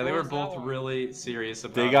 Yeah, they were both really serious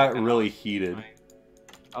about it. They got really heated.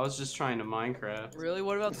 I was just trying to Minecraft. Really?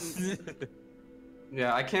 What about the...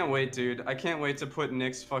 Yeah, I can't wait, dude. I can't wait to put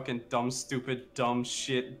Nick's fucking dumb, stupid, dumb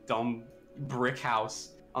shit, dumb brick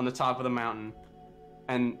house on the top of the mountain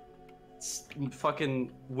and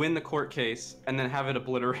fucking win the court case and then have it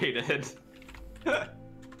obliterated.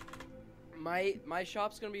 My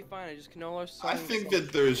shop's gonna be fine. I just can no longer. I think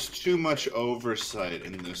that there's too much oversight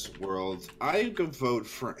in this world. I go vote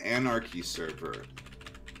for Anarchy server.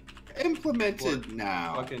 Implemented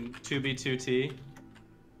now. Fucking 2B2T?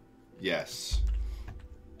 Yes.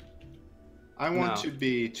 I want to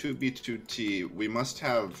be 2B2T. We must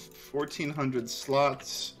have 1,400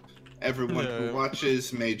 slots. Everyone who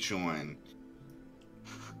watches may join.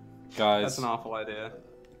 Guys. That's an awful idea.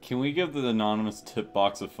 Can we give the anonymous tip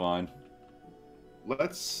box a fine?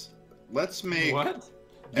 Let's make... What?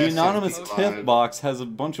 The anonymous tip box has a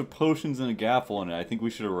bunch of potions and a gaffle in it. I think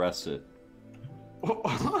we should arrest it.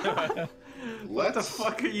 What the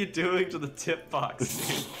fuck are you doing to the tip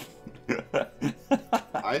box?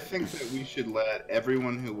 I think that we should let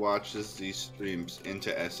everyone who watches these streams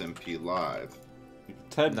into SMP Live.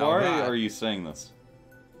 Ted, why are you saying this?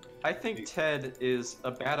 I think Ted is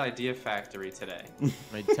a bad idea factory today.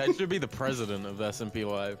 Mate, Ted should be the president of SMP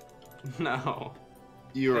Live. No.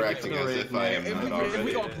 You're acting as if I am not already. If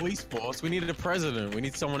we got a police force, we needed a president. We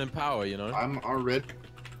need someone in power, you know? I'm already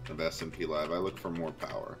of SMP Live. I look for more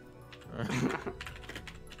power. I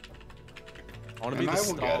want to be the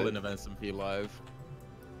Stalin of SMP Live.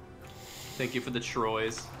 Thank you for the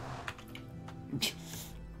Troys.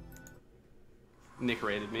 Nick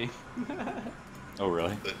rated me. Oh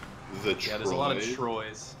really? The yeah, there's a lot of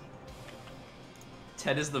Troys.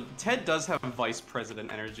 Ted does have vice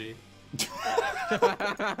president energy.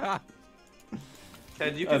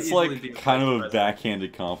 Ted, you That's like kind of a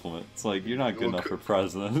backhanded compliment. It's like you're not good enough for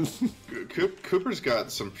president. Cooper's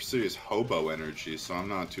got some serious hobo energy, so I'm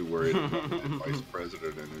not too worried about my vice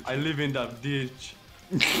president energy. I live in that ditch.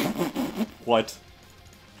 What?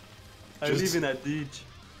 I live in that ditch.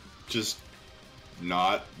 Just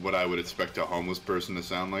not what I would expect a homeless person to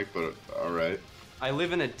sound like, but alright. I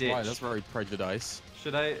live in a ditch. Why, that's very prejudiced.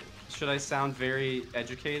 Should I sound very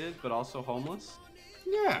educated but also homeless?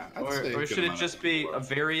 Yeah, or should it just be a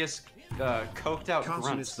various coked out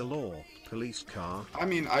Carson is grunts. the law. Police car. I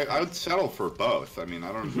mean, I would settle for both. I mean,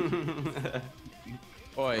 I don't.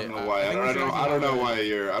 Oi, I don't know why. I think we should I don't know have why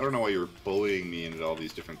you're. I don't know why you're bullying me into all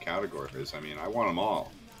these different categories. I mean, I want them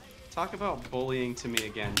all. Talk about bullying to me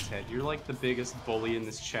again, Ted. You're like the biggest bully in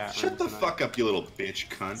this chat room Shut the tonight. fuck up, you little bitch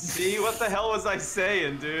cunt. See, what the hell was I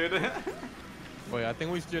saying, dude? Wait, I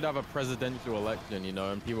think we should have a presidential election, you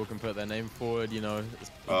know, and people can put their name forward, you know.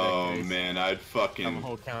 Oh man, I'd Have a fucking.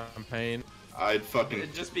 whole campaign. I'd fucking.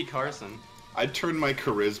 It'd just be Carson. I'd turn my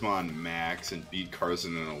charisma on max and beat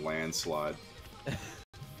Carson in a landslide.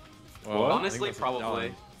 Well, I honestly, think that's a probably.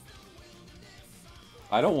 challenge.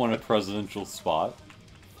 I don't want a presidential spot.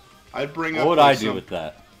 I'd bring up. What would I do with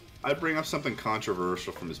that? I'd bring up something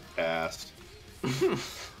controversial from his past.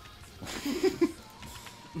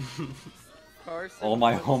 Carson. All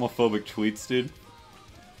my wants- homophobic tweets, dude.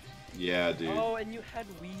 Yeah, dude. Oh, and you had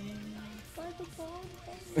weed by the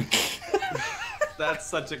bomb. That's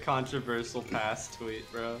such a controversial past tweet,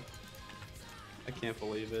 bro. I can't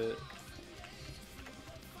believe it.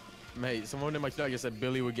 Mate, someone in my chat just said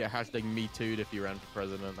Billy would get hashtag #MeToo if he ran for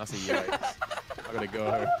president. That's a yikes. I gotta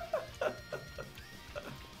go.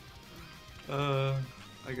 I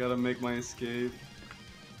gotta make my escape.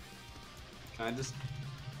 Can I just...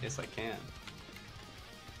 Yes, I can.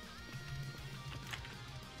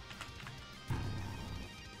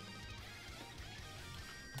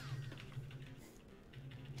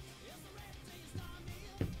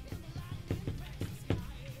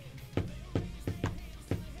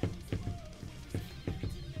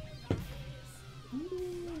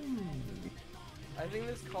 I think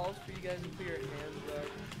this calls for you guys to put your hands up.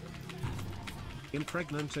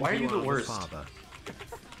 Impregnant and Why are you the the worst? father.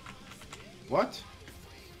 What?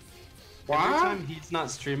 Every Why? time he's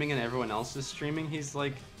not streaming and everyone else is streaming, he's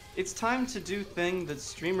like, it's time to do thing that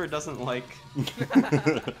streamer doesn't like.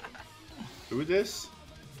 Who this?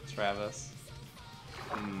 Travis.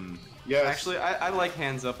 Yes. Actually, I like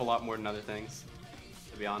hands up a lot more than other things,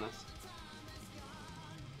 to be honest.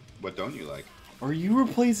 What don't you like? Are you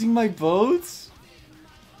replacing my boats?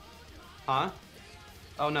 Huh?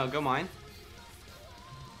 Oh no, go mine.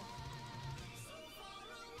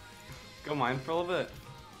 Go mine for a little bit.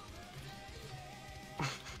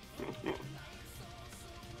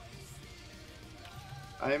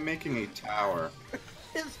 I am making a tower.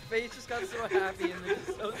 His face just got so happy and then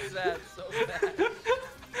just so sad, so bad.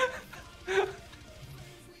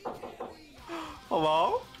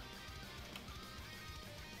 Hello?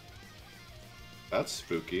 That's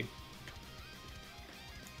spooky.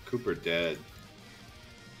 Cooper dead.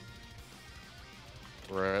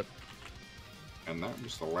 Rip. And that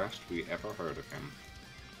was the last we ever heard of him.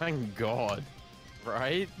 Thank God.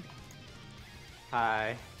 Right?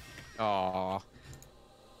 Hi. Aww.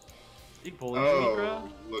 You bullying me, Oh, bro?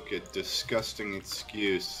 look at disgusting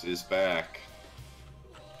excuse is back.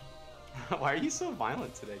 Why are you so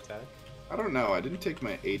violent today, Ted? I don't know. I didn't take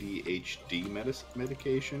my ADHD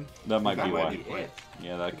medication. That might be why. be it.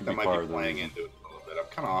 Yeah, that could That be might part be of the playing reason. into it a little bit. I'm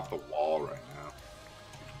kind of off the wall right now.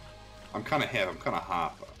 I'm kind of hip. I'm kind of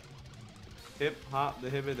hop. Hip hop, the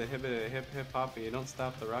hip hip hoppy. You don't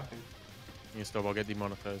stop the rocking. You stop, I'll get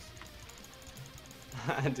demonetized.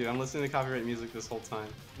 Dude, I'm listening to copyright music this whole time.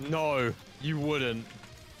 No, you wouldn't.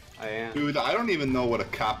 I am. Dude, I don't even know what a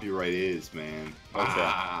copyright is, man. What's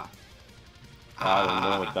that? I don't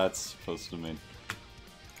know what that's supposed to mean.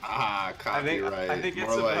 Copyright. I think it's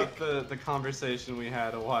More about like the conversation we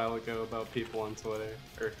had a while ago about people on Twitter,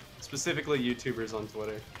 or specifically YouTubers on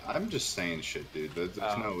Twitter. I'm just saying shit, dude. There's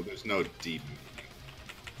no deep meaning.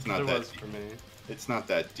 It's not There that was deep. for me. It's not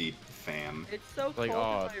that deep, fam. It's so Like,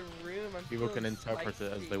 cold oh, in my room. I'm people can feeling interpret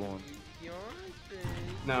it as they want. spicy.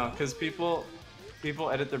 No, because people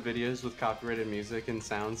edit their videos with copyrighted music and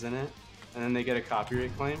sounds in it, and then they get a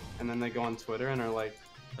copyright claim, and then they go on Twitter and are like,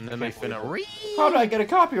 And then they finna re. How did I get a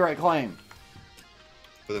copyright claim?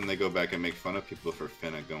 But then they go back and make fun of people for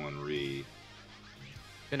finna going re.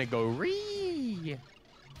 Finna go re.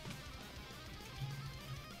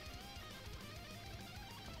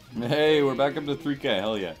 Hey, we're back up to 3K.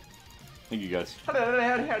 Hell yeah. Thank you guys.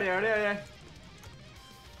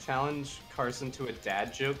 challenge Carson to a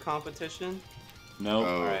dad joke competition. No.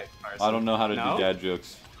 Oh. Alright, Carson. I don't know how to No? do dad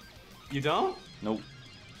jokes. You don't? Nope.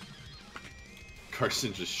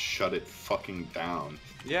 Carson just shut it fucking down.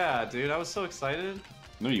 Yeah, dude, I was so excited.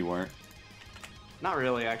 No, you weren't. Not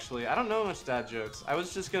really, actually. I don't know much dad jokes. I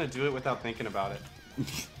was just gonna do it without thinking about it.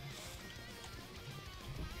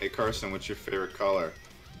 Hey Carson, what's your favorite color?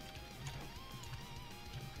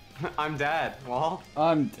 I'm dad. Well,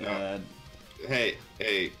 I'm dead. Hey,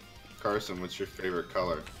 Carson, what's your favorite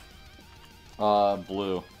color?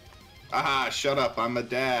 Blue. Aha, shut up, I'm a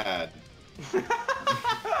dad.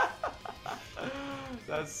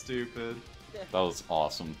 That's stupid. That was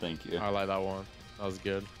awesome, thank you. I like that one. That was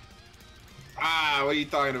good. Ah, what are you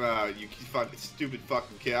talking about? You fucking stupid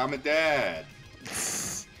fucking kid. I'm a dad.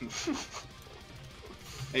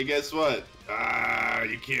 Hey, guess what? Ah,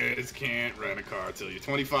 you kids can't rent a car till you're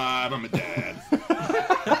 25. I'm a dad.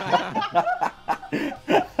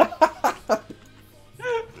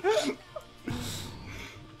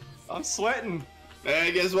 I'm sweating.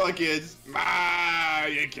 Hey, guess what, kids? Ah,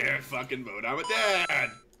 you can't fucking vote. I'm a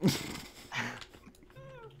dad.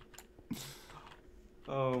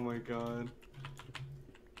 Oh my god.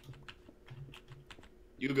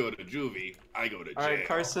 You go to juvie, I go to jail. Alright,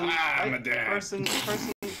 Carson. Ah, I'm a dad. Carson.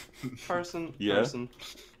 Yeah? Carson.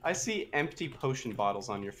 I see empty potion bottles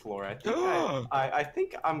on your floor. I think I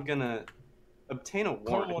think I'm gonna obtain a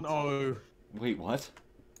warrant. Come on, Wait, what?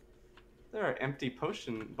 There are empty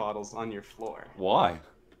potion bottles on your floor. Why?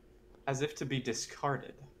 As if to be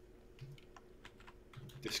discarded.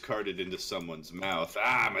 Discarded into someone's mouth.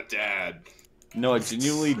 Ah, I'm a dad. No, I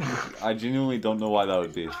genuinely don't know why that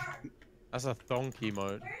would be. That's a thonk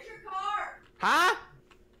emote. Where's your car? Huh?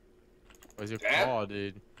 Where's your Dad? car,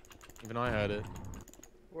 dude? Even I heard it.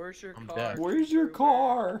 Where's your I'm car? dead. Where's your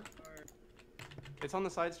car? It's on the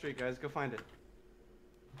side street, guys. Go find it.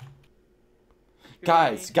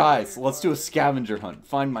 Guys, let's do a scavenger hunt.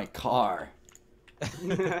 Find my car.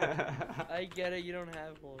 I get it, you don't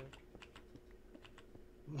have one.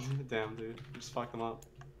 Damn, dude. Just fuck them up.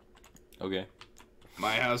 Okay.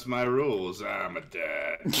 My house, my rules. I'm a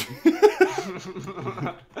dad.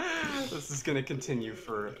 This is gonna continue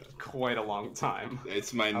for quite a long time.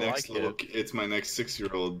 It's my next It's my next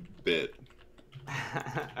 6-year-old bit.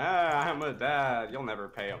 I'm a dad. You'll never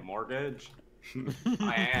pay a mortgage.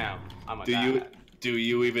 I am. I'm a dad. Do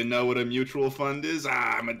you even know what a mutual fund is?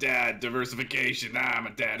 Ah, I'm a dad. Diversification. Ah, I'm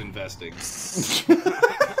a dad investing.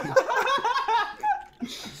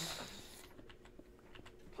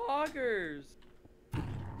 Poggers.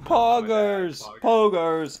 Poggers.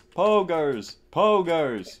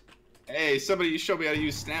 Hey, somebody show me how to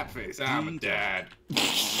use Snapface. Ah, I'm a dad.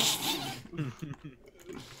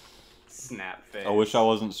 Snapface. I wish I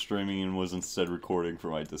wasn't streaming and was instead recording for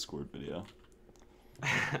my Discord video.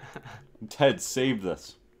 Ted, save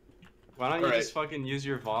this. Why don't you just fucking use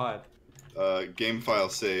your VOD? Game file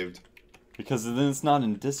saved. Because then it's not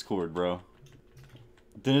in Discord, bro.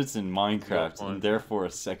 Then it's in Minecraft, and therefore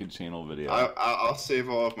a second channel video. I'll save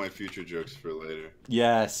all of my future jokes for later.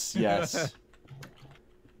 Yes.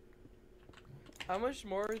 How much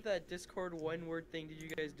more of that Discord one-word thing did you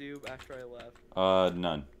guys do after I left?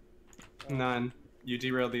 None. None. You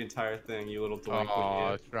derailed the entire thing, you little delinquent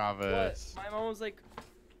Oh, idiot. Travis. What? My mom was like,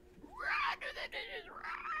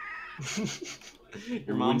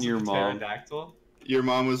 Your mom's your a mom. pterodactyl? Your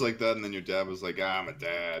mom was like that, and then your dad was like, ah, I'm a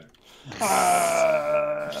dad.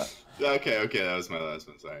 Okay, that was my last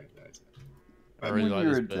one. Sorry. I really like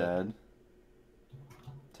you're this a bit. dad.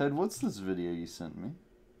 Ted, what's this video you sent me?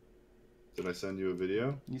 Did I send you a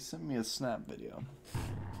video? You sent me a snap video.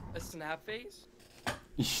 a snap face?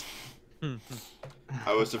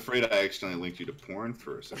 I was afraid I accidentally linked you to porn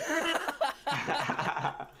for a second.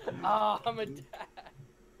 Oh, I'm a dad.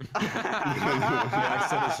 Yeah, I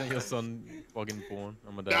said sent your son fucking porn.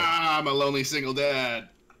 I'm a dad. Ah, I'm a lonely single dad.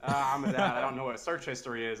 I'm a dad. I don't know what search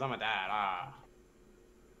history is. I'm a dad.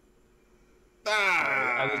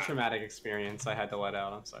 I had a traumatic experience I had to let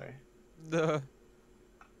out. I'm sorry.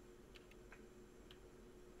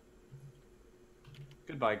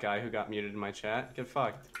 Goodbye, guy who got muted in my chat. Get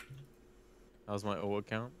fucked. That was my old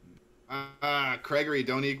account. Gregory,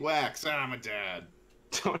 don't eat wax. Ah, I'm a dad.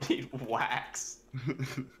 Don't eat wax.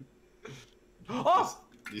 Oh!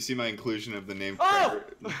 You see my inclusion of the name Oh!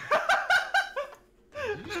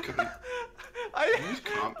 Gregory?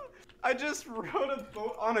 I just rode a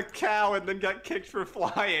boat on a cow and then got kicked for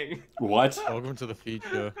flying. What? Welcome to the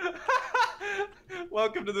future.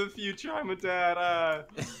 Welcome to the future. I'm a dad.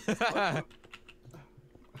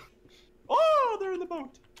 Oh, they're in the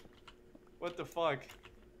boat. What the fuck?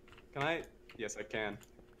 Can I? Yes, I can.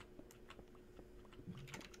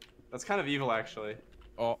 That's kind of evil, actually.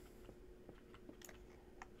 Oh.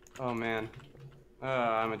 Oh man.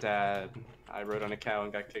 I'm a dad. I rode on a cow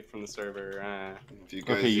and got kicked from the server.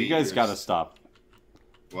 Okay, you guys gotta stop.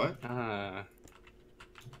 What?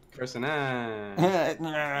 Carson.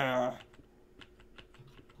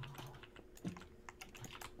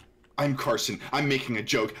 I'm Carson. I'm making a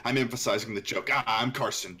joke. I'm emphasizing the joke. I'm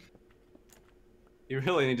Carson. You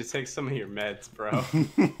really need to take some of your meds, bro.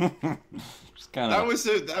 Just kinda... That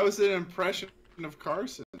was an impression of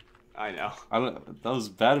Carson. I know. That was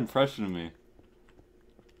a bad impression of me.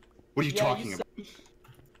 What are you talking about?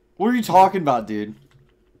 What are you talking about, dude?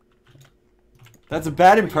 That's a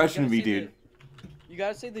bad impression of me, dude. You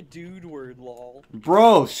gotta say the dude word, lol.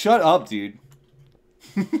 Bro, shut up, dude.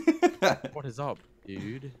 What is up,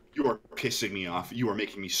 dude? You are pissing me off. You are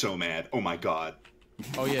making me so mad. Oh my god.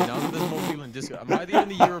 Oh yeah, now that there's more people in Discord. Am I the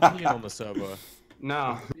only European on the server?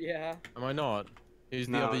 No. Yeah. Am I not? Who's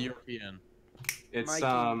the other European? It's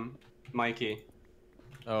Mikey.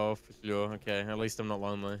 Oh, for sure. Okay, at least I'm not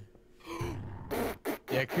lonely.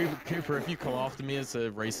 Yeah, Cooper, if you come after me, it's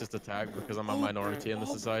a racist attack because I'm a minority in the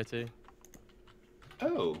society.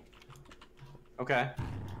 Oh. Okay.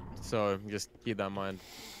 So just keep that in mind.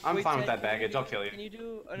 I'm fine with that baggage. I'll kill you. Can you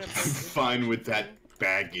do an Fine with that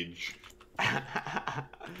baggage.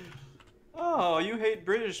 Oh, you hate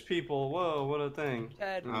British people. Whoa, what a thing.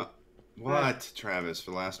 Ted. What, Travis?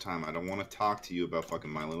 For last time, I don't want to talk to you about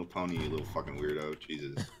fucking My Little Pony, you little fucking weirdo.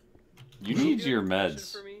 Jesus. You need your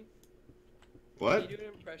meds. What? Can you do an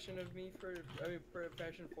impression of me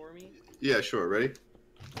impression for me? Yeah, sure. Ready?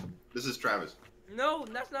 This is Travis. No,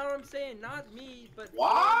 that's not what I'm saying. Not me, but.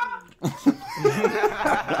 What?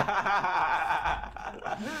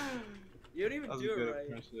 You don't even That was do a good it right.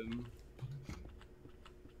 impression.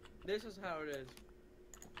 This is how it is.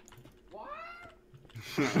 What?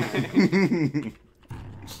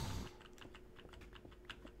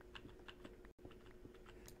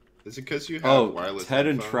 Is it because you have wireless Ted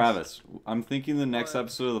and headphones? Travis. I'm thinking the next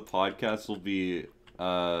episode of the podcast will be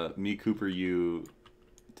me, Cooper, you,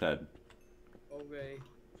 Ted. Okay.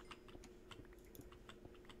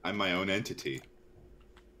 I'm my own entity.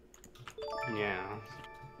 Yeah.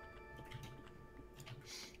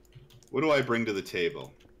 What do I bring to the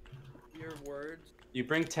table? Your words. You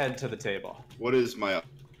bring Ted to the table. What is my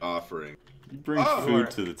offering? You bring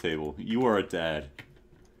food to the table. You are a dad.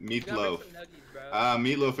 Meatloaf.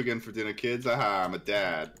 Meatloaf again for dinner, kids. Aha, I'm a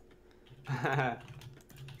dad.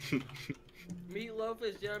 Meatloaf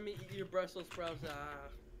is yummy. Eat your Brussels sprouts.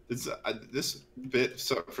 It's, this bit,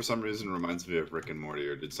 for some reason, reminds me of Rick and Morty.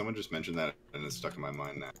 Or did someone just mention that and it's stuck in my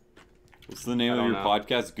mind now? What's the name of your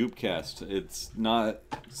podcast? Goopcast. It's not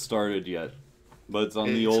started yet, but it's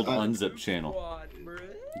on the old Unzipped channel.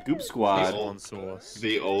 Goop Squad.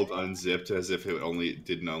 The old Unzipped, as if it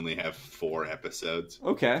didn't only have 4 episodes.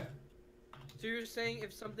 Okay. So you're saying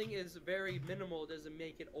if something is very minimal, does it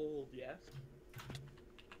make it old? Yes.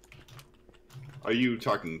 Are you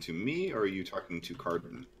talking to me, or are you talking to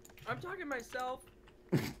Cardin? I'm talking myself.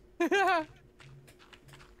 That's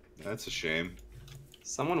a shame.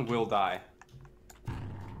 Someone will die.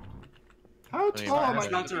 How tall am I?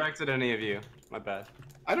 It's not directed at any of you. My bad.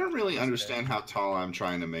 I don't really understand how tall I'm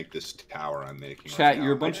trying to make this tower I'm making. Chat, right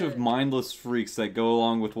you're a now. bunch of mindless freaks that go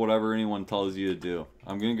along with whatever anyone tells you to do.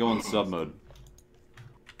 I'm gonna go in sub mode.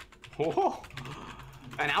 Whoa.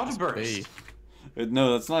 An outburst.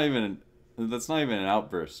 No, that's not even an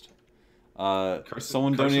outburst. Someone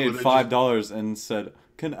Carson, donated would I $5 and said,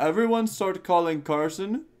 "Can everyone start calling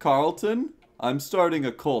Carlton? I'm starting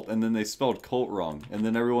a cult," and then they spelled cult wrong, and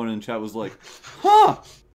then everyone in chat was like, "Huh?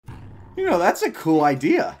 You know, that's a cool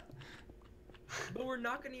idea." But we're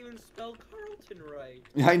not gonna even spell Carlton right.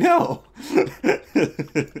 I know.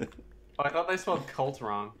 Oh, I thought they spelled cult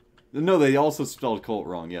wrong. No, they also spelled cult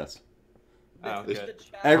wrong. Yes. Oh, good.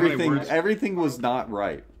 Everything was not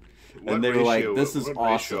right, and they were like, "This is what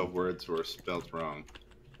awesome." ratio of words were spelled wrong?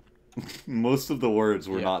 Most of the words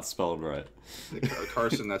were not spelled right.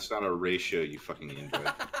 Carson, that's not a ratio, you fucking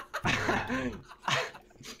inbred.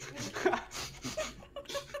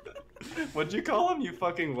 What'd you call him? You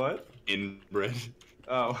fucking what? Inbred.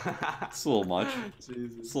 Oh. It's a little much.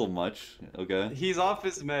 Jesus. It's a little much. Okay. He's off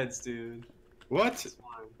his meds, dude. What?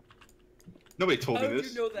 Nobody told How me did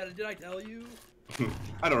this. you know that? Did I tell you?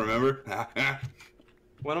 I don't remember.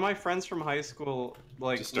 One of my friends from high school,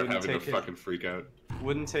 like, Just start having to fucking freak out.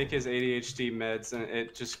 Wouldn't take his ADHD meds, and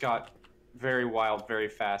it just got very wild, very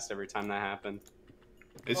fast every time that happened.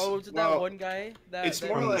 Was it that one guy? It's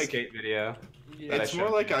more From the like skate video. Yeah. It's more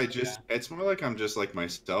like it's more like I'm just like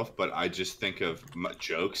myself, but I just think of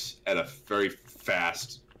jokes at a very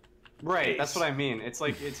fast. Right, pace. that's what I mean. It's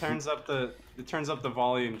like it turns up the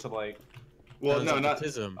volume to like. Well, no, not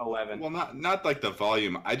 11. Well, not like the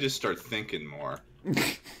volume. I just start thinking more.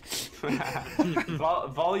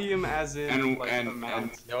 Volume as in and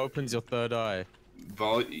amount. It opens your third eye.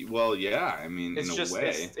 Well, yeah. I mean, It's in just a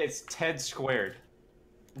way. it's Ted squared.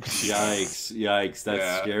 Yikes!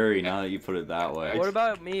 That's scary. Now that you put it that way. What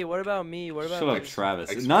about me? What about me? What about Shut me? up,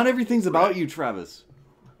 Travis. Not everything's about you, Travis.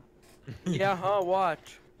 Yeah, huh?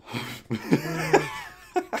 Watch.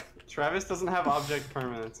 Travis doesn't have object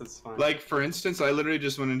permanence. It's fine. Like, for instance, I literally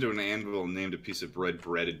just went into an anvil and named a piece of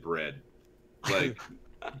breaded bread. Like,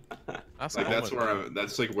 That's that's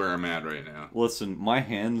like where I'm at right now. Listen, my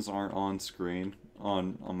hands aren't on screen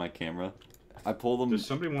on my camera. I pull them. Does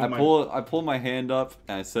somebody want I pull my hand up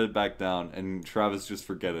and I set it back down, and Travis just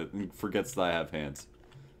forgets that I have hands.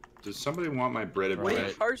 Does somebody want my breaded bread?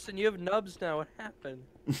 Wait, Carson, you have nubs now. What happened?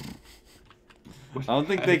 I don't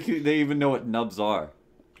think they even know what nubs are.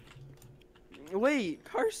 Wait,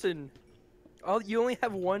 Carson. You only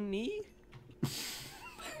have one knee?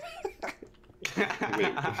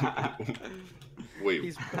 Wait,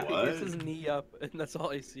 He's what? his knee up, and that's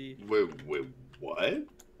all I see. Wait, what?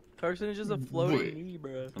 Carson is just a floating knee,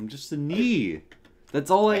 bro. I'm just a knee.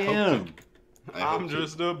 That's all I am. I'm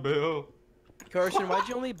just a bill. Carson, why'd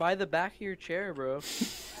you only buy the back of your chair, bro?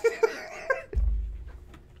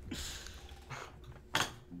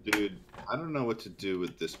 Dude, I don't know what to do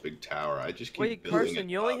with this big tower. I just keep Wait, building Carson, it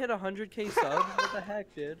you only up. hit 100k subs? What the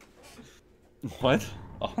heck, dude? What?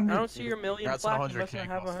 I don't see your million That's plaque. You 100K mustn't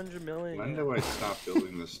have 100 million. When yet. do I stop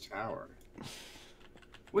building this tower?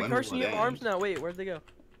 Wait, When Carson, will you it have end? arms now. Wait, where'd they go?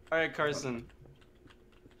 Alright, Carson.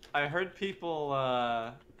 I heard people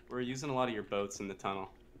were using a lot of your boats in the tunnel.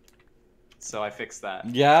 So I fixed that.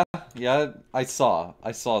 Yeah, I saw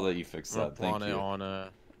that you fixed that. Thank you.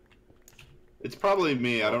 It's probably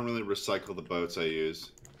me. I don't really recycle the boats I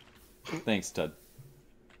use. Thanks, Ted.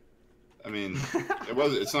 I mean,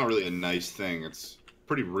 it's not really a nice thing. It's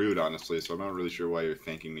pretty rude, honestly, so I'm not really sure why you're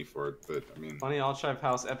thanking me for it, but I mean... Funny All-Tribe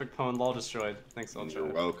House, epic poem, lol destroyed. Thanks, All-Tribe.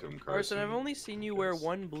 You're welcome, Carson, Carson. I've only seen you wear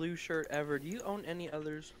one blue shirt ever. Do you own any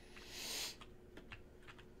others?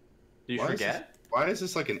 Do you Why forget? Why is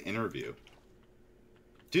this like an interview?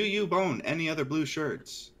 Do you own any other blue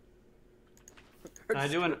shirts? Can I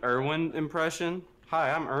do an Irwin impression?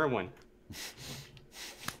 Hi, I'm Irwin.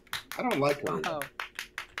 I don't like her. Wow.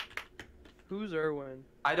 Who's Irwin?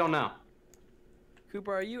 I don't know.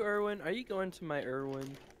 Cooper, are you Irwin? Are you going to my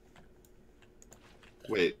Irwin?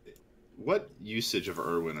 Wait, what usage of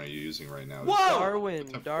Irwin are you using right now? Darwin,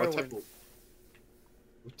 What Darwin.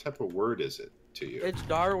 type of word is it to you? It's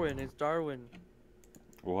Darwin. It's Darwin.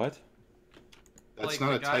 What? That's Like not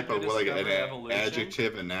the a guy type who of like an discovered evolution?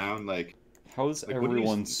 adjective, a noun, like. How is Like, what do you-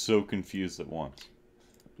 everyone so confused at once?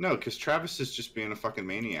 No, because Travis is just being a fucking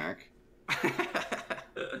maniac.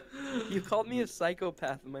 You called me a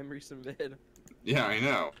psychopath in my recent vid. Yeah, I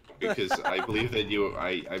know. Because I believe that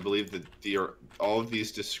I believe that all of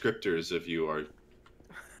these descriptors of you are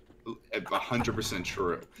 100%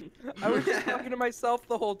 true. I was just talking to myself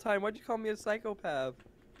the whole time. Why'd you call me a psychopath?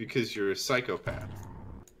 Because you're a psychopath.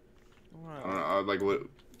 I don't Wow. know, like, what?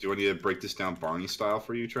 Do I need to break this down Barney style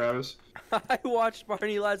for you, Travis? I watched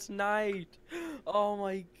Barney last night. Oh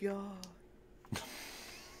my god.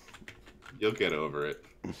 You'll get over it.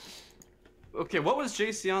 Okay, what was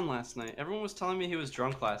JC on last night? Everyone was telling me he was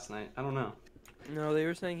drunk last night. I don't know. No, they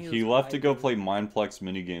were saying he was. He left to high. go play Mindplex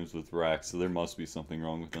minigames with Rax, so there must be something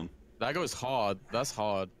wrong with him. That goes hard. That's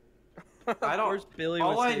hard. I don't. Of course Billy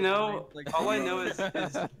all was I saying know, like, all I know is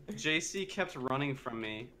JC kept running from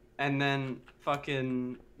me, and then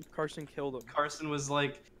fucking Carson killed him. Carson was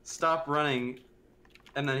like, "Stop running,"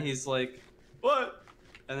 and then he's like, "What?"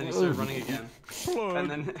 And then he started running again,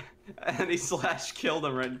 and he slash killed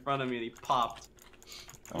him right in front of me, and he popped.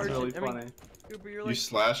 That was really funny. Cooper, you're You like,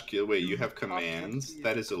 slash kill. Wait, you have commands?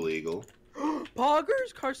 That is illegal.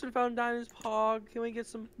 Poggers! Carson found Diamond's Pog. Can we get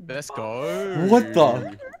some? Let's go. What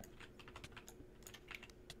the?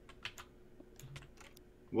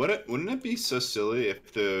 Wouldn't it be so silly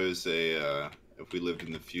if there was if we lived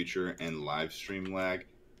in the future and live stream lag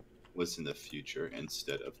was in the future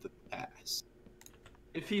instead of the past?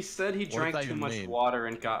 If he said he What does drank that too even much mean? water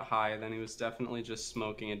and got high, then he was definitely just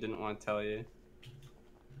smoking and didn't want to tell you.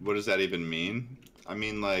 What does that even mean? I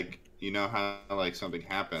mean, like, you know how like something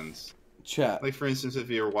happens. Chat. Like, for instance, if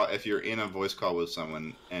you're in a voice call with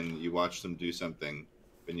someone and you watch them do something,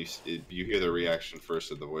 and you hear the reaction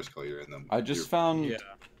first of the voice call, you're in them. I just found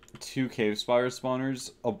 2 cave spire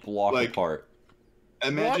spawners a block Like, apart.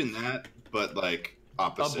 Imagine that, but like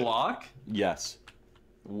opposite. A block? Yes.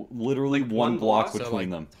 Literally Like one one block block? between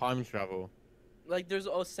So, them. like, time travel. Like, there's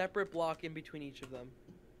a separate block in between each of them.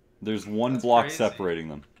 There's one That's block crazy. separating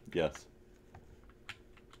them. Yes.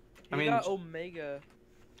 I He mean, got Omega.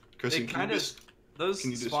 Christian, it can kind you of just those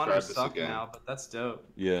can you spawners describe this suck again? now, but that's dope.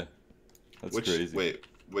 Yeah. That's crazy. Wait,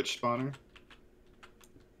 which spawner? A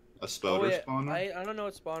Oh, spoder wait, spawner? I don't know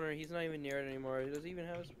what spawner. He's not even near it anymore. Does he even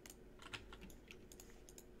have a...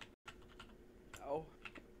 Oh.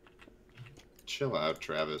 Chill out,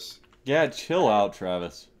 Travis. Yeah, chill out,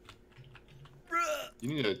 Travis. You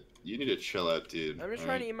need to You need to chill out, dude. I'm just all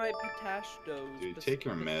trying to right? eat my pistachios. Dude, take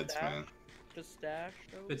your meds, man. Pistachios?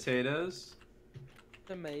 Potatoes?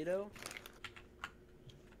 Tomato?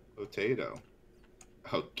 Potato.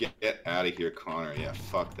 Oh, get out of here, Connor. Yeah,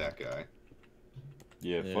 fuck that guy.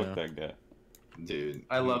 Yeah, fuck that guy. Dude.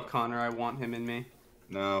 I love Connor. I want him in me.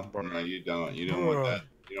 No, you don't. You don't want that.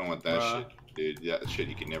 You don't want that Bruh. shit, dude. That shit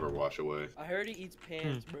you can never wash away. I heard he eats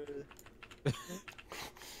pants, bro.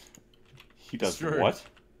 He does True. what?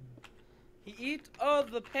 He eats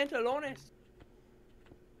the pantalones.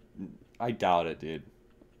 I doubt it, dude.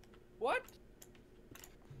 What?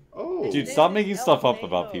 Oh. Dude, It's stop in making El stuff up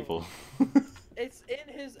about Namo. people. It's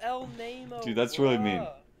in his El Namo. Dude, that's really mean.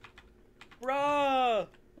 Bruh.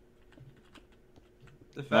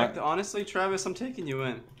 The fact, honestly, Travis, I'm taking you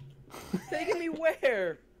in Taking me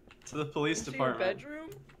where? to the police Into your department. bedroom?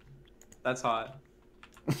 That's hot.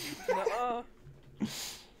 Nuh-uh.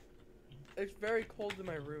 It's very cold in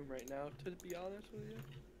my room right now, to be honest with you.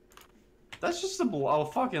 That's just a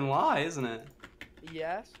fucking lie, isn't it?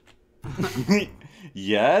 Yes.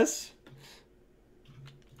 Yes?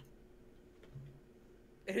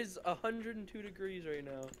 It is 102 degrees right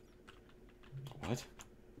now. What?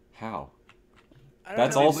 How? I don't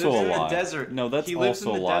That's know. also lives a in the lie. desert. No, that's He lives in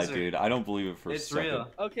also a the lie, desert. dude. I don't believe it for a It's second.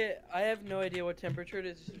 real. Okay, I have no idea what temperature it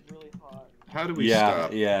is. It's just really hot. How do we Yeah,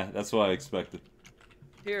 stop? yeah, that's what I expected.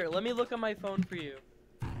 Here, let me look on my phone for you.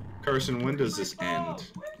 Carson, when does this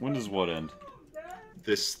end? When does what end?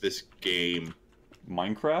 This game.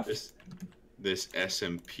 Minecraft? This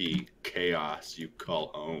SMP chaos you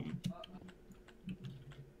call home.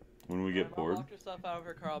 When we get I'll bored? lock your stuff out of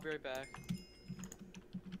her car. I'll be right back.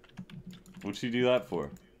 What'd you do that for?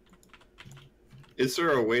 Is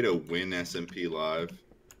there a way to win SMP Live?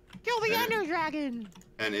 Kill the Ender Dragon!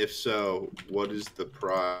 And if so, what is the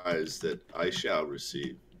prize that I shall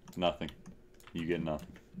receive? Nothing. You get nothing.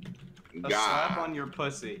 A slap on your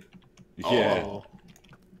pussy. Yeah. Oh.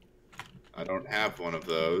 I don't have one of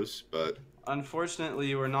those, but Unfortunately,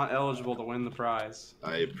 you are not eligible to win the prize.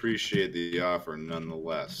 I appreciate the offer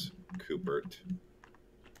nonetheless, Coopert.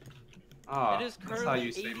 Ah, It is that's how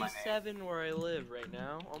you currently say my name. 87 where I live right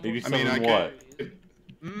now. Almost 87 I mean, I what? could,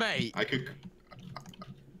 Mate. I could.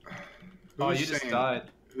 Oh, Who's you just saying- died.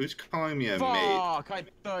 Who's calling me a mate? Fuck, I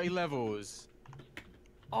had 30 levels.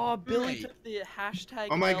 Oh, Billy Mate. took the hashtag.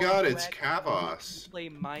 Oh my god, it's LRX Kavos. Play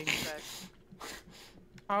Minecraft.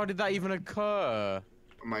 How did that even occur?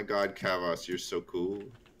 Oh my god, Kavos, you're so cool.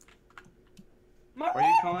 Why are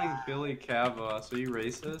you calling Billy Cavos? Are you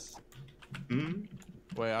racist? Hmm?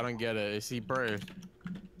 Wait, I don't get it. Is he British?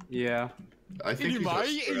 Yeah. I think he's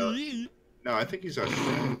Australian. No, I think he's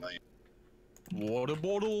Australian. Water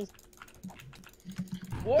bottle?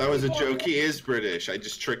 That was a joke. He is British. I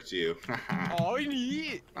just tricked you. Oh,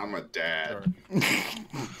 yeah. I'm a dad.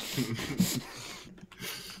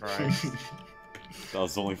 Right. That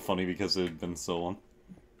was only funny because it had been so long.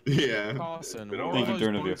 Yeah. Carson, Been what a are Thank you, those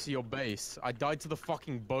Durnavir. boats to your base? I died to the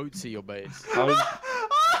fucking boats at your base. How did,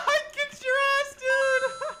 I kicked your ass,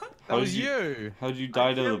 dude! That was you. how'd you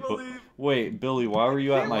die to the can't boat? believe- Wait, Billy, why were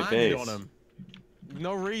you at my Landed base? on him.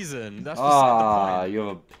 No reason. That's Ah, beside you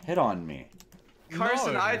have a hit on me.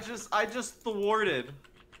 Carson, No. I just thwarted.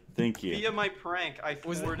 Thank you. Via my prank, I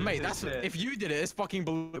Was thwarted mate, his that's hit. if you did it, it's fucking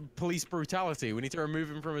police brutality. We need to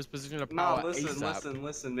remove him from his position of No, power listen, ASAP.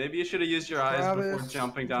 listen. Maybe you should have used your eyes before Travis.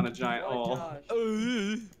 jumping down a giant hole.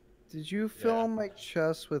 Did you fill my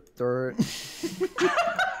chest with dirt?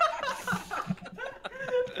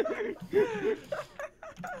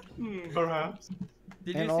 Perhaps.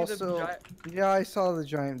 Did And you see also, the yeah, I saw the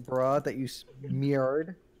giant bra that you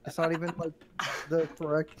mirrored. It's not even like the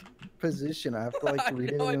correct position. I have to like I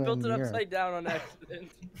read know, it I in built the it mirror. upside down on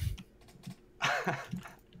accident. How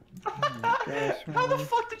the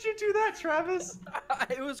fuck did you do that, Travis?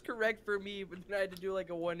 It was correct for me, but then I had to do like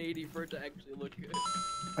a 180 for it to actually look good.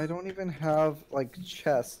 I don't even have like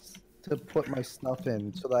chests to put my stuff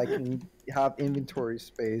in so that I can have inventory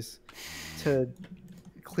space to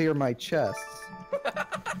clear my chests.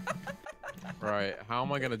 Right, how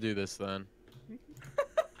am I gonna do this then?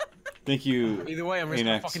 Thank you. Either way, I'm just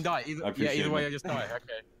gonna Anax. fucking die. I appreciate Either way, it. I just die.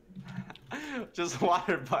 Okay. Just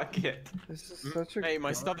water bucket. This is such a Hey,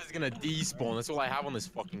 my stuff is gonna despawn. That's all I have on this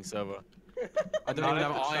fucking server. I don't Not even if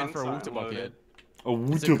have the iron for a chunks water aren't bucket. A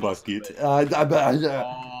What's water it cost? bucket.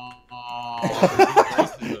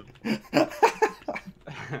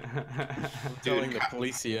 I'm telling the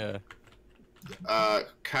police here.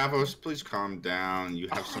 Kavos, please calm down. You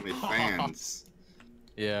have so many fans.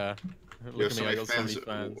 Yeah. You Look have at me, I got so many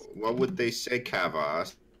fans. What would they say,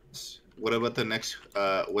 Kavos? What about the next,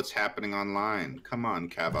 what's happening online? Come on,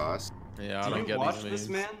 Kavos. Yeah, I Do don't you get watch these this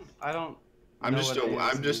memes. man? I don't. I'm know just what any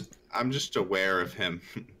of this I'm just aware of him.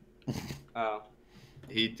 Oh.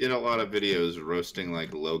 He did a lot of videos roasting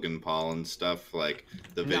like Logan Paul and stuff. Like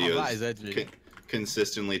the No, that is videos edgy.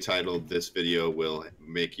 consistently titled "This video will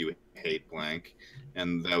make you hate blank,"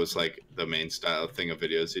 and that was like the main style thing of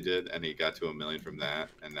videos he did. And he got to 1 million from that,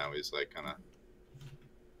 and now he's like kind of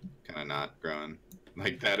not growing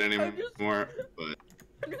like that anymore. But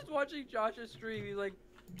I'm just watching Josh's stream. He's like,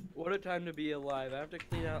 "What a time to be alive! I have to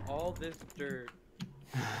clean out all this dirt."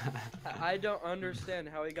 I don't understand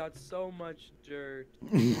how he got so much dirt.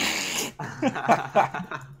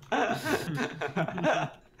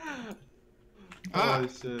 Ah,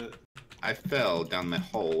 I fell down the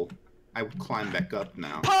hole. I will climb back up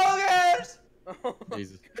now. Poggers!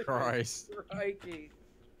 Jesus Christ. Crikey.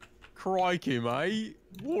 Crikey, mate.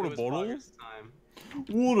 Water bottle.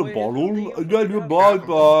 Water Wait, bottle. That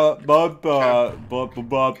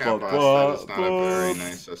is not a very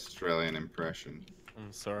nice Australian impression.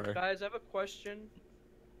 I'm sorry. Guys, I have a question.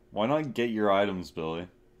 Why not get your items, Billy?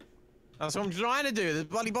 That's what I'm trying to do. There's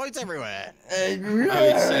bloody boats everywhere.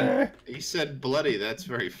 Oh, he said bloody. That's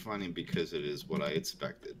very funny because it is what I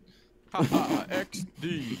expected. Haha,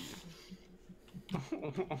 XD.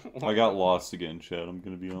 I got lost again, Chad. I'm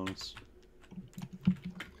gonna be honest.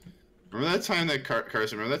 Remember that time that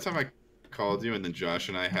Carson? Remember that time I called you and then Josh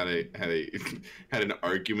and I had an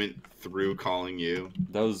argument through calling you?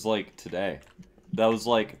 That was like today. That was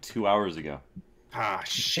like 2 hours ago. Ah,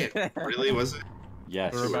 shit. Really? Was it?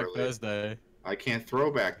 Yes. Throwback Thursday. I can't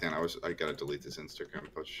throw back then. I gotta delete this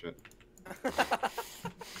Instagram post shit.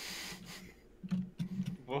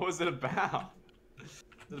 What was it about? Was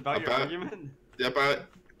it about your argument?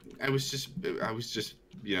 I was just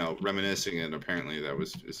you know reminiscing, and apparently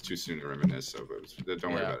it's too soon to reminisce. So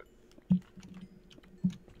don't worry about it.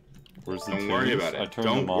 Where's the Don't worry about I it. turned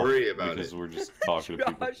Don't them off worry about because it. we're just talking to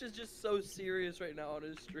people. Josh is just so serious right now on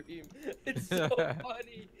his stream. It's so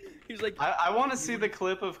funny. He's like, I want to see the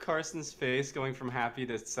clip of Carson's face going from happy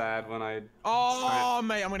to sad when I. Oh,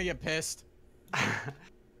 mate, I'm gonna get pissed.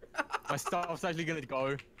 My stuff's actually gonna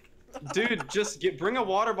go. Dude, just bring a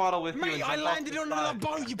water bottle with you. Mate, And I jump off landed the on side. another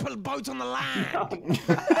boat. You put a boat on the land.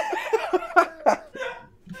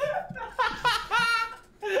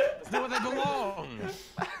 That's not where they belong.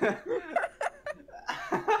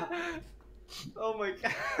 Oh my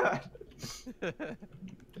god.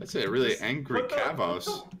 That's a really Just angry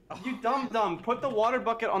Kavos. You dumb. Put the water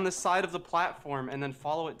bucket on the side of the platform and then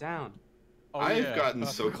follow it down. I've gotten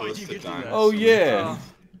so close to dying. Oh yeah.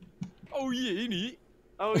 Oh yeah, innit?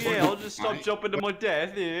 Oh yeah, I'll just stop jumping to my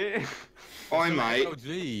death. Yeah. Oi mate. Oh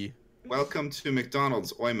gee. Welcome to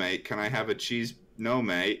McDonald's. Oi mate, can I have a cheese? No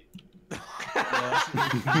mate. That's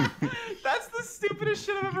the stupidest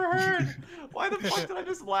shit I've ever heard. Why the fuck did I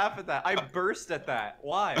just laugh at that? I burst at that.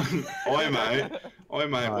 Why? Oi mate. Oi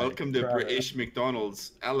mate, Hi, welcome to Travis. British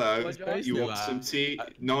McDonald's. Hello. What, Josh? You want some tea?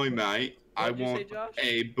 No mate. I What'd you say, want Josh?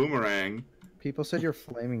 a boomerang. People said you're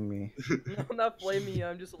flaming me. No, I'm not blaming you.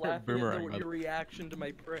 I'm just laughing Boomerang, at your reaction to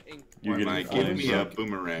my prank. You're Oi getting mate, give flamed me a up.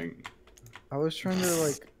 boomerang. I was trying to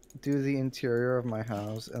like do the interior of my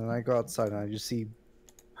house, and then I go outside and I just see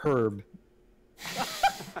Herb.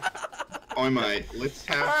 Oi mate, let's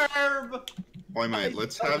have. Herb. Oi mate,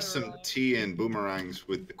 let's have some tea and boomerangs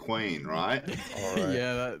with the Queen, right? Alright.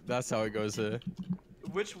 Yeah, that's how it goes here.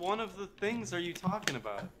 Which one of the things are you talking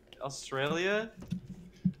about? Australia?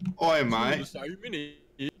 Oi mate. So many.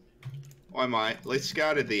 Oi mate, let's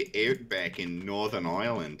go to the outback in Northern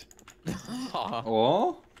Ireland.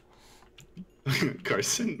 Oh?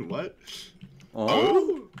 Carson, what?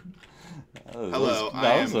 Oh? Hello,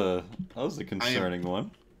 That was a concerning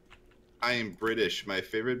one. I am British. My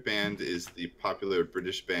favorite band is the popular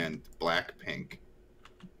British band Blackpink.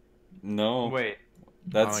 No. Wait.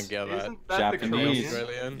 That's I don't get that. Isn't that the Japanese. Korean?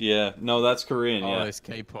 Australian? Yeah, no, that's Korean, Oh, yeah. it's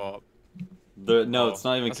K-pop. No, Oh, it's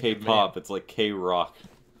not even that's a good K-pop, it's like K-rock.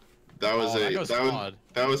 That was Oh, that goes hard.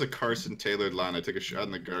 that was a Carson tailored line. I took a shot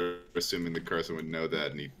in the guard, assuming that Carson would know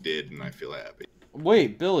that, and he did, and I feel happy.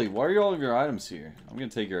 Wait, Billy, why are all of your items here? I'm gonna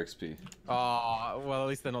take your XP. Oh, well, at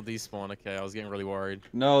least they're not despawn. Okay, I was getting really worried.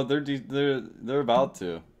 No, they're about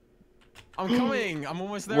to. I'm coming. I'm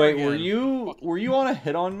almost there. Wait, again. were you on a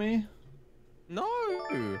hit on me? No.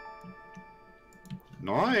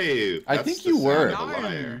 No, I that's think the you sound were. of a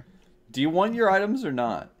liar. Do you want your items or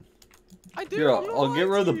not? I do. Here, I'm not I'll get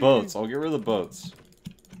rid of the lying to you. boats. I'll get rid of the boats.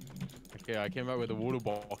 Okay, I came out with a water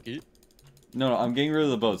bucket. No, I'm getting rid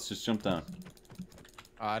of the boats. Just jump down.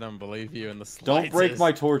 I don't believe you in the slightest. Don't break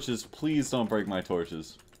my torches. Please don't break my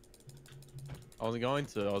torches. I wasn't going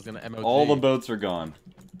to. I was gonna MOG. All the boats are gone.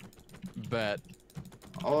 Bet.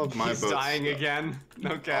 All of my He's boats. dying again.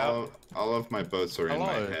 No cap. All of my boats are in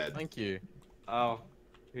my Hello, head. thank you. Oh,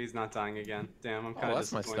 he's not dying again. Damn, I'm kind of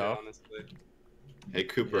that's my disappointed, stuff. honestly. Hey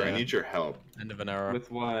Cooper, I Yeah. need your help. End of an era.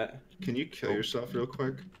 With what? Can you kill yourself real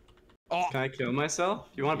quick? Oh, Can I kill myself?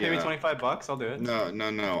 You want to pay me Yeah. 25 bucks? I'll do it. No,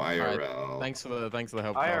 IRL. Alright, thanks for the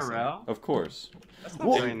help. Carson. IRL? Of course. That's not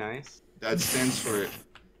What? very nice. That stands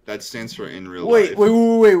for in real Wait,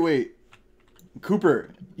 life. wait.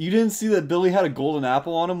 Cooper, you didn't see that Billy had a golden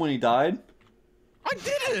apple on him when he died? I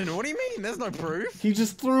didn't. What do you mean? There's no proof. He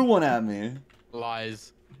just threw one at me.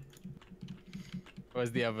 Lies.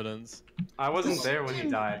 Where's the evidence? I wasn't there when he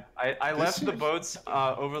died. I left the boats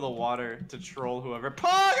over the water to troll whoever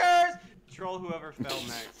poggers! Troll whoever fell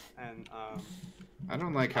next, and I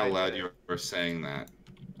don't like how loud you are saying that.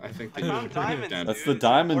 I think that I you found should bring it diamonds, down. That's the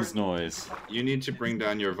diamonds noise. You need to bring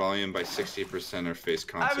down your volume by 60% or face I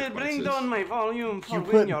consequences. will bring down my volume for You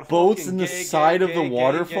when put you're boats fucking in the gay, side gay, of the gay,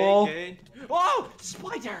 waterfall? gay, gay. Oh,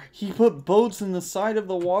 spider! He put boats in the side of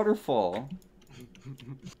the waterfall.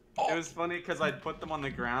 It was funny because I'd put them on the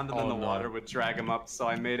ground and then the water would drag them up, so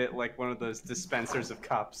I made it like one of those dispensers of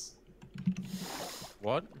cups.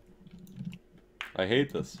 What? I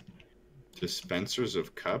hate this. Dispensers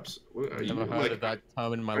of cups? What, I've never heard of that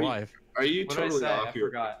term in my life. Are you What did I totally say? off I your?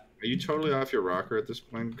 forgot. Are you totally off your rocker at this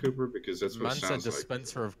point, Cooper? Because that's what Man it said sounds like.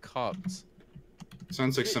 dispenser of cups.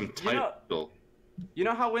 Sounds like some You know- title. You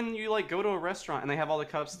know how when you like go to a restaurant and they have all the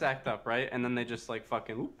cups stacked up, right? And then they just like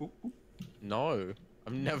fucking whoop, whoop, whoop. No,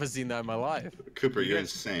 I've never seen that in my life. Cooper, you're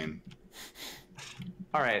insane.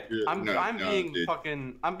 All right, I'm no, being dude.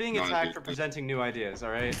 fucking No, attacked dude. for presenting new ideas.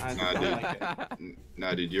 All right, I Nah, don't dude. like it.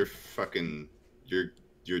 Nah, dude, you're fucking.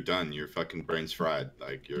 You're done. Your fucking brain's fried.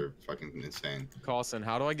 Like you're fucking insane. Carson,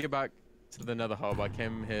 how do I get back to the Nether Hub? I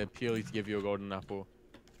came here purely to give you a golden apple.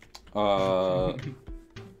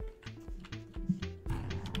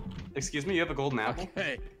 Excuse me, you have a golden apple?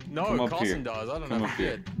 Okay. Come No, up Carson here. does. I don't Come know up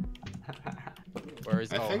here. shit. Where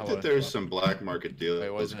is? I oh, think hello. that there's some black market Wait,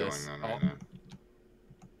 what deals is going this? on Oh. right now.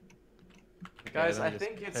 Guys, let me I just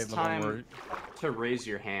think it's take the long time route. to raise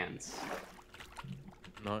your hands.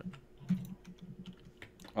 No.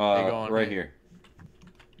 There you go on Right me. here.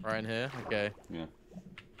 Right in here. Okay. Yeah.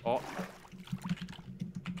 Oh.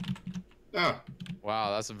 Oh.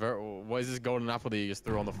 Wow, that's a very. What is this golden apple that you just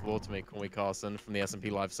threw on the floor to me, CallMeCarson, from the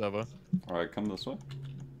SMP live server? All right, come this way.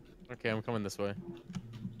 Okay, I'm coming this way.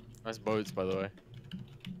 Nice boats, by the way.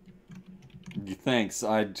 Thanks,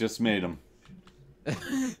 I just made them.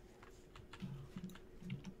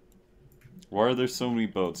 Why are there so many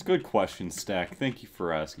boats? Good question, Stack. Thank you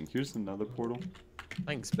for asking. Here's another portal.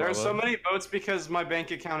 Thanks, There are brother. so many boats because my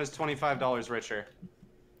bank account is $25 richer.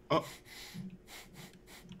 Oh.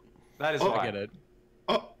 That is Oh, why. I get it.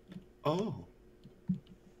 Oh. Oh.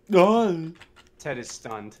 Ted is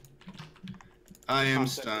stunned. I am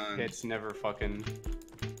Concept of stunned. It's never fucking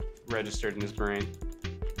registered in his brain.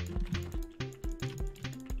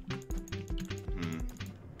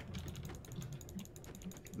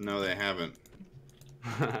 No, they haven't.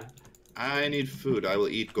 I need food. I will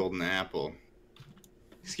eat golden apple.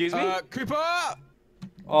 Excuse me? Cooper!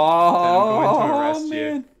 Oh, I'm going to arrest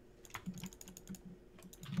man. you.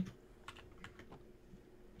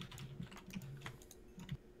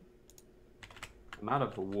 I'm out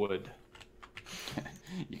of wood.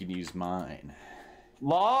 You can use mine.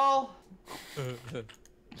 LOL!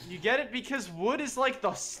 You get it? Because wood is like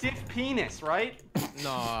the stiff penis, right?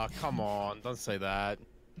 Nah, come on. Don't say that.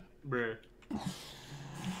 Bruh.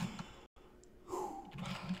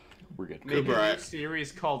 We're good. Maybe Cooper, a new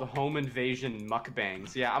series called Home Invasion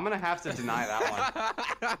Mukbangs. Yeah, I'm gonna have to deny that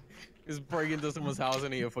one. Just break into someone's house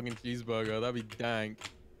and eat a fucking cheeseburger. That'd be dank.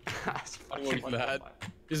 That's I fucking want that.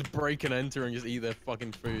 Just break and enter and just eat their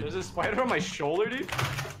fucking food. There's a spider on my shoulder, dude.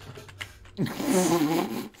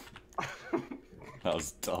 That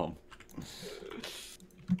was dumb.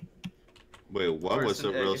 Wait, what was a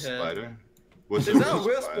Carson real Egghead. spider? Was Is it that a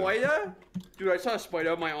real spider? Dude, I saw a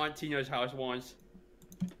spider at my Aunt Tina's house once.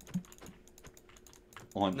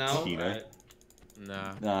 On No? Tina. Alright.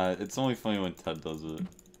 Nah. Nah, it's only funny when Ted does it.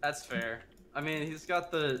 That's fair. I mean, he's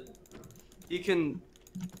got the... He can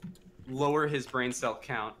lower his brain cell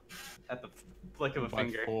count at the flick of a By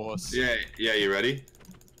finger. force. Yeah, you ready?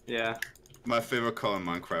 Yeah. My favorite color in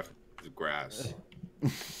Minecraft is grass.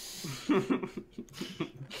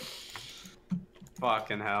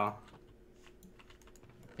 Fucking hell.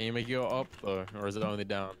 Can you make it up though, or is it only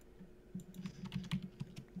down?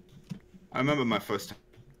 I remember my first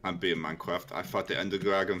time being Minecraft. I fought the Ender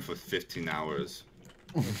Dragon for 15 hours.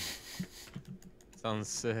 Sounds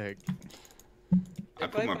sick. I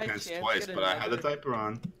If put I my by pants chance twice, get but I had a another- diaper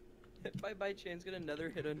on. If If I by chance get another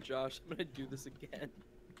hit on Josh, I'm gonna do this again.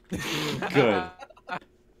 Good.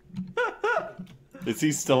 Is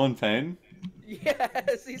he still in pain?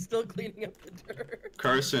 Yes, he's still cleaning up the dirt.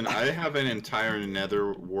 Carson, I have an entire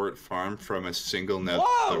nether wart farm from a single nether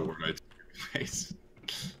wart I took place.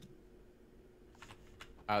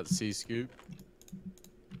 At Sea Scoop.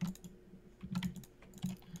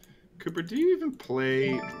 Cooper, do you even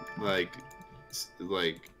play like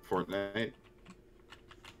Fortnite?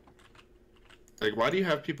 Like, why do you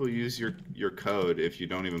have people use your code if you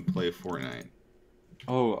don't even play Fortnite?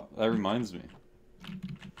 Oh, that reminds me.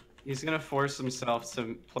 He's gonna force himself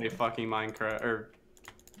to play fucking Minecraft or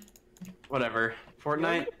whatever.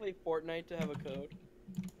 Fortnite. You play Fortnite to have a code.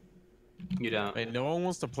 You don't. Wait, no one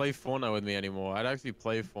wants to play Fortnite with me anymore. I'd actually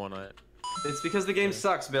play Fortnite. It's because the game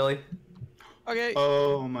sucks, Billy. Okay.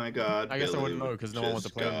 Oh my God. I guess I Billy wouldn't know because no one wants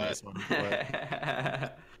to play with me. got- So I'm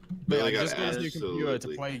but Billy I got just got a new computer to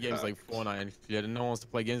absolutely play games cocked. like Fortnite and shit, and no one wants to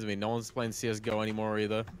play games with me. No one's playing CS:GO anymore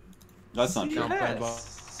either. That's not true. I'm playing about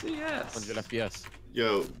CS. 100 FPS.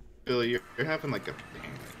 Yo, Billy, you're having like a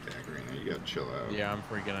panic attack right now. You gotta chill out. Yeah, I'm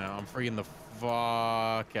freaking out. I'm freaking the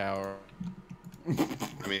fuck out.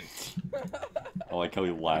 I mean, I like how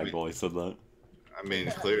he lagged while he said that. I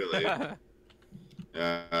mean, clearly.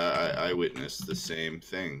 I witnessed the same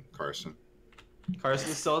thing, Carson.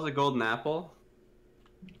 Carson still has a golden apple.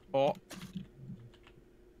 Oh.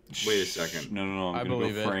 Wait a second. No, I I'm gonna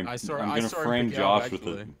believe go it. frame. I saw- I'm I gonna saw him frame pick it up, Josh with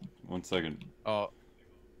it. actually. 1 second. Oh.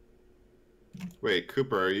 Wait,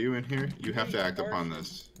 Cooper, are you in here? You have to act Carson, upon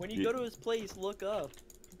this. When you go to his place, look up.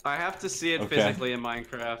 I have to see it Okay. physically in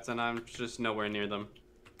Minecraft, and I'm just nowhere near them.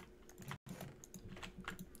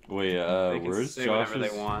 Wait, They can where's say whatever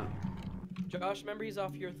Josh's? they want. Josh, remember he's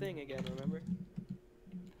off your thing again, remember?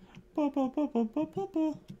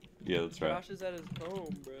 Yeah, that's right. Josh is at his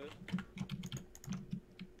home, bro.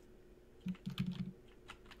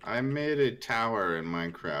 I made a tower in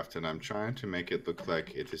Minecraft, and I'm trying to make it look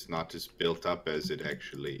like it is not as built up as it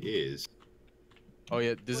actually is. Oh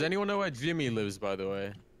yeah. Does anyone know where Jimmy lives, by the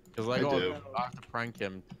way? Because like, I do. I have to prank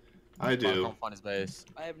him. I but I do. can't find his base.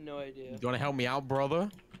 I have no idea. Do you want to help me out, brother?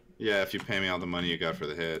 Yeah, if you pay me all the money you got for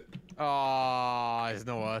the hit. Ah, it's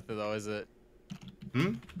not worth it though, is it?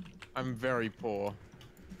 Hmm? I'm very poor.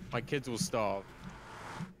 My kids will starve.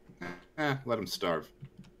 Let them starve.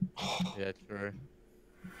 Yeah, true.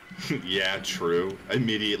 Yeah, true.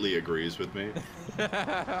 Immediately agrees with me.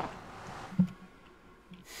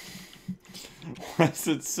 Why does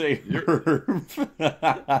it say herb?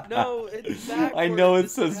 No, it's I know it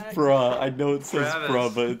backwards, says it's bruh. I know it says Travis.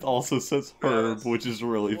 bruh, but it also says herb, Travis. which is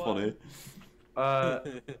really What? funny.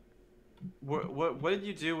 What did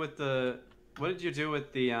you do with the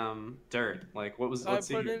dirt? Like what was I what's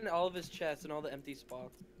put he- it in all of his chests and all the empty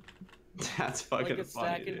spots. That's fucking Like a funny.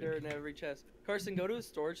 stack of Dude. dirt in every chest. Carson, go to his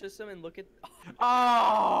storage system and look at.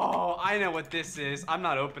 Oh, I know what this is. I'm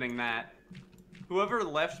not opening that. Whoever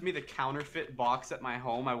left me the counterfeit box at my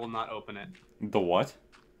home, I will not open it. The what?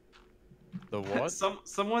 The what?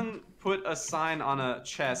 Someone put a sign on a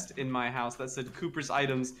chest in my house that said Cooper's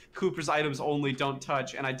items only, don't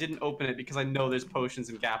touch, and I didn't open it because I know there's potions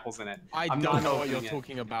and gapples in it. I I'm don't not know what you're opening it.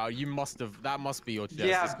 talking about. You must have. That must be your chest.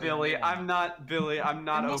 Yeah, It's got Billy, your name. I'm not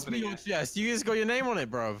It must be opening your it. chest. You just got your name on it,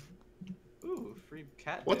 bruv. Ooh, free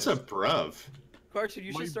cat. What's a disc. bruv? Carson,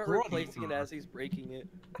 you My should start brother. replacing it as he's breaking it.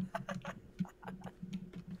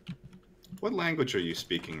 What language are you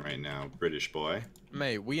speaking right now, British boy?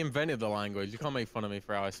 Mate, we invented the language. You can't make fun of me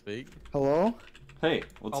for how I speak. Hello? Hey,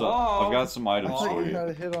 what's Hello? up? I've got some I items thought for you you. had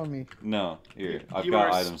a hit on me. No, here. I've You got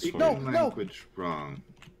are items for speaking you. No. language wrong.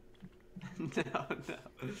 No.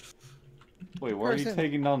 Wait, why are you Carson.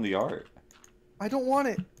 taking down the art? I don't want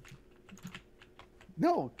it.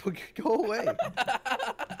 No, go away.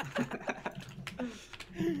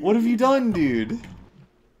 What have you done, dude?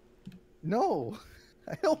 No,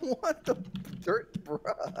 I don't want the dirt,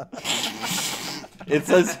 bruh. It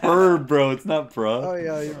says herb, bro. It's not bruh. Oh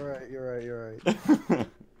yeah, you're right.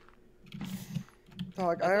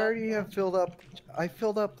 Dog, I already have filled up. I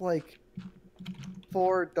filled up like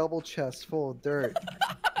 4 double chests full of dirt.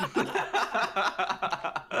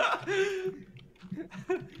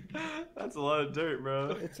 That's a lot of dirt,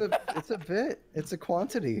 bro. It's a bit. It's a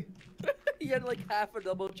quantity. He had like half a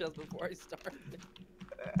double chest before I started.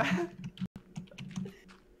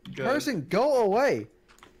 Good. Carson, go away.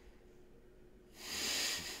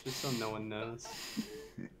 Just so no one knows.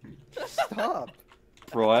 Stop.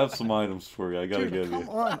 Bro, I have some items for you. I gotta Dude, give come you.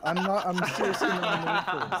 on. I'm seriously not in the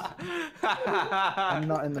mood for this. I'm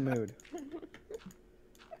not in the mood.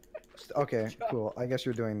 Okay, cool. I guess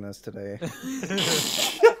you're doing this today.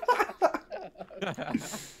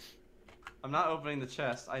 I'm not opening the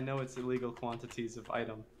chest. I know it's illegal quantities of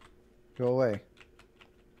item. Go away.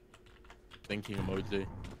 Thinking emoji.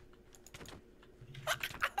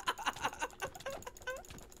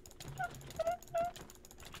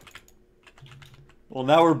 Well,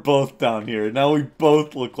 now we're both down here. Now we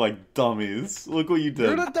both look like dummies. Look what you did.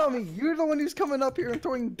 You're the dummy. You're the one who's coming up here and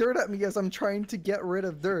throwing dirt at me as I'm trying to get rid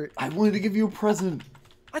of dirt. I wanted to give you a present.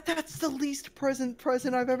 That's the least present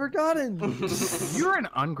I've ever gotten. You're an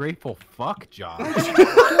ungrateful fuck, Josh.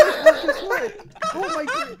 Oh my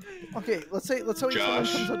god. Okay, let's say someone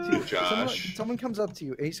Josh, comes up to you. Josh. Someone comes up to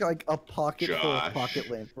you and he's got like a pocket full of Josh. pocket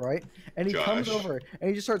lint, right? And he comes Josh. over and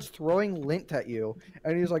he just starts throwing lint at you.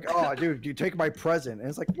 And he's like, "Oh, dude, you take my present." And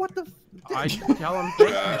it's like, "What the?" I should tell him thank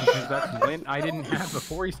you because that's lint I didn't have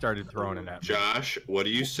before he started throwing it at me. Josh, what do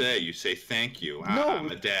you say? You say thank you. I'm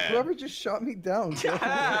a dad. Whoever just shot me down.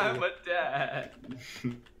 I'm a dad.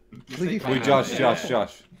 Leave. Wait, Josh. I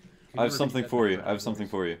have something for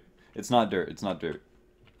you. It's not dirt. It's not dirt.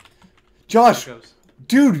 Josh!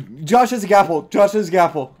 Dude! Josh has a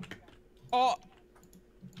gapple. Oh!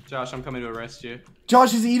 Josh, I'm coming to arrest you.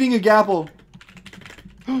 Josh is eating a gapple.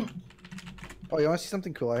 Oh, you want to see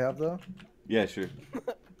something cool I have though? Yeah, sure.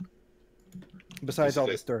 Besides all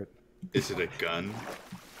this dirt. Is it a gun?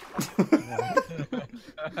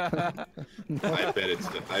 I bet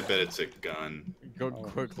it's a gun. Go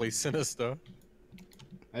quickly, Sinister.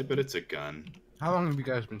 I bet it's a gun. How long have you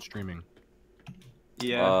guys been streaming?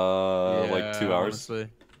 Yeah. Like 2 hours. Honestly.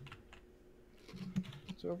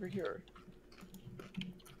 It's over here.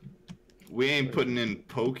 We ain't putting in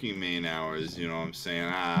Pokemon hours, you know what I'm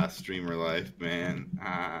saying? Streamer life, man.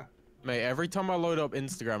 Mate, every time I load up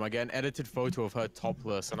Instagram, I get an edited photo of her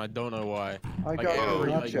topless, and I don't know why. I Like, got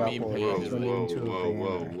every, notch meme apple. page is like-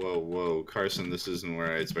 Whoa. Carson, this isn't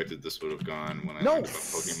where I expected this would have gone when I No. learned about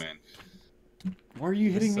Pokemon. Why are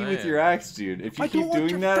you hitting me with saying. your axe, dude? If you I keep don't want doing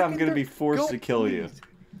your that, I'm frickin' gonna be dirt. forced Go, to kill you.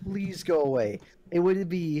 Please go away. It would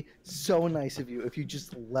be so nice of you if you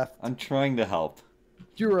just left. I'm trying to help.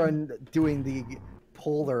 You're doing the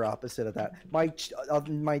polar opposite of that. My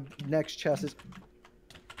next chest is.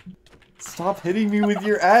 Stop hitting me with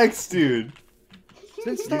your axe, dude.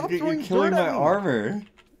 Then stop You're throwing killing dirt my at me. armor.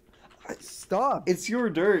 Stop. It's your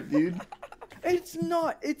dirt, dude. It's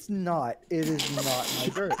not. It is not my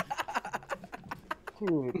dirt.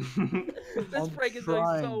 Dude, This prank is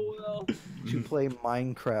going so well. to play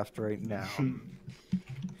Minecraft right now.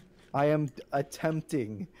 I am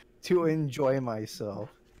attempting to enjoy myself,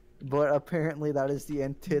 but apparently that is the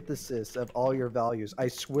antithesis of all your values. I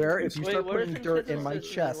swear, if you start putting dirt in my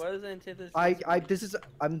chest, What is antithesis?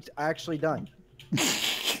 I'm actually done.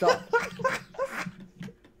 Stop.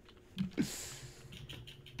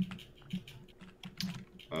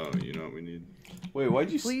 Oh, you know what we need? Wait, why'd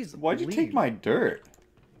you leave. take my dirt?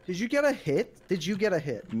 Did you get a hit?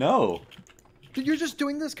 No. Dude, you're just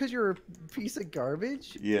doing this because you're a piece of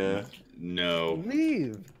garbage? Yeah. No.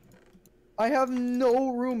 Leave. I have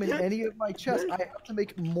no room in any of my chests. I have to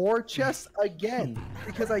make more chests again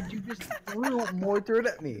because you just threw more dirt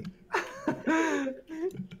at me. Why'd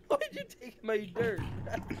you take my dirt?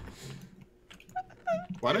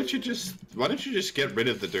 Why don't you just get rid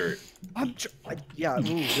of the dirt? Yeah,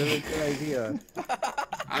 good idea.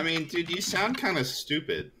 I mean, dude, you sound kind of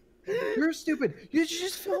stupid. You're stupid. You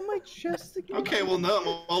just fill my chest again. Okay, well,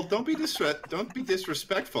 no, well, don't be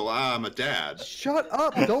disrespectful. I'm a dad. Shut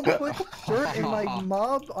up! Don't put dirt in my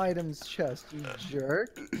mob items chest, you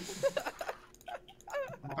jerk.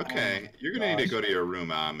 Okay, you're gonna need to go to your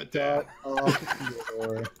room. I'm a dad.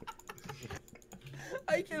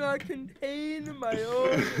 I cannot contain my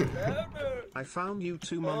own anger. I found you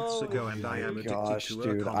 2 months ago and I am addicted Gosh, to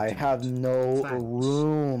dude, content. I have no Thanks.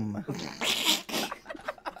 room.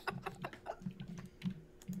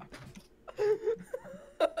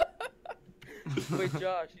 Wait,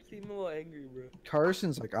 Josh, you seem a little angry, bro.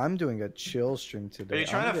 Carson's like, I'm doing a chill stream today. Are you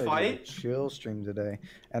trying to I'm gonna do fight? a chill stream today,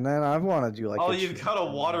 and then I want to do like. Oh, a you've chill got a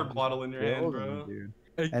stream water on bottle in your hand, building, bro. dude.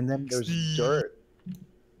 And then there's dirt.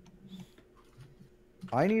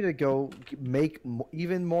 I need to go make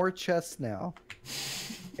even more chests now,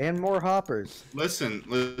 and more hoppers.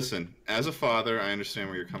 Listen. As a father, I understand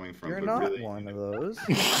where you're coming from. You're but not really, one of those.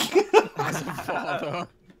 As a father.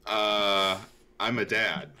 I'm a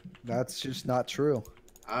dad. That's just not true.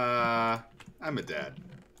 I'm a dad.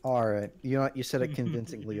 All right, you know what? You said it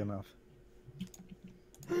convincingly enough.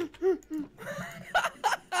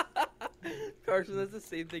 Carson, that's the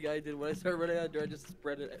same thing I did when I started running out of dirt. I just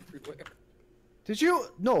spread it everywhere. Did you?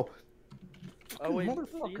 No. Oh wait,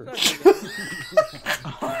 Motherfucker. he's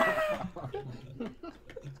not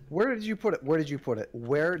Where did you put it?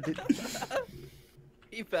 Where did?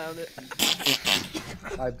 He found it.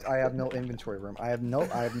 I have no inventory room. I have nowhere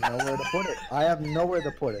to put it. I have nowhere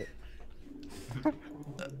to put it.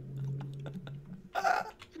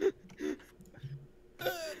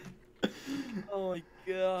 Oh my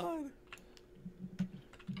god.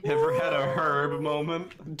 Ever had a herb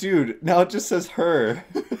moment? Dude, now it just says her.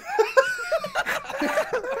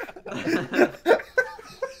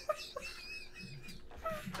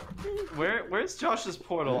 Where's Josh's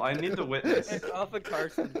portal? I need the witness. It's off of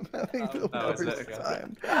Carson. I'm having the is it? worst Okay.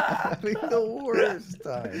 time. I'm having the worst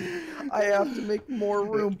time. I have to make more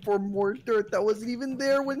room for more dirt that wasn't even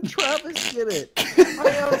there when Travis did it. I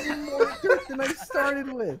have more dirt than I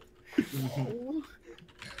started with.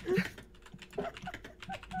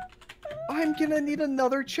 I'm gonna need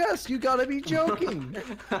another chest. You gotta be joking.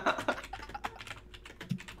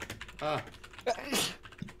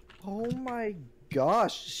 Oh my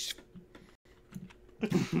gosh.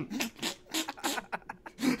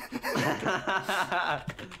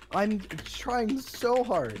 I'm trying so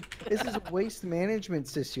hard. This is a waste management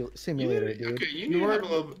simulator, dude. Okay, you need to have a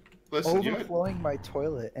little. Listen, overflowing my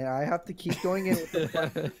toilet, and I have to keep doing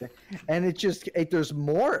it. And there's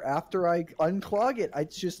more after I unclog it.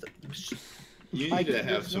 you need to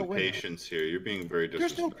have some patience here. You're being very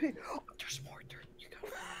disrespectful. There's no there's more dirt. You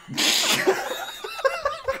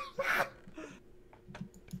got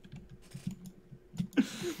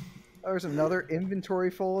There's another inventory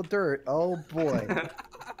full of dirt. Oh boy.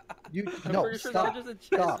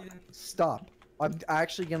 Stop. I'm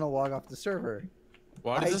actually gonna log off the server.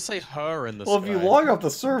 Why does it say her in the Well, if you log off the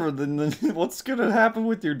server, then what's gonna happen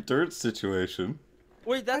with your dirt situation?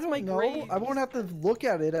 Wait, that's my grave. I won't have to look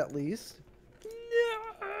at it at least.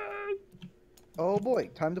 Oh boy,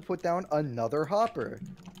 time to put down another hopper.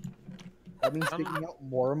 That means taking out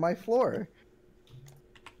more of my floor.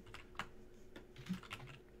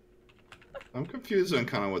 I'm confused on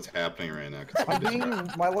kind of what's happening right now.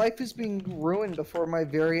 My life is being ruined before my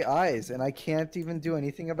very eyes, and I can't even do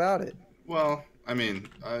anything about it. Well, I mean,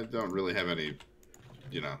 I don't really have any,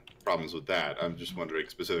 problems with that. I'm just wondering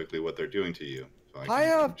specifically what they're doing to you. So I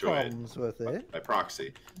have enjoy problems with it. by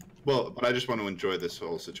proxy. Well, but I just want to enjoy this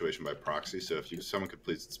whole situation by proxy. So if someone could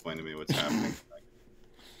please explain to me what's happening,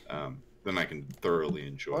 then I can thoroughly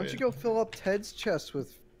enjoy it. Why don't you go fill up Ted's chest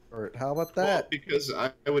with dirt? How about that? Well, because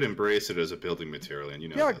I would embrace it as a building material, and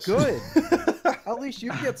Yeah, this. good. At least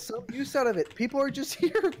you get some use out of it. People are just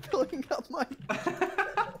here filling up my.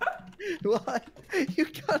 What? You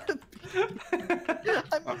gotta.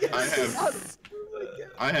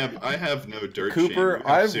 I have no dirt. Cooper, shame.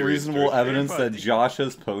 I have serious reasonable dirt shame. evidence that Josh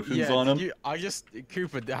has potions on him.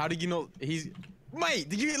 Cooper, how did you know he's? Mate,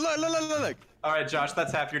 did you look? All right, Josh,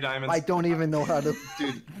 that's half your diamonds. I don't even know how to.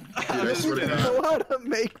 Dude, I don't know how to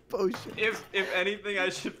make potions. If anything, I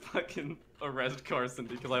should fucking arrest Carson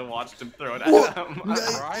because I watched him throw it Well,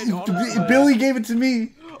 at him. Billy gave it to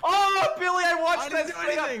me. Oh, Billy, I watched that didn't do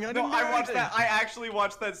straight anything. I up. didn't No, do I watched anything. that. I actually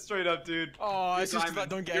watched that straight up, dude. Oh, it's just 'cause I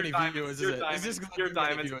don't get any viewers, is it? It's just 'cause I Your don't get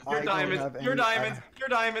any diamonds. viewers. Your diamonds. Your diamonds. Your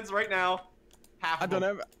diamonds right now. Half I of don't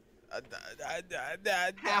them. have.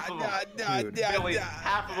 Half of them. Billy,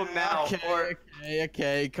 half of them now.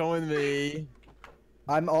 Okay, come with me.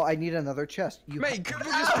 I need another chest. Mate, Cooper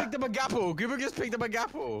just picked up a gapple. Cooper just picked up a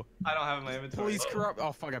gapple. I don't have it in my inventory. Please corrupt.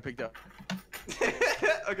 Oh fuck, I picked up.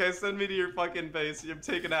 Okay, send me to your fucking base. You've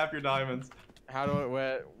taken half your diamonds. How do I?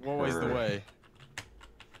 What way's the way?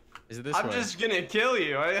 Is it this way? I'm just gonna kill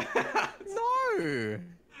you. No.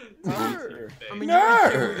 No. I mean, you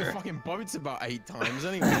already killed me the fucking boats about 8 times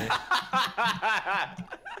anyway.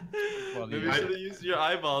 Maybe you should have used your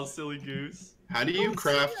eyeballs, silly goose. How do you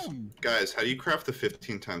craft, guys? How do you craft the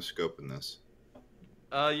 15 times scope in this?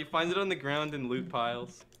 You find it on the ground in loot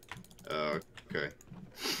piles. Okay.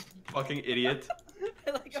 Fucking idiot.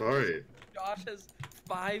 Sorry. Josh has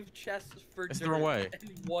 5 chests for It's the dirt wrong way.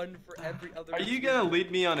 and 1 for every other. Are you gonna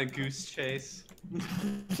lead me on a goose chase?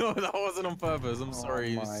 No, that wasn't on purpose. I'm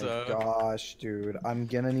sorry, Oh my sir. gosh, dude. I'm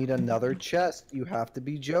gonna need another chest. You have to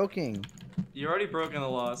be joking. You're already broken the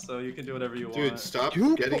law, so you can do whatever you want. Dude, stop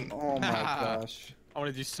You getting. Oh my gosh. I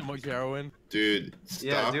want to do so much heroin. Dude, stop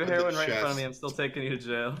Yeah, do with heroin the right in front of me. chest. I'm still taking you to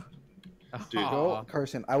jail. Dude, Go,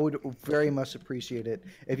 Carson. I would very much appreciate it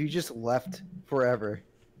if you just left forever.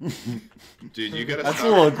 Dude, you gotta. That's a stop.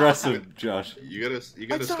 little aggressive, Josh. You gotta That's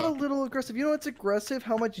not a stop. little aggressive. You know what's aggressive?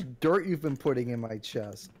 How much dirt you've been putting in my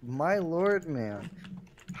chest. My lord, man.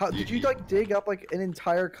 How did you like dig up like an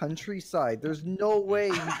entire countryside? There's no way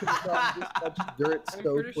you could have gotten this much dirt so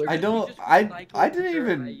quickly. I don't. I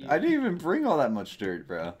didn't even bring all that much dirt,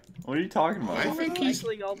 bro. What are you talking about? I think he's.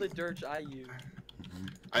 recycling all the dirt I use.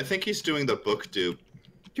 I think he's doing the book dupe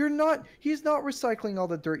You're not. He's not recycling all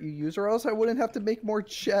the dirt you use, or else I wouldn't have to make more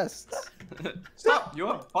chests. Stop! You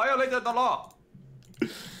have violated the law.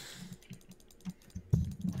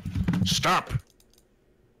 Stop!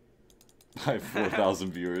 I have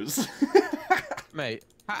 4,000 viewers. Mate,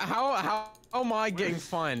 how am I getting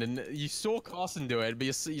fined? And you saw Carson do it, but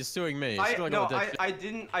you're suing me. I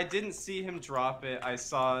didn't see him drop it. I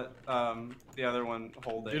saw the other one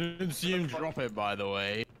hold it. You didn't see him drop it, by the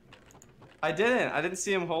way. I didn't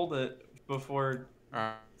see him hold it before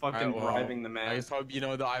fucking bribing the man. I just hope you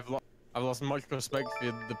know that I've lost much respect for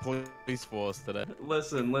the police force today.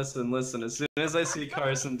 Listen. As soon as I see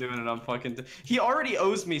Carson doing it, I'm fucking. He already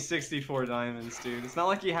owes me 64 diamonds, dude. It's not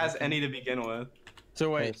like he has any to begin with. So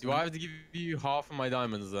wait, do I have to give you half of my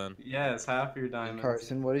diamonds then? Yes, half your diamonds.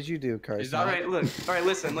 Carson, what did you do, Carson? Is that right? Look. All right,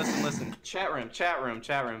 listen. Chat room.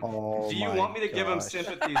 Oh, do you want me to give him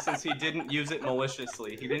sympathy since he didn't use it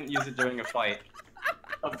maliciously? He didn't use it during a fight.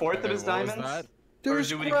 A fourth of his diamonds? Or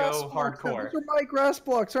do we go hardcore? Those are my grass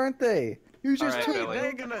blocks, aren't they? You just Alright, took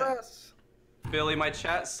Billy. the grass. Billy, my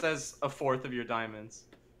chat says a fourth of your diamonds.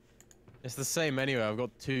 It's the same anyway. I've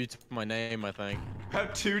got 2 to my name, I think. You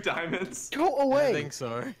have 2 diamonds? Go away. I think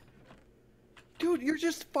so. Dude, you're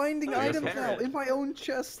just finding items now in my own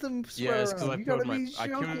chest and swear Yes, because I You gotta put be I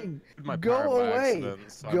joking. killed my Go pirate by away.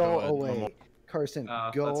 accident, so I Go got a away. normal- Carson,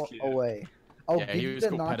 Oh, go that's cute. away. I'll Yeah, give he you was the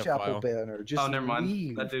called notch apple pedophile. banner. Just Oh, never mind.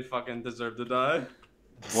 leave. That dude fucking deserved to die.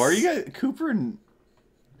 Why are you guys, Cooper and...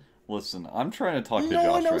 Listen, I'm trying to talk to No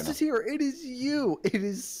Josh one right else now. is here. It is you. It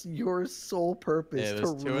is your sole purpose Yeah, to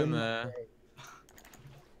there's 2 ruin in my there. day.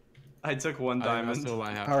 I took 1 I think diamond. that's all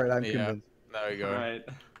I have. Alright, I'm Yeah, convinced. there we go. Alright,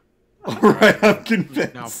 Alright, I'm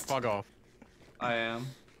convinced. Now fuck off. I am.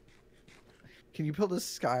 Can you build a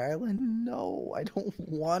sky island? No, I don't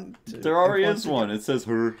want to. There I already want is to one. get- It says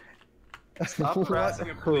her. Stop What harassing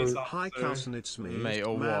a police her? officer. Hi Carson, it's me. Mate,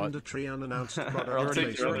 or what? Mandatory unannounced product Or I'll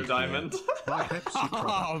take placement your other here. diamond. By Pepsi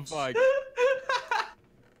Oh products. fuck.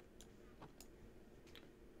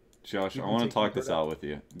 Josh, You I can want to take talk the this dirt out with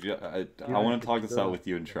you. I can want to take talk the this dirt out out. with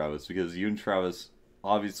you and Travis, because you and Travis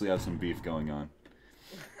obviously have some beef going on.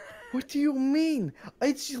 What do you mean?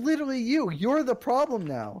 It's literally you. You're the problem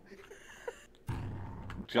now.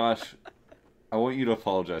 Josh, I want you to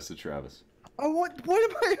apologize to Travis. What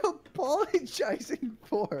am I apologizing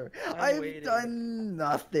for? I've waiting. done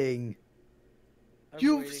nothing. I'm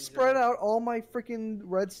You've waiting, spread Josh. out all my freaking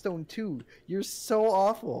redstone too. You're so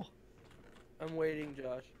awful. I'm waiting,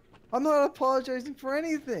 Josh. I'm not apologizing for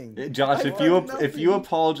anything. Josh, I've if done you nothing.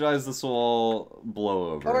 apologize, this will all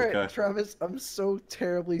blow over. All right, Okay. Travis, I'm so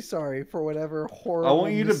terribly sorry for whatever horrible. I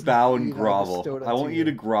want you to bow and misdeed I grovel. bestowed I want onto you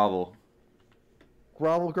to grovel.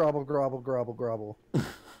 grovel, grovel, grovel, grovel, grovel,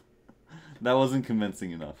 That wasn't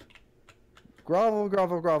convincing enough. grovel,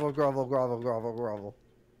 grovel, grovel, grovel, grovel, grovel, grovel.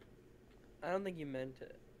 I don't think you meant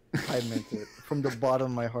it. I meant it from the bottom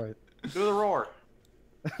of my heart. Do the roar.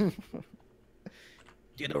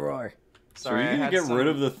 Do the roar. So Sorry, are I you gonna had get some- rid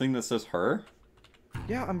of the thing that says her?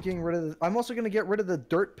 Yeah, I'm getting rid of the. I'm also gonna get rid of the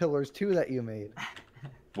dirt pillars too that you made.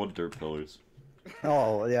 What dirt pillars?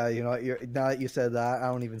 Oh yeah, you know, now that you said that, I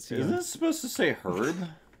don't even see Isn't them. it supposed to say herb?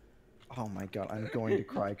 Oh my god, I'm going to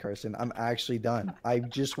cry, Carson. I'm actually done. I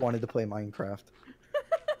just wanted to play Minecraft.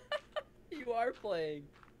 You are playing.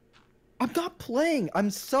 I'm not playing. I'm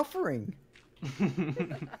suffering.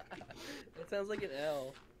 That sounds like an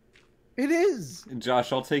L. It is.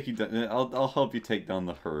 Josh, I'll take you down. I'll help you take down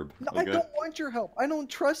the herb. No, I Okay. don't want your help. I don't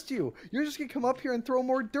trust you. You're just gonna come up here and throw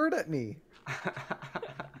more dirt at me.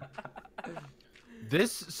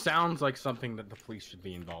 This sounds like something that the police should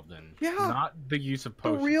be involved in. Yeah. Not the use of The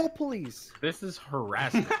potions. real police. This is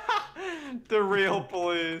harassment. The real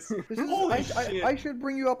police. This is, Holy shit. I should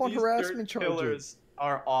bring you up on These harassment dirt charges. pillars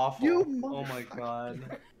are awful. You Oh my god.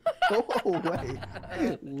 Go away.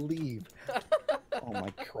 Leave. Oh my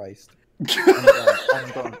Christ. I'm done. I'm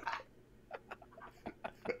done.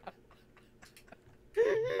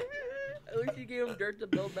 At least you gave him dirt to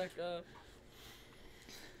build back up.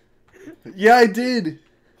 Yeah, I did.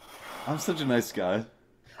 I'm such a nice guy.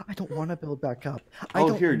 I don't want to build back up. I Oh,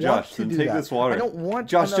 don't here, want Josh. to Then do take that. this water. I don't want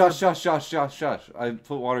Josh, another... Josh. I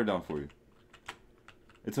put water down for you.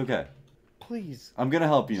 It's okay. Please. I'm gonna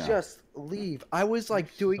help you now. Just leave. I was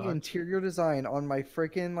like doing interior design on my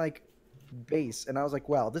freaking like base, and I was like,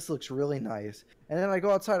 wow, this looks really nice. And then I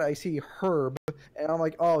go outside, I see herb, and I'm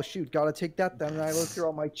like, oh shoot, gotta take that then. And I look through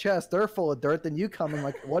all my chests, they're full of dirt. Then you come and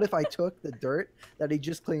like, what if I took the dirt that he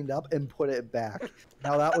just cleaned up and put it back?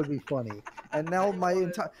 Now that would be funny. And now my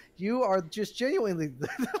entire, you are just genuinely the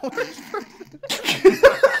worst person.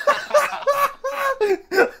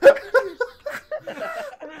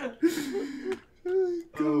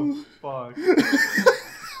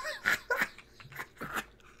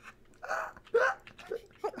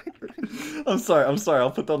 I'm sorry.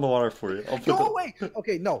 I'll put down the water for you. Go away.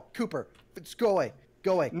 Okay, no, Cooper, just go away.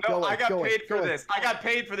 Go away. No, go away, I got go paid away, for go this. I got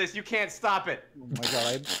paid for this. You can't stop it. Oh my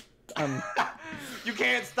god, You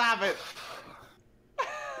can't stop it.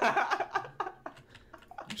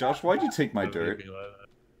 Josh, why'd you take my dirt?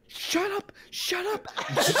 Shut up! Shut up!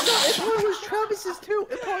 It probably was Travis's too.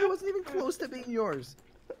 It probably wasn't even close to being yours.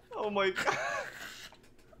 Oh my god.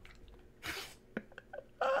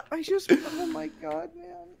 Oh my god,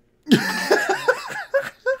 man.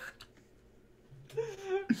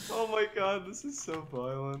 Oh my god, this is so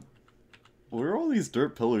violent. What are all these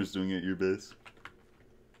dirt pillars doing at your base?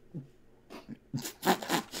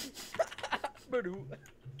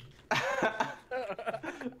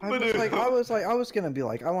 I was gonna be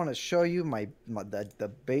like, I want to show you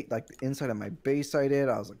the bait, like the inside of my base I did.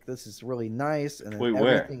 I was like, this is really nice, and then Wait,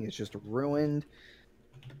 where? everything is just ruined.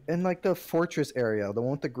 In like the fortress area, the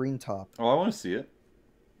one with the green top. Oh, I want to see it.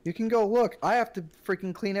 You can go look. I have to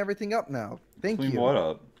freaking clean everything up now. Thank Clean you. what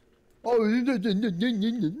up? Oh,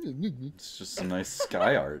 It's just some nice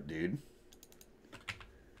sky art, dude.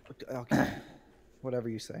 okay. Whatever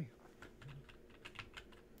you say.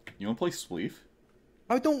 You want to play Spleef?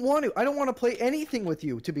 I don't want to. I don't want to play anything with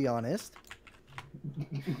you, to be honest.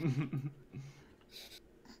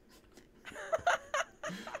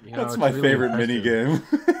 That's my favorite mini game.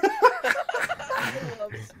 I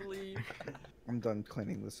love sleep. I'm done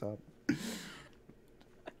cleaning this up.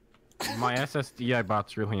 My SSD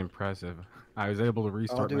bot's really impressive. I was able to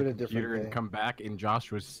restart do my it a different computer day. and come back, and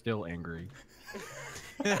Josh was still angry.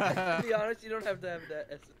 To be honest, you don't have to have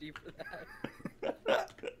that SD for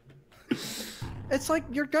that. It's like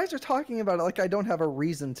your guys are talking about it like I don't have a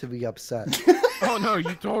reason to be upset. Oh no,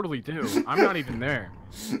 you totally do. I'm not even there.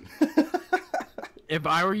 If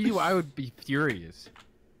I were you, I would be furious.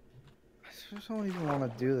 I just don't even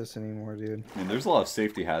want to do this anymore, dude. I mean, there's a lot of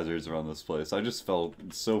safety hazards around this place. I just fell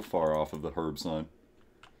so far off of the herb sign.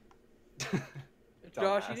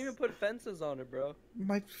 Josh, you didn't even put fences on it, bro.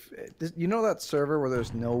 You know that server where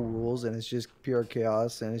there's no rules and it's just pure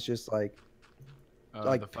chaos and it's just like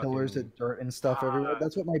The pillars fucking- of dirt and stuff everywhere?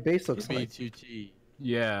 That's what my base looks like. B2T.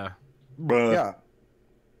 Yeah. Bruh.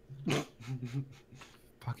 Yeah.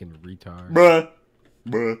 Fucking retard. Bruh.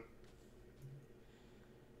 Bruh.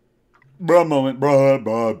 Bruh moment,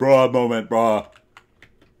 bruh moment, bruh.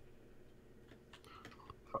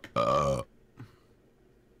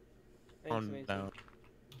 Thanks, down.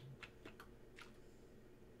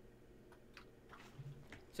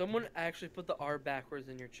 Someone actually put the R backwards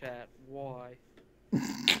in your chat. Why? Did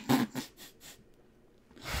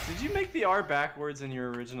you make the R backwards in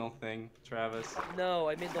your original thing, Travis? No,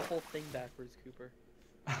 I made the whole thing backwards, Cooper.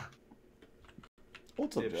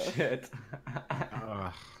 What's up, Jeff? Shit.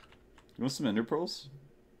 You want some ender pearls?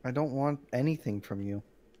 I don't want anything from you.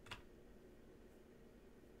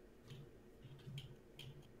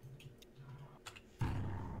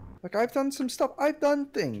 Like, I've done some stuff. I've done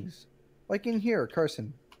things. Like in here,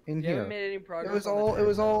 Carson. In You here. haven't made any progress.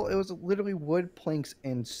 It was literally wood planks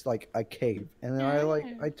and like a cave. And then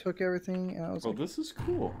I took everything and I was Oh, like, this is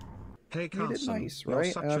cool. Hey, made it Carson, nice, you're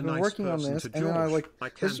right? such And a I've been nice working on person this, to and then I George. like, I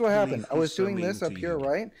this is can't what happened. believe I was he's so doing this mean up to here, you.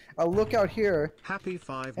 right? I look out here, Happy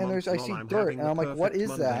 5 and months I lol, see I'm dirt, having and I'm the like, what perfect is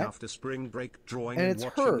Monday that? After spring break, drawing And and, it's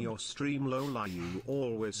watching herb. your stream, Lola, you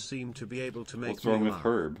always seem to be able to make What's wrong me with laugh,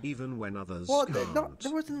 herb? even when others Well, can't.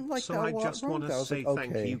 there wasn't like So that I a lot just wrong want with that. I to was say like,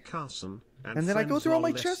 thank okay. you, Carson. And then I go through all my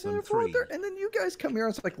friends chests lol and less they're full than of dirt, 3. and then you guys come here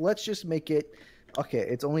and it's like, let's just make it. Okay,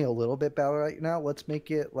 it's only a little bit better right now. Let's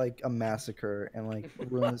make it like a massacre and like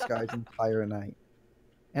ruin this guy's entire night.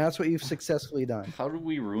 And that's what you've successfully done. How did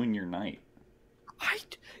we ruin your night?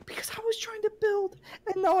 Because I was trying to build,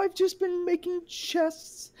 and now I've just been making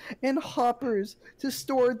chests and hoppers to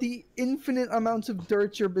store the infinite amounts of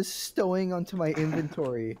dirt you're bestowing onto my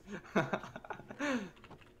inventory.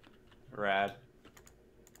 Rad.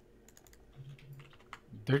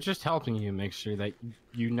 They're just helping you make sure that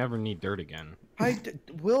you never need dirt again. I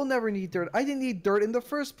will never need dirt. I didn't need dirt in the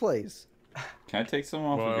first place. Can I take some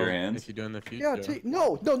off of your hands? If you do in the future. Yeah,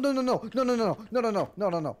 no.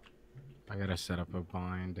 I gotta set up a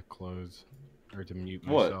bind to close or to mute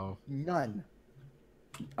What? myself. None.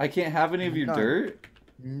 I can't have any of your None. dirt?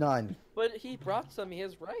 None. But he brought some. He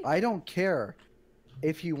has right. I don't care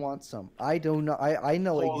if you want some. I don't know. I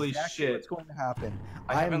know Holy exactly shit. what's going to happen.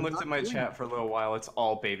 I haven't I'm looked not at my doing chat for a little while. It's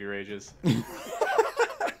all baby rages.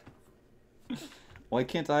 Why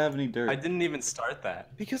can't I have any dirt? I didn't even start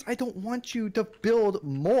that. Because I don't want you to build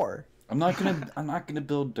more. I'm not gonna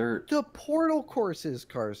build dirt. The portal courses,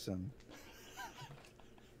 Carson.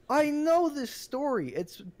 I know this story.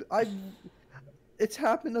 It's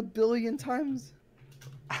happened a billion times.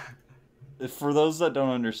 For those that don't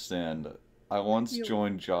understand, I once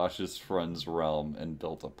joined Josh's friend's realm and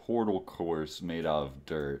built a portal course made out of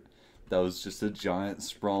dirt. That was just a giant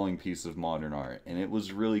sprawling piece of modern art, and it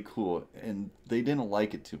was really cool, and they didn't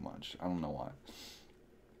like it too much. I don't know why.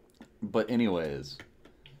 But anyways,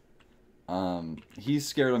 he's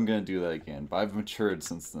scared I'm gonna do that again, but I've matured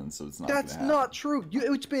since then, so it's not That's gonna happen. not true.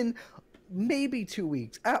 It's been maybe 2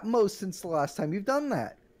 weeks, at most, since the last time you've done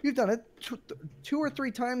that. You've done it 2 or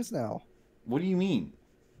 3 times now. What do you mean?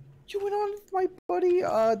 You went on with my buddy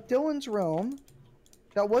Dylan's realm.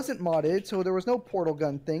 That wasn't modded, so there was no portal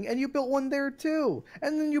gun thing, and you built one there too.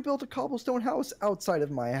 And then you built a cobblestone house outside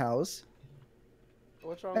of my house.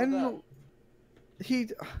 What's wrong with that?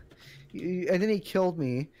 And then he killed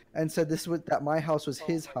me and said that my house was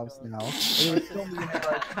his house now. And he was telling me whenever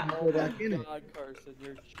I couldn't go back in it. God, Carson,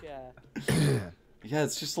 you're chat. Yeah,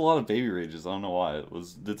 it's just a lot of baby rages. I don't know why.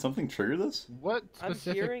 Did something trigger this? What I'm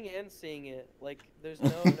hearing and seeing it. Like, there's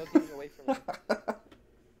no getting away from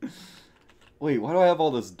it. Wait, why do I have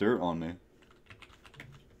all this dirt on me?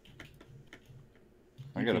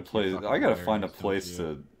 I gotta find a place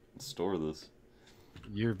to store this.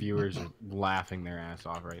 Your viewers are laughing their ass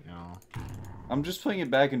off right now. I'm just putting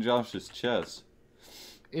it back in Josh's chest.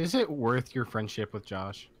 Is it worth your friendship with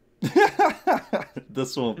Josh?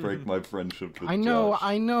 This won't break my friendship with Josh. Josh.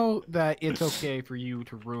 I know that it's okay for you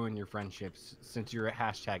to ruin your friendships since you're a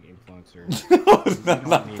hashtag influencer.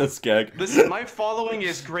 not this gag. Listen, my following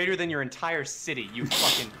is greater than your entire city, you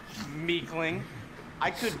fucking meekling.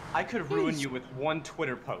 I could ruin you with one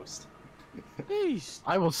Twitter post.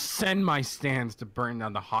 I will send my stands to burn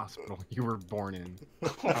down the hospital you were born in.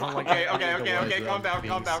 Okay, calm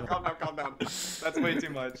down. That's way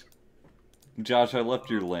too much. Josh, I left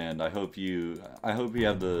your land. I hope you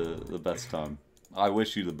have the best time. I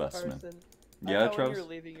wish you the best, man. Carson, Yeah, I thought when Travis? you're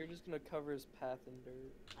leaving, you're just gonna cover his path in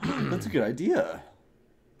dirt. That's a good idea.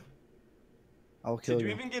 I'll kill Did you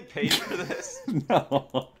you. even get paid for this?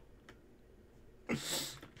 No.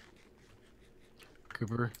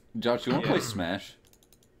 Cooper? Josh, you want to play Smash?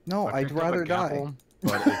 No, I I'd picked up a rather die. gavel,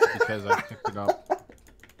 but it's because I picked it up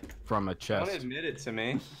from a Don't chest. admit it to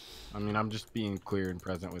me. I mean, I'm just being clear and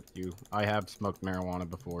present with you. I have smoked marijuana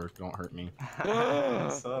before. Don't hurt me.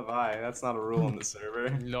 So have I. That's not a rule on the server.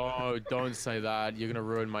 No, don't say that. You're gonna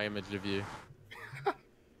ruin my image of you.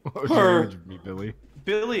 What was your image of me, Billy?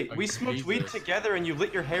 Billy, we Oh, smoked weed Jesus. together and you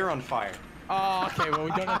lit your hair on fire. Oh, okay. Well,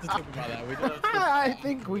 we don't have to talk about that. We don't have to I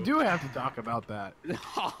think we do have to talk about that.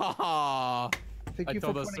 Thank I you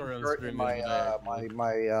told for that putting story on dirt stream in the my other day.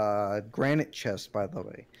 my granite chest, by the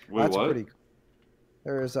way. Wait, That's what? pretty cool.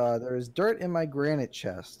 There is dirt in my granite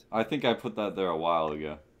chest. I think I put that there a while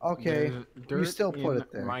ago. Okay, There's you dirt still put in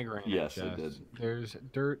it there. My granite Yes, chest. I did. There's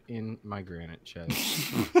dirt in my granite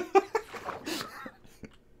chest.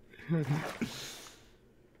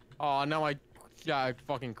 Oh, now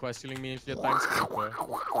fucking questioning me and shit. Thanks, Cooper.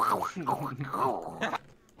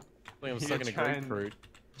 I'm sucking a grapefruit.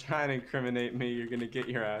 Trying to incriminate me, you're gonna get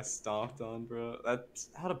your ass stomped on, bro. That's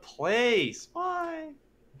how to play. Why?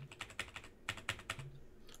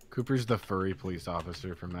 Cooper's the furry police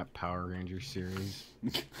officer from that Power Rangers series.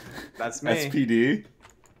 That's me. SPD?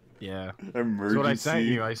 Yeah. Emergency. That's what I sent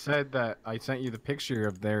you. I said that I sent you the picture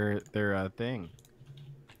of their thing.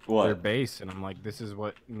 What? Their base, and I'm like, this is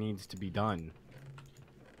what needs to be done.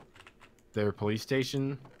 Their police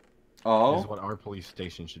station is what our police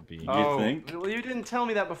station should be. Oh, well, you didn't tell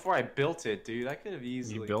me that before I built it, dude. I could have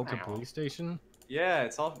easily. You built a police station? Yeah,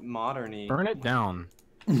 it's all modern-y. Burn it down.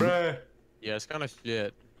 Bruh. Yeah, it's kind of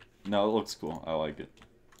shit. No, it looks cool. I like it.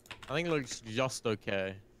 I think it looks just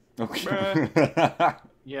okay. Okay.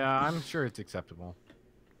 Yeah, I'm sure it's acceptable.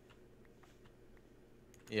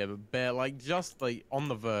 Yeah, but bare, like, just, like, on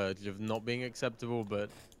the verge of not being acceptable,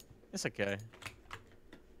 but it's okay.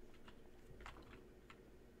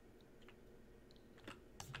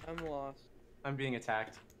 I'm lost. I'm being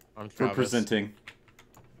attacked. I'm For Travis. presenting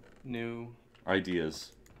New.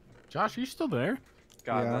 ideas. Josh, are you still there?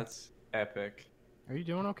 God, Yeah. that's epic. Are you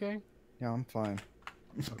doing okay? Yeah, I'm fine.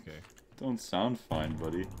 Okay. Don't sound fine,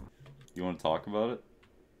 buddy. You want to talk about it?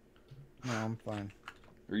 No, I'm fine.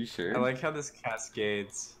 Are you sure? I like how this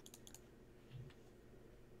cascades.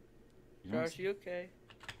 Josh, you okay?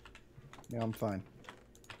 Yeah, I'm fine.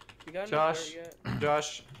 You got any Josh, dirt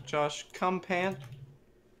yet? Josh, come pan.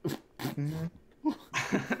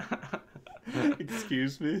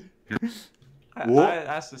 Excuse me? I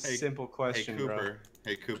asked a simple question, hey, bro. Cooper.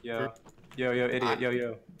 Hey, Cooper. Yo, idiot,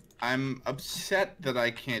 yo. I'm upset that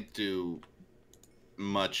I can't do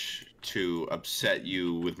much to upset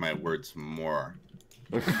you with my words more.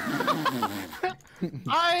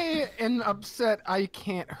 I am upset I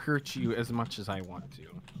can't hurt you as much as I want to.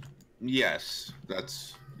 Yes,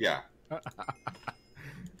 that's yeah.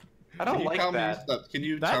 I don't like tell that. Me stuff? Can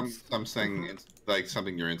you tell me something like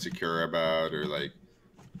something you're insecure about, or like?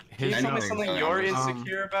 Can you tell me something you're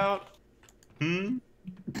insecure about? Hmm.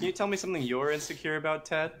 Can you tell me something you're insecure about,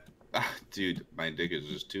 Ted? Dude, my dick is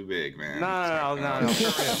just too big, man. No,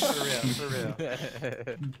 for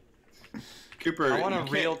real. Cooper, I want a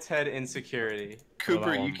real Ted insecurity.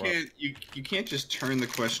 Cooper, you can't just turn the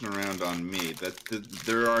question around on me.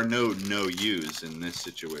 There are no yous in this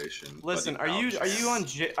situation. Listen, are you on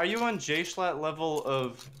J Schlatt level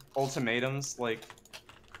of ultimatums? Like,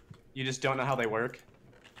 you just don't know how they work?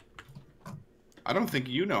 I don't think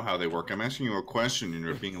you know how they work. I'm asking you a question and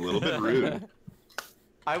you're being a little bit rude.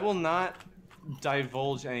 I will not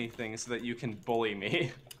divulge anything so that you can bully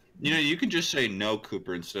me. You know, you can just say no,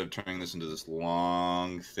 Cooper, instead of turning this into this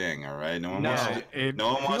long thing, all right? No one wants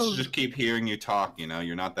to just keep hearing you talk, you know?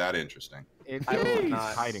 You're not that interesting. I will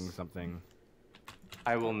not. Hiding something.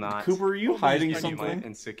 I will not. Cooper, are you hiding something? My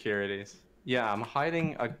insecurities. Yeah, I'm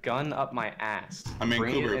hiding a gun up my ass. I mean,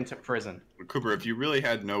 bringing Cooper, it into prison. Cooper, if you really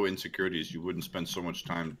had no insecurities, you wouldn't spend so much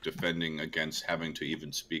time defending against having to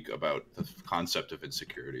even speak about the concept of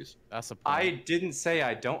insecurities. That's a point. I didn't say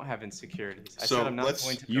I don't have insecurities. I said I'm not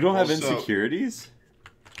going to. You don't have insecurities?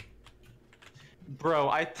 Bro,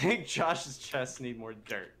 I think Josh's chests need more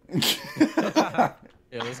dirt.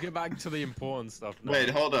 Yeah, let's get back to the important stuff now. Wait,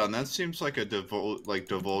 hold on. That seems like a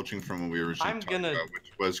divulging from what we were talking about,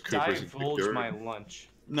 which was Cooper's divulge my lunch.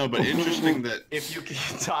 No, but interesting that if you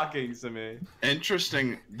keep talking to me.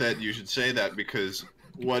 Interesting that you should say that, because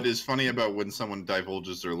what is funny about when someone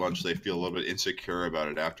divulges their lunch, they feel a little bit insecure about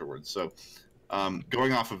it afterwards. So,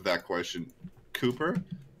 going off of that question, Cooper?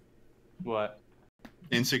 What?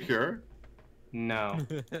 Insecure? No.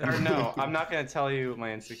 Or no, I'm not gonna tell you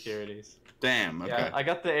my insecurities. Damn, okay. Yeah, I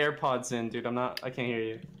got the AirPods in, dude. I can't hear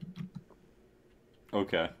you.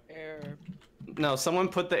 Okay. No, someone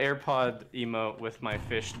put the AirPod emote with my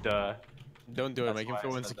fish, duh. Don't do it, make him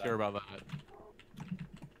feel insecure about that.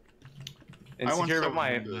 Insecure about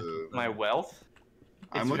my wealth?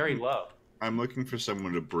 It's very low. I'm looking for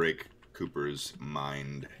someone to break Cooper's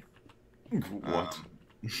mind. What?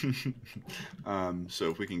 So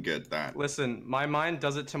if we can get that. Listen, my mind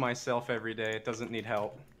does it to myself every day. It doesn't need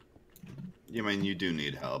help. You mean you do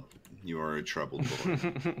need help. You are a troubled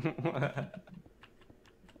boy.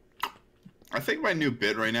 I think my new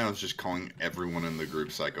bit right now is just calling everyone in the group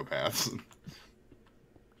psychopaths.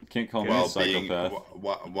 Can't call me a psychopath.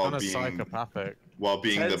 While being psychopathic. While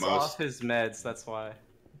being Ted's the most off his meds, that's why.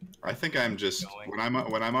 I think I'm just when I'm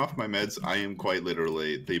off my meds, I am quite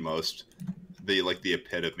literally the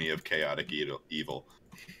epitome of chaotic evil.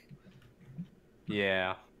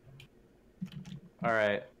 Yeah. All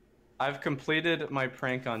right. I've completed my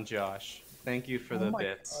prank on Josh. Thank you for the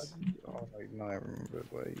bits. Oh, no, I remember.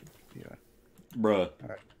 But yeah. Bruh.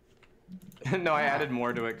 No, I added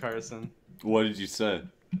more to it, Carson. What did you say?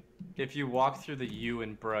 If you walk through the U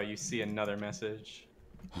in bruh, you see another message.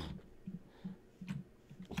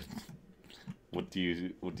 What do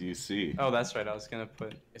you see? Oh, that's right. I was gonna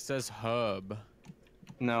put. It says hub.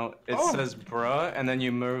 No, it says bruh, and then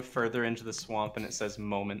you move further into the swamp, and it says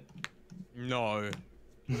moment. No.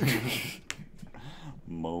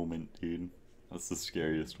 Moment, dude. That's the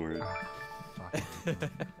scariest word.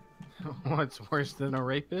 What's worse than a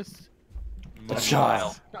rapist? A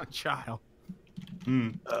child. A child.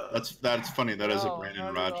 That's funny. That is a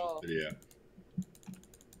Brandon Rogers video.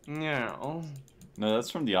 Yeah. No, that's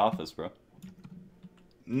from The Office, bro.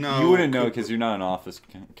 No. You wouldn't know because you're not an Office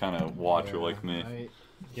kind of watcher like me.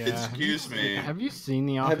 Excuse me. Have you seen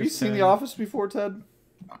The Office? Have you seen The Office before, Ted?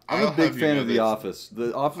 I'm a big fan of The Office.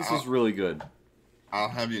 The Office is really good. I'll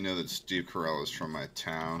have you know that Steve Carell is from my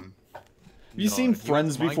town. Have you seen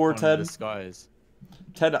Friends before, Ted?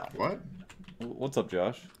 Ted, what? What's up,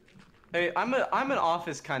 Josh? Hey, I'm an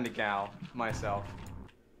Office kind of gal myself.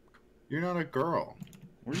 You're not a girl.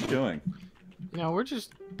 What are you doing? You know, we're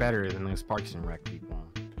just better than those Parks and Rec people.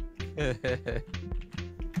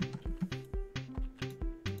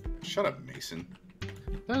 Shut up, Mason.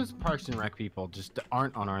 Those Parks and Rec people just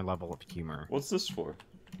aren't on our level of humor. What's this for?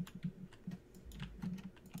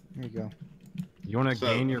 There you go. You want to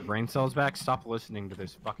gain your brain cells back? Stop listening to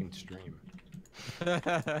this fucking stream.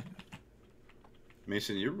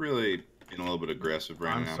 Mason, you're really being a little bit aggressive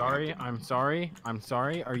right now. I'm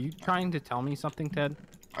sorry. Are you trying to tell me something, Ted?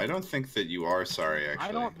 I don't think that you are sorry, actually.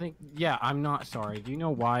 I don't think... Yeah, I'm not sorry. Do you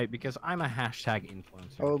know why? Because I'm a hashtag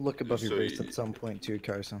influencer. Oh, look above your waist at some point too,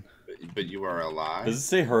 Carson. But you are alive? Does it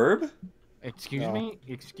say Herb? Excuse No. me?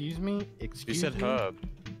 Excuse me? You Excuse said me? herb.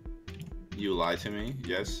 You lie to me?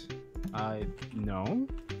 Yes. No.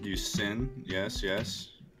 You sin? Yes, yes.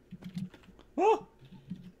 Oh!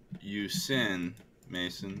 You sin,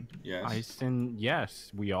 Mason? Yes. I sin.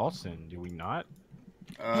 Yes, we all sin. Do we not?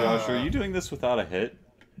 Josh, are you doing this without a hit?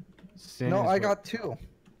 Sin No, is I what- got 2.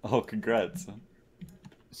 Oh, congrats.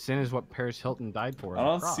 Sin is what Paris Hilton died for. I on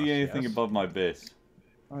the don't cross, see anything yes? above my base.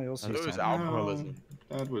 Oh, you'll see. It was something. alcoholism.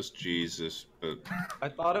 That was Jesus, but I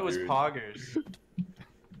thought it was Dude. poggers.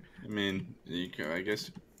 I mean, you can, I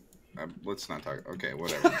guess. Let's not talk. Okay,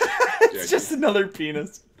 whatever. It's just another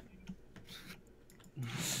penis.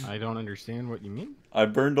 I don't understand what you mean. I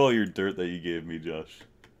burned all your dirt that you gave me, Josh.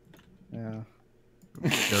 Yeah.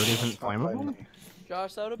 Dirt isn't flammable?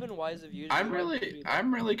 Josh, that would have been wise of you. to I'm do that to really, me.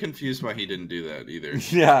 I'm really confused why he didn't do that either.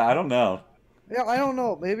 Yeah, I don't know. Yeah, I don't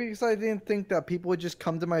know. Maybe because I didn't think that people would just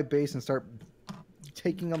come to my base and start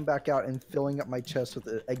taking them back out and filling up my chest with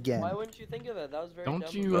it again. Why wouldn't you think of that? That was very Don't dumb.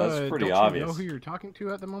 you? That's pretty don't obvious. You know who you're talking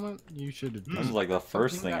to at the moment? You should. This is like the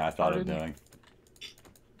first thing I thought of doing.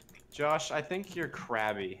 Josh, I think you're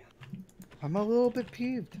crabby. I'm a little bit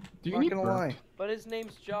peeved. Do you Not need gonna burp? lie. But his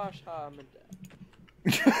name's Josh. Ha, I'm a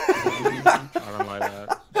I don't like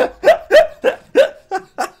that.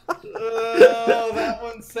 Oh, that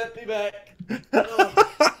one sent me back.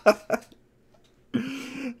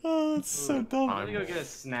 Oh, it's so dumb. I'm gonna go get a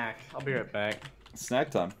snack. I'll be right back. Snack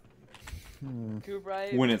time. Cooper, I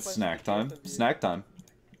When it's requested snack both time. of you. Snack time.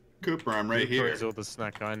 Cooper, I'm right Cooper here. is all the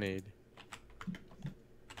snack I need.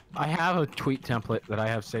 I have a tweet template that I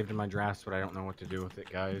have saved in my drafts, but I don't know what to do with it,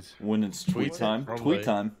 guys. When it's tweet Tweet time. probably. Tweet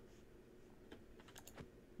time.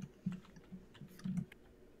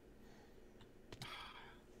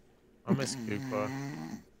 I miss Cooper.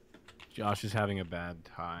 Josh is having a bad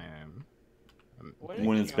time.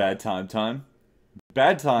 When it's bad time time.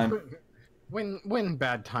 Bad time. When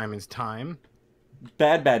bad time is time.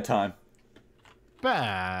 Bad time.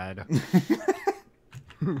 Bad.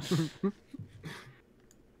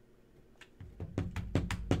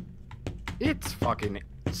 It's fucking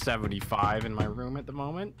 75 in my room at the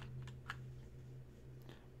moment.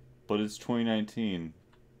 But it's 2019.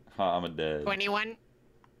 Ha, I'm a dead. 21.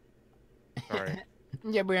 Sorry.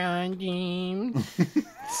 LeBron James.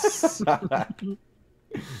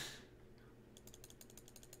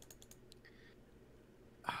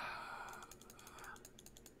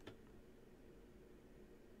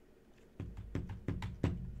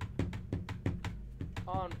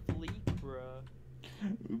 On fleek, bruh.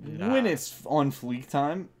 When it's on fleek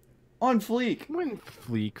time. On fleek. When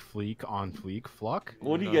fleek, on fleek, fluck.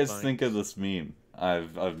 What do you No, guys thanks. think of this meme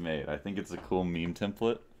I've made? I think it's a cool meme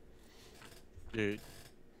template. Dude.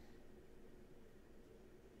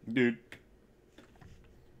 Dude.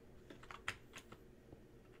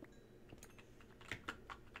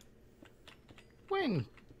 When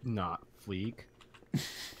not fleek.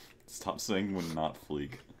 Stop saying when not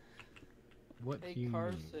fleek. What Hey, do you mean?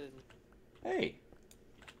 Carson. Hey.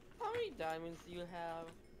 How many diamonds do you have?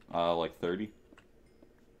 Like 30.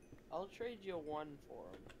 I'll trade you one for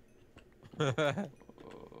them.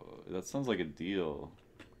 That sounds like a deal.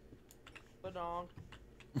 Badonk.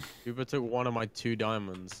 Cooper took one of my 2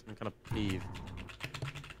 diamonds. I'm kind of peeved.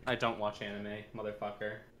 I don't watch anime,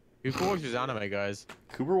 motherfucker. Cooper watches anime, guys.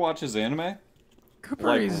 Cooper watches anime? Cooper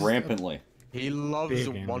Like is rampantly. He loves Big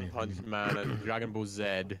anime One Punch Man and Dragon Ball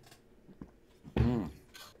Z. That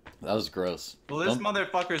was gross. Well, this Don't-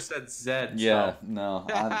 motherfucker said Zed. Yeah, So. no.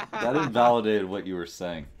 That invalidated what you were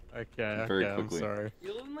saying. Okay, Very okay, quickly. I'm sorry.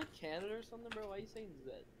 You live in like Canada or something, bro? Why are you saying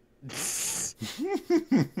Zed?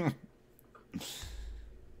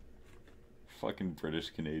 Fucking British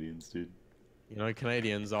Canadians, dude. You know,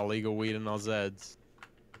 Canadians are legal weed in our Zeds.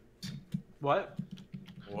 What?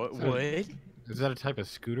 What? So- What? Is that a type of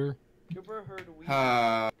scooter? Cooper heard weed.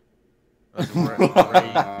 That's right.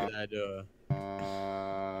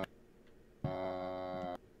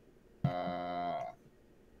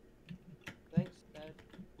 Thanks, Dad.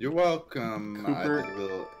 You're welcome. Cooper- I did a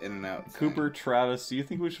little in and out. Cooper, Travis, do you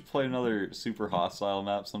think we should play another super hostile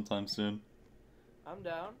map sometime soon? I'm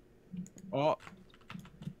down. Oh,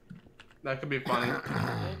 That could be funny.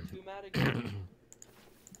 And too mad again.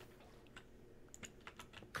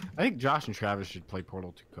 I think Josh and Travis should play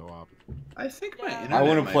Portal 2 co-op. I think my Yeah. internet I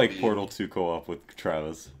want to might play be- Portal 2 co-op with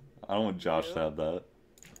Travis. I don't want Josh to have that.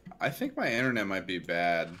 I think my internet might be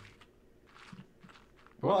bad.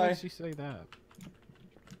 What Why? makes you say that?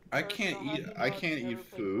 I Carson, can't how eat. do I you can't not eat never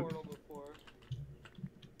played food. Portal before?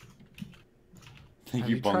 Thank Have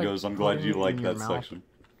you, you tried Bungos. I'm glad putting you it like in your that mouth? section.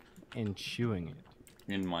 And chewing it.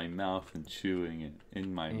 In my mouth and chewing it.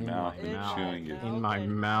 In my mouth and chewing it. In my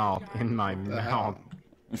mouth. In my mouth.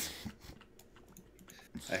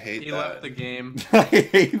 I hate he that. left the game. I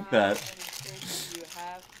hate that. You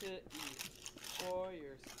have to eat or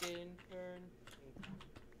your skin turn pink.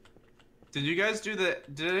 Did you guys do the?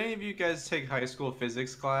 Did any of you guys take high school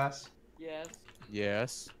physics class? Yes.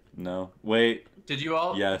 Yes. No. Wait. Did you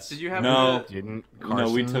all? Yes. Did you have? No. Didn't No,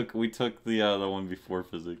 we Carson? took the one before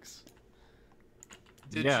physics.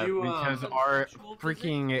 Did yeah, you? because our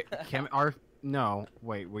freaking no,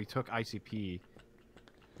 wait, we took ICP.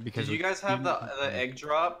 Because Did you guys have the egg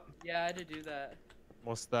drop? Yeah, I had to do that.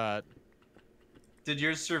 What's that? Did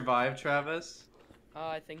yours survive, Travis?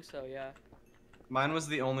 I think so, yeah. Mine was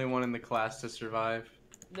the only one in the class to survive.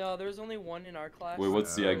 No, there was only one in our class. Wait,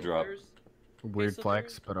 what's the egg drop? Weird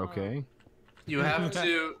flex, but okay. You have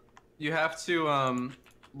to,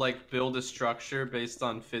 like build a structure based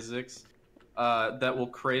on physics, that will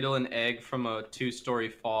cradle an egg from a 2-story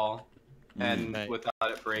fall, and without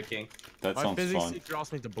it breaking. That My sounds physics fun. teacher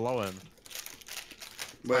asked me to blow him.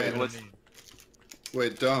 Wait,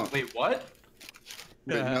 wait, don't. Wait, what?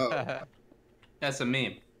 Wait, no. That's a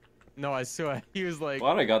meme. No, I swear. He was like.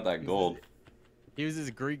 Glad I got that gold. He was this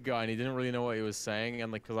Greek guy, and he didn't really know what he was saying,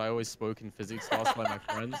 and like, cause I always spoke in physics class by my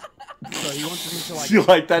friends, so he wanted me to like. You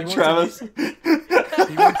like that, Travis?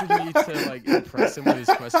 He wanted me to like impress him with his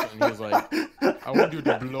question. He was like, "I want you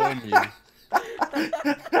to blow me."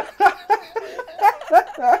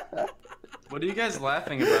 What are you guys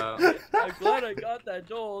laughing about? I'm glad I got that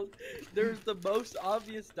gold. There's the most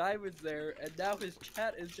obvious diamonds there, and now his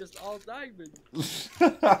chat is just all diamonds.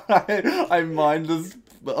 I mined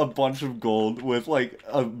a bunch of gold with like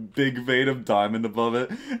a big vein of diamond above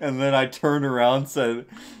it, and then I turned around and said,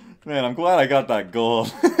 "Man, I'm glad I got that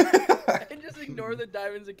gold." And just ignored the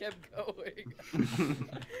diamonds and kept going.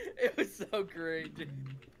 It was so great, dude.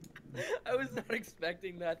 I was not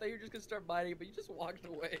expecting that. I thought you were just gonna start mining, but you just walked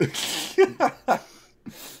away.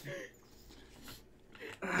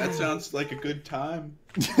 That sounds like a good time.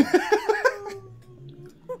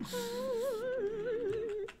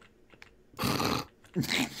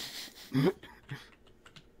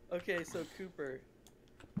 Okay, so Cooper.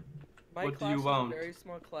 My What do class you was want? a very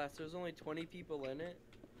small class. There was only 20 people in it.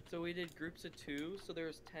 So we did groups of 2, so there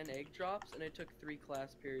was 10 egg drops, and it took 3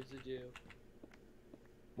 class periods to do.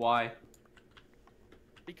 Why?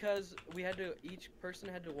 Because we had to, each person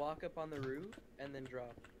had to walk up on the roof and then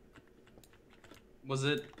drop. Was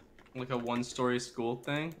it like a 1-story school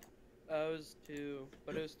thing? It was 2,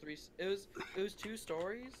 but it was 3. It was 2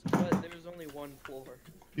 stories, but there was only 1 floor.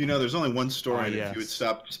 You know, there's only one story, and yes. if you would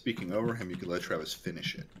stop speaking over him, you could let Travis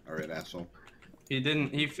finish it. All right, asshole. He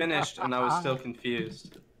didn't. He finished, and I was still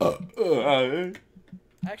confused.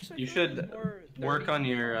 Actually, You should work on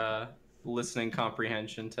your listening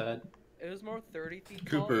comprehension, Ted. It was more 30 feet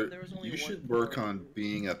tall, Cooper, but there was only you 1 should floor. work on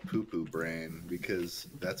being a poo-poo brain, because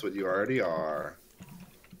that's what you already are.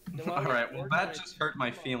 All right. Well, that just hurt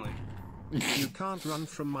my feeling. You can't run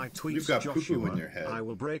from my tweets, You've got Joshua. poo-poo in your head. I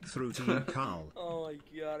will break through to you, Carl. Oh my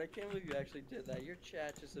god, I can't believe you actually did that. Your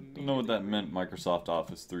chat just I immediately... don't know what that meant, Microsoft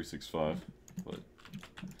Office 365, but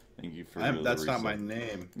thank you for the That's not reset. my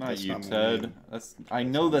name. Not That's you, not my Ted. name. I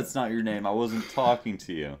know that's not your name. I wasn't talking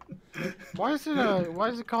to you. Why is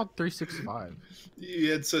it called 365? You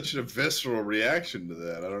had such a visceral reaction to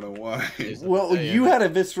that. I don't know why. Well, you had a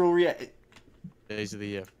visceral reaction. Days of the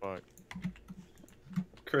year, fuck.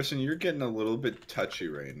 Carson, you're getting a little bit touchy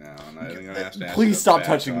right now, and I'm gonna have to ask Please you to stop back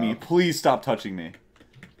touching me. off. Please stop touching me.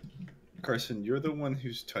 Carson, you're the one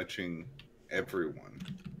who's touching everyone.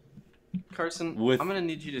 Carson, With- I'm gonna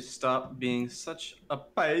need you to stop being such a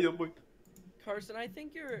payboy. Carson, I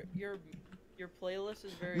think your playlist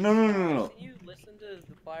is very... No, no, no, strong. no, no. I've seen you listen to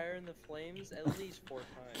The Fire and the Flames at least 4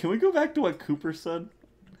 times. Can we go back to what Cooper said?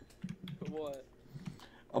 What?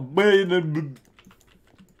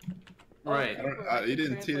 Right. He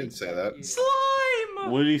didn't say that.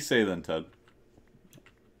 Slime! What did he say then, Ted?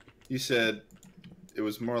 He said it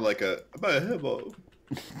was more like a.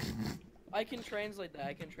 I can translate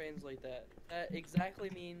that. That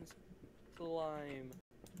exactly means slime.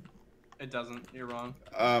 It doesn't. You're wrong.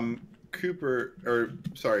 Cooper, or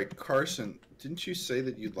sorry, Carson, didn't you say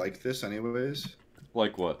that you like this anyways?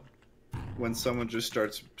 Like what? When someone just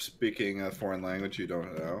starts speaking a foreign language you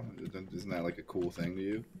don't know, isn't that like a cool thing to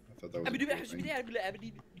you? I thought that was a cool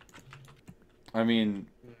thing. I mean,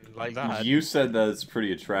 Like that. you said that it's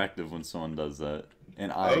pretty attractive when someone does that,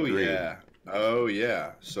 and I agree. Yeah. Oh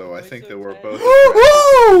yeah. So I think that we're both.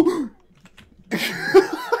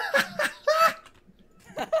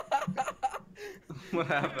 What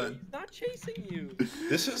happened? He's not not chasing you.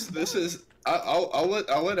 This is. I'll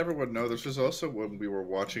let everyone know. This was also when we were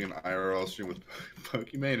watching an IRL stream with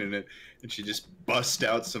Pokimane in it, and she just bust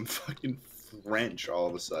out some fucking French all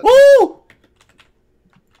of a sudden. Woo!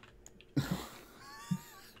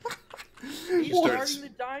 He's guarding the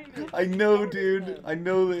diamond. I know, dude. I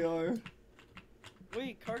know they are.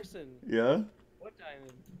 Wait, Carson. Yeah? What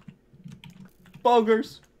diamond?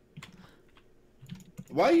 Boogers.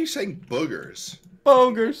 Why are you saying boogers?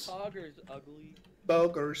 Boogers. Boogers, ugly.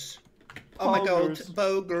 Boogers. Oh my god, Boogers.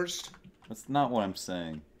 boogers. That's not what I'm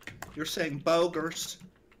saying. You're saying boogers.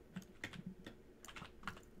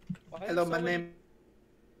 Why Hello, is my somebody- name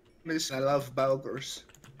is I love boogers.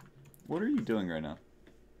 What are you doing right now?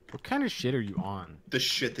 What kind of shit are you on? The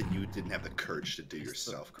shit that you didn't have the courage to do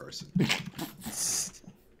yourself, Carson.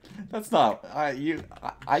 That's not. I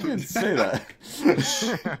didn't say that.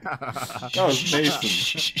 That was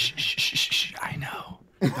Mason. I know.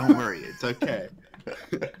 Don't worry, it's okay.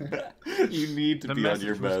 You need to The be on message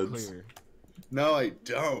your was meds. clear. No, I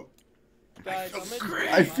don't. Guys, I'm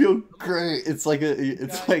gonna I feel great. It's like the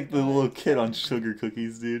little kid on sugar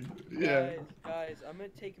cookies, dude. Yeah. Guys, I'm gonna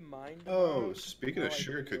take mine. Oh, tomorrow speaking of before I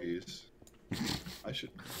sugar do. cookies, I should.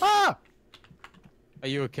 Ah! Are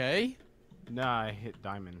you okay? Nah, I hit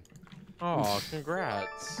diamond. Oh,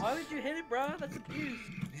 congrats. Why would you hit it, bro? That's abuse.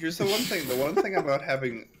 Here's the one thing. The one thing about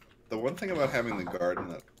having the garden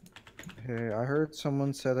that. Hey, I heard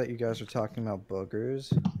someone say that you guys are talking about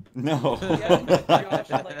boogers. No. Yeah, Josh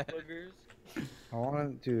like boogers. I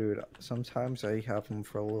want to, dude. Sometimes I have them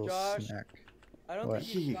for a little Josh, snack. I don't What?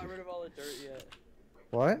 think you got rid of all the dirt yet.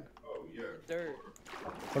 What? Oh yeah. Dirt.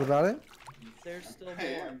 What about it? There's still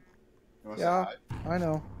more. Yeah, I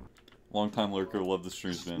know. Long time lurker, love the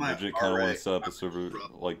streams, man. My Legit kind of want RA. to set up a server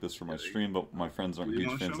like this for my stream, but my friends aren't You huge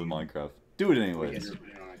wanna fans show of me? Minecraft. Do it anyways.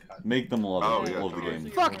 Make them love Oh, it. yeah, Love the totally.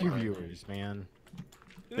 game. Fuck you viewers, man.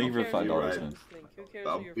 Thank you for Who cares $5, what man. you think? Who cares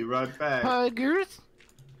I'll what you're be right back. Poggers.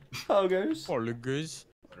 Poggers. Boogers.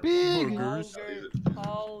 Big. Boogers.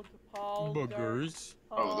 Paul, Boogers.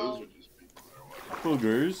 Oh, those are just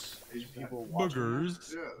Boogers. people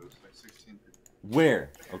Boogers. Yeah, there's like 16 people.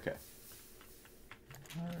 Where? Okay.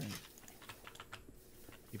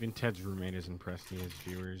 Even Ted's roommate is impressed he has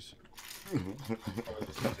viewers.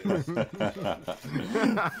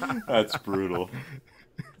 That's brutal.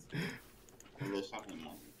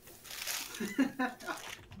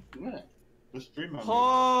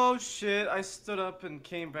 Oh shit! I stood up and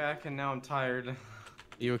came back, and now I'm tired.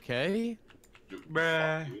 You okay?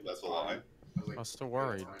 Bruh. That's a lie. I was still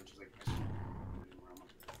worried.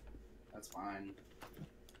 That's fine.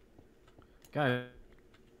 Guys,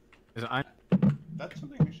 That's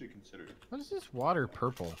something we should consider. what is this water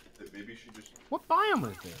purple? That maybe she just. What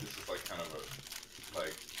biome is this? This is like kind of a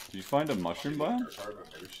like. Did you find a mushroom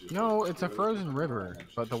biome? No, it's a frozen river,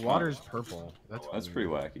 but the water's purple. That's pretty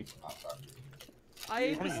wacky. I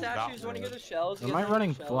ate the What is statues. that Want to for? get the shells? You Am guys I want running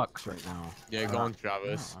the shells? flux right now? Yeah, go on,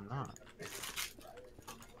 Travis. No, I'm not.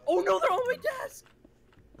 Oh no, they're on my desk!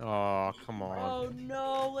 Oh, come on. Oh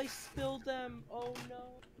no, I spilled them. Oh no.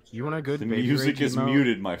 You want a good The baby music rage is emote?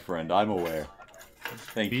 muted, my friend. I'm aware.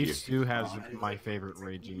 Thank you. Beef Stew has my favorite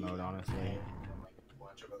rage emote, honestly.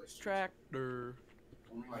 Tractor.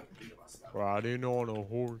 Riding on a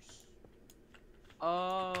horse.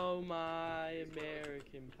 Oh my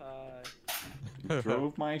American pie.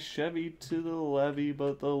 Drove my Chevy to the levee,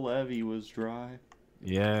 but the levee was dry.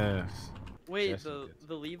 Yes. Wait, Yes,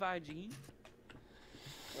 the Levi jeans?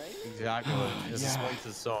 Right? Exactly. This is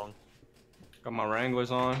Swan's song. Got my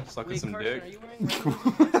Wranglers on, sucking Wait, some Carson, dick. are you wearing Wranglers?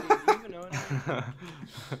 Do you even know anything?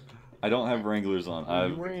 I don't have Wranglers on. Are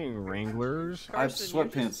you I've wearing Wranglers? I have Carson, you're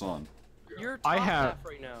sweatpants on. You're top I have- half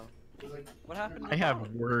right now. What happened? I have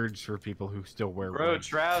words for people who still wear Bro, wigs.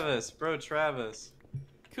 Travis.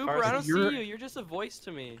 Cooper, I Carson, don't see you're- you. You're just a voice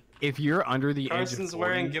to me. If you're under the Carson's age of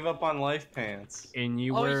wearing 40 Give Up on Life pants. and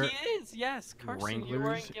you Oh, wear, he is. Yes, Carson, you're wearing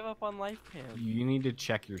Wranglers, Give Up on Life pants. you need to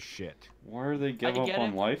check your shit. Why are they give I up get on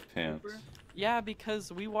it, life pants? Cooper. Yeah,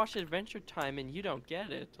 because we watch Adventure Time and you don't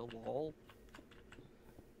get it, lol.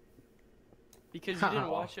 Because you didn't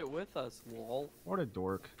How? watch it with us, lol. What a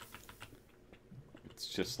dork. It's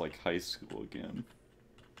just like high school again.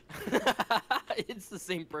 It's the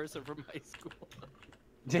same person from high school.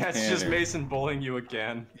 Yeah, it's just Tanner. Mason bullying you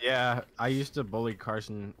again. Yeah, I used to bully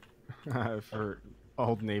Carson for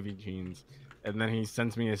Old Navy jeans. And then he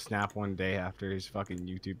sends me a snap one day after his fucking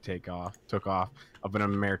YouTube took off of an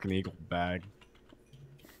American Eagle bag.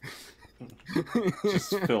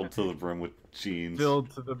 Just filled to the brim with jeans.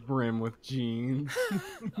 Filled to the brim with jeans.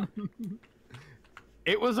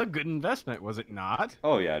 It was a good investment, was it not?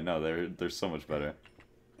 Oh yeah, no, they're so much better.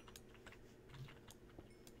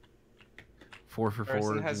 4 for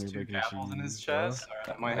Carson 4. has Junior 2 bacon apples in his cheese, chest.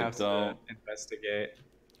 Alright, I might have to investigate.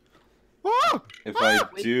 If I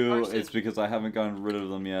Wait, do, Carson. it's because I haven't gotten rid of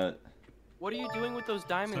them yet. What are you doing with those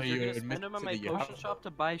diamonds? So You're you gonna spend them on my admit that you potion have- shop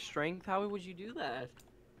to buy strength? How would you do that?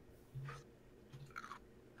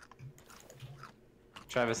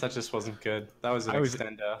 Travis, that just wasn't good. That was an I was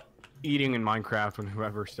extendo. eating in Minecraft when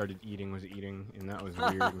whoever started eating was eating, and that was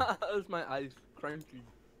weird. That was my eyes crunchy.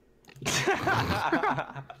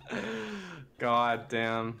 God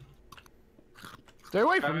damn. Stay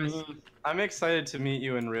away from Travis, me. I'm excited to meet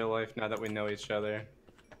you in real life now that we know each other.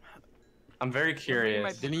 I'm very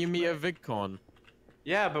curious. Didn't you meet at VidCon?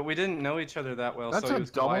 Yeah, but we didn't know each other that well, That's so a he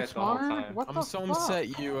was double quiet the whole spawner? time. What I'm the so fuck? upset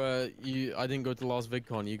I didn't go to the last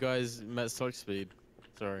VidCon. You guys met Suck Speed.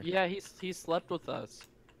 Sorry. Yeah, he slept with us.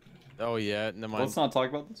 Oh yeah, never mind. Let's not talk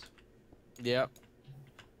about this. Yep.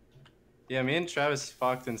 Yeah, me and Travis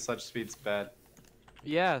fucked in Such Speed's bed.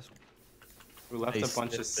 Yeah. We left They a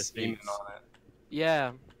bunch of sniffed the semen seats. on it.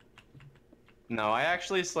 Yeah. No, I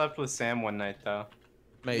actually slept with Sam one night though.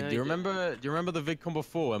 Mate, No, do you you didn't. remember the VidCon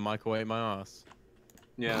before when Michael ate my ass?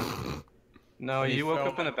 Yeah. No, When he you woke fell,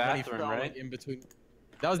 up in the when he bathroom, fell, right? like, in between.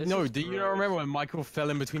 That was This no. is Do you not gross. remember when Michael fell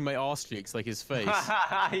in between my arse cheeks, like his face?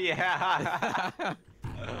 Yeah.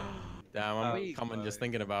 Damn, I'm Wait. coming just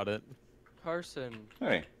thinking about it. Carson,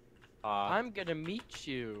 Hey. I'm gonna meet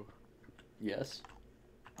you. Yes.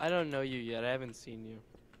 I don't know you yet. I haven't seen you.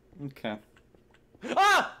 Okay.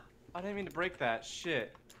 Ah! I didn't mean to break that.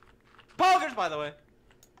 Shit. Boggers, by the way.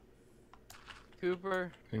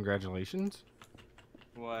 Cooper, Congratulations.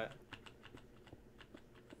 What?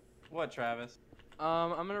 What, Travis?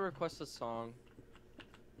 I'm gonna request a song.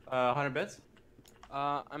 100 bits?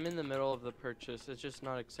 I'm in the middle of the purchase. It's just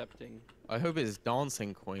not accepting. I hope it's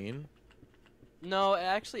Dancing Queen. No, it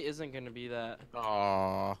actually isn't gonna be that.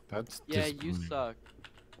 Aw. That's Yeah, you disappointing. suck.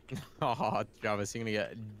 Aw, Travis, you're gonna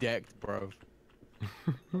get decked, bro.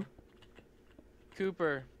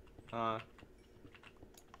 Cooper, bye.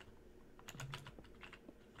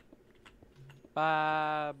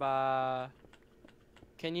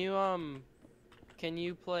 Can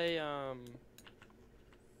you play, I'm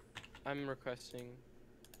requesting.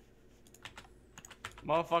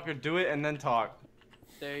 Motherfucker, do it and then talk.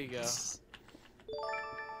 There you go.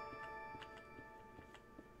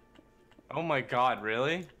 Oh my god,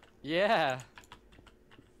 really? Yeah.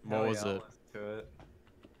 What Hell was yeah, I'll it? listen to it.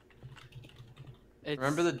 It's,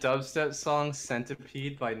 Remember the dubstep song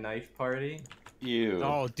Centipede by Knife Party? Ew.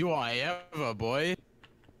 Oh, do I ever, boy?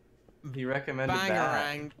 He recommended that.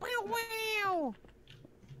 Bangarang. Wow.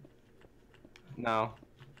 No.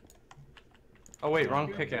 Oh wait,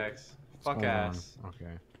 wrong pickaxe. Fuck Hold on. ass.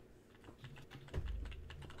 Okay.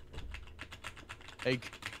 Hey,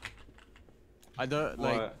 I don't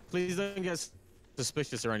like. What? Please don't get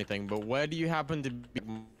suspicious or anything. But where do you happen to be?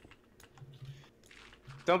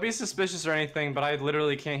 Don't be suspicious or anything, but I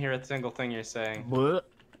literally can't hear a single thing you're saying. What?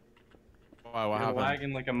 Wow, what You're happened?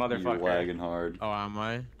 lagging like a You're motherfucker. lagging hard. Oh, am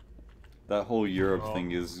I? That whole Europe Oh.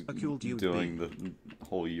 thing is How cool do you doing the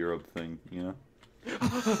whole Europe thing, you know?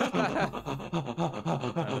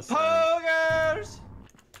 Pogers!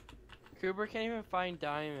 Cooper can't even find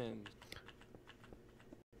diamonds.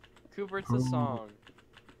 Cooper, it's a song.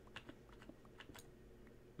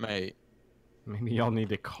 Mate, Maybe y'all need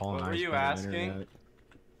to colonize. What were you the asking? internet.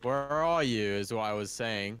 where are you? Is what I was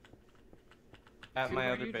saying. At Cooper, my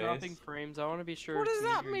are other you base. dropping frames? I want to be sure. What does to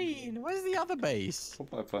that hear you. mean? Where's the other base?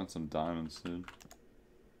 Hope I find some diamonds soon.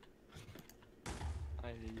 I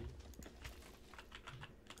hear you.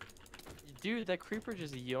 Dude, that creeper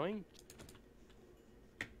just yoinked.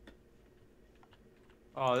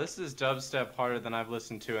 Oh, this is dubstep harder than I've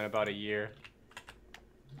listened to in about a year.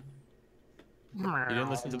 You didn't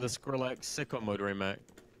listen to the Skrillex Sicko Mode remake.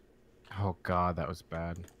 Oh god, that was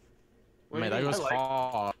bad. What do Mate, you that mean? was I like-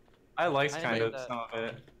 hard. I liked I kind made of that. some of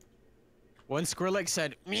it. When Skrillex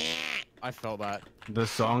said, "Meh," I felt that. The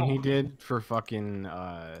song he did for fucking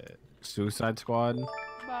Suicide Squad.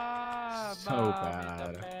 Bye, So bye,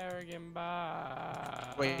 bad. American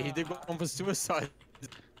bye. Wait, he did one for suicide.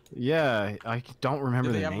 Yeah, I don't remember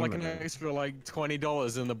Did the they have name like of an it. extra like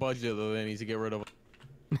 $20 in the budget that they need to get rid of?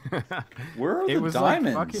 Where are It the was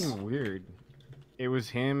diamonds? like fucking weird. It was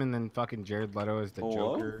him and then fucking Jared Leto as the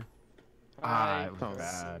Hello? Joker. Hi. It was Oh.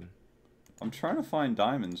 bad. I'm trying to find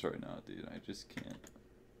diamonds right now, dude. I just can't.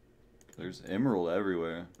 There's emerald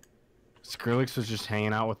everywhere. Skrillex was just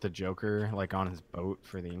hanging out with the Joker, like on his boat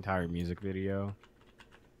for the entire music video.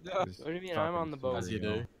 It was What do you mean? I'm on the boat. As you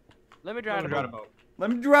surreal. do. Let me drive the boat. Let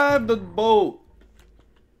me drive the boat.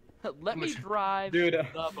 Let me drive Dude,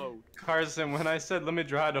 the boat. Carson, when I said let me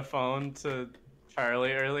drive the phone to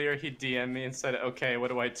Charlie earlier. He DM'd me and said, "Okay, what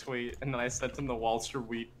do I tweet?" And then I sent him the Walter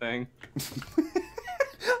Wheat thing.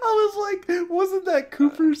 I was like, wasn't that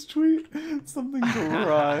Cooper's tweet? Something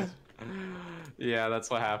dry. Yeah, that's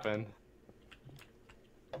what happened.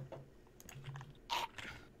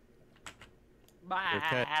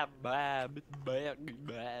 Okay.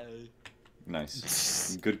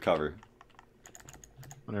 Nice. Good cover.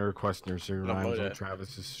 When I request nursery I'll rhymes load on it.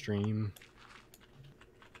 Travis's stream.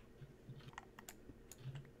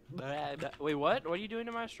 Wait, what? What are you doing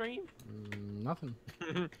to my stream? Nothing.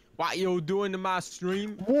 What you doing to my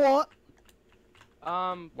stream? What?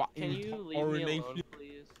 What Can in you leave me coronation? alone,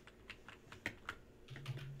 please?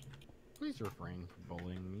 Please refrain from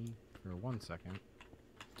bullying me for 1 second.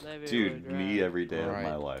 Dude, me every day of Alright.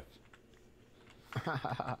 my life.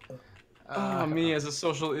 Me as a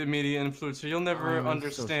social media influencer, you'll never I'm a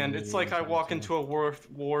understand. social It's like I media walk influencer. into a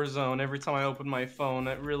war zone every time I open my phone.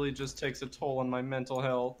 It really just takes a toll on my mental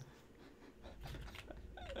health.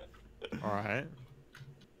 Alright.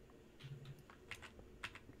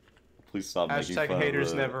 Please stop making Hashtag fun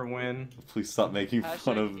haters of the, never win. Please stop making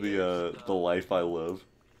fun Hashtag of the life I live.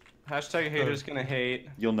 Hashtag haters gonna hate.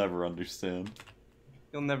 You'll never understand.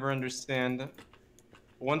 You'll never understand.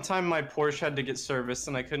 One time my Porsche had to get serviced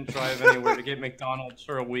and I couldn't drive anywhere to get McDonald's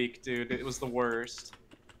for a week, dude. It was the worst.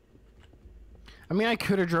 I mean, I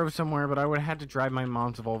could have drove somewhere, but I would have had to drive my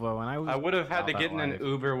mom's Volvo, and I would have had to about get in an life.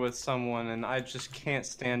 Uber with someone, and I just can't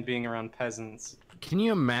stand being around peasants. Can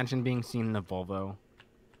you imagine being seen in a Volvo?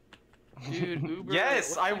 Dude, Uber. Yes,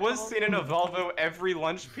 what's I that was called? seen in a Volvo every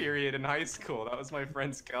lunch period in high school. That was my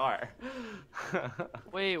friend's car.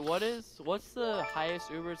 Wait, what's the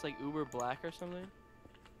highest Uber? It's like Uber Black or something?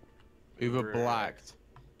 Uber blacked.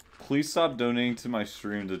 Please stop donating to my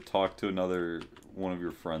stream to talk to another one of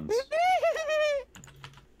your friends.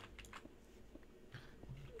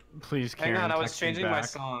 Please, Hang Karen, on, I was text me changing my back.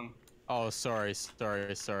 song. Oh, sorry.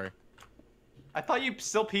 I thought you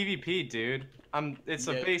still PvP, dude. It's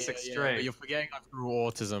a basic But straight. you're forgetting I'm through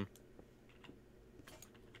autism.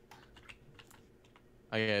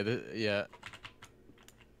 Okay, yeah.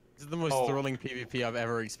 This is the most thrilling PvP I've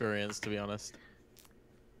ever experienced, to be honest.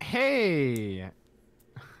 Hey!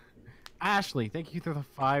 Ashley, thank you for the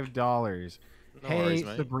 $5. No Hey, worries,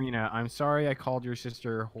 mate. Sabrina, I'm sorry I called your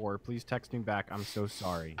sister a whore. Please text me back. I'm so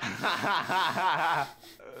sorry. Why'd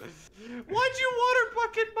you water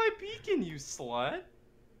bucket my beacon, you slut?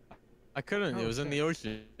 I couldn't. It was in the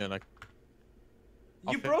ocean.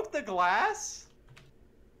 You broke the glass?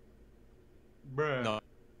 Bruh. No.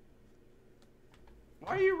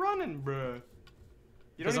 Why are you running, bruh?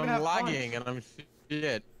 You don't Because even I'm have lagging punch. and I'm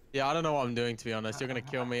shit. Yeah, I don't know what I'm doing, to be honest. You're gonna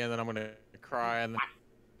kill me and then I'm gonna cry and then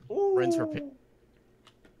rinse repeat.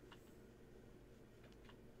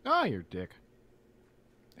 Oh, you're dick.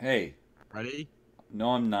 Hey. Ready? No,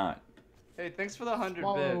 I'm not. Hey, thanks for the 100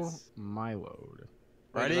 Swallow bits. my load.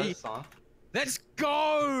 Wait, is that Ready? a song? Let's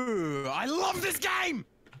go! I love this game!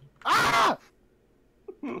 Ah!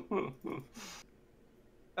 That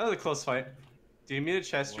was a close fight. Do you need to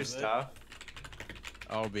chest your Was it? stuff?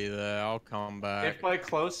 I'll be there. I'll come back. If by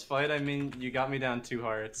close fight, I mean you got me down 2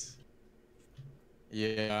 hearts.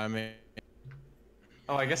 Yeah, I mean...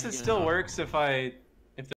 Oh, I guess it still works if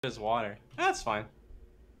there's water. That's fine.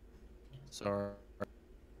 Sorry.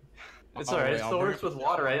 It's Oh, alright. wait, It I'll still bring works a- with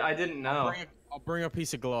water. I didn't know. I'll bring a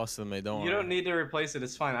piece of glass to me, don't You worry. don't need to replace it.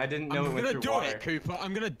 It's fine. I didn't know I'm it went gonna through do water. it, Cooper.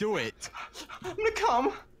 I'm gonna do it. I'm gonna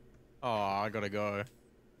come. Oh, I gotta go.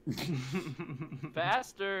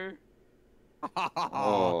 Faster.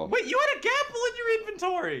 Oh. Wait, you had a gapple in your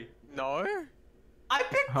inventory. No? I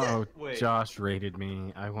picked Oh, it. Wait. Josh rated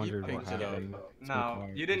me. I wondered what picked it up. happened. No,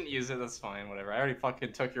 you didn't use it. That's fine. Whatever. I already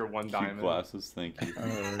fucking took your 1 Cute diamond. glasses, thank you.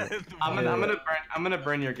 I'm gonna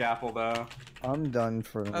burn your gapple though. I'm done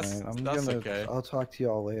for That's- tonight. that's okay. I'll talk to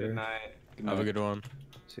y'all later. Good night. Have a good one.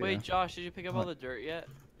 See ya. Wait, Josh, did you pick up all the dirt yet?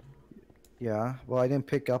 Yeah. Well, I didn't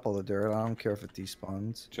pick up all the dirt. I don't care if it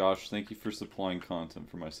despawns. Josh, thank you for supplying content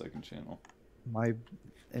for my second channel. My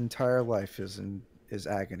entire life is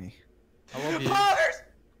agony. I love you.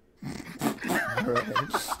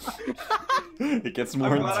 It gets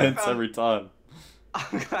more I'm glad I intense found- every time.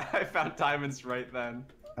 I'm glad I found diamonds right then.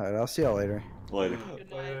 Alright, I'll see y'all later. Later.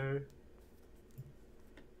 Later.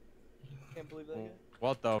 Can't believe that. Yet.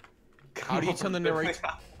 What the? How do you turn the narrator?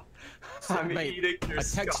 I'm Mate, eating your a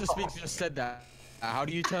text to skull. speech just said that. How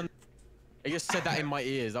do you turn? I just said that in my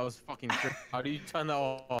ears. That was fucking. How do you turn that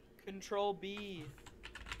off? Control B.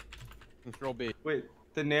 Control B. Wait,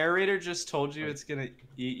 the narrator just told you it's gonna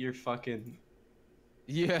eat your fucking.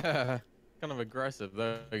 Yeah. Kind of aggressive.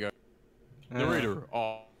 There we go. Narrator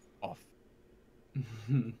off.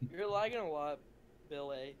 You're lagging a lot.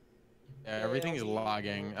 Billy. Yeah, everything's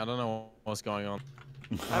lagging. I don't know what's going on.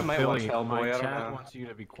 I might Billy, watch Hellboy. my I don't chat know. wants you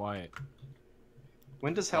to be quiet.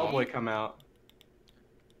 When does Hellboy come out?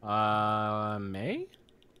 May?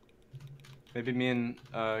 Maybe me and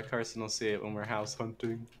Carson will see it when we're house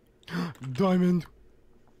hunting. Diamond.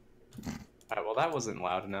 Alright, well that wasn't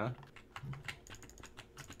loud enough.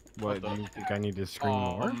 What, do you think I need to scream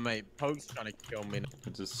more? Oh, mate, Poke's trying to kill me.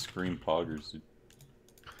 It's just scream poggers, dude.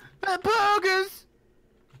 Poggers!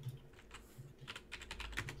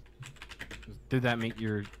 Did that meet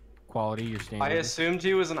your quality, your standard? I assumed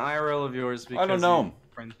he was an IRL of yours because I don't know him.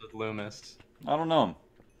 he's friends with Loomis. I don't know him.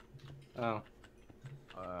 Oh.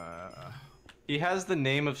 He has the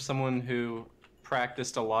name of someone who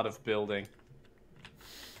practiced a lot of building.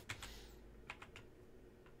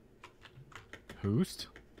 Whost?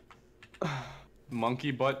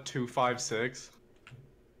 Monkey Butt 256.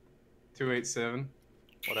 287.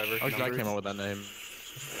 Whatever. How did I came up with that name?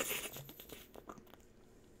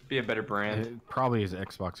 Be a better brand. It probably is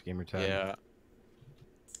Xbox gamer tag. Yeah.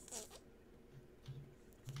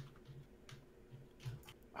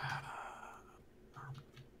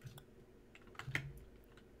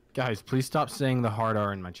 Guys, please stop saying the hard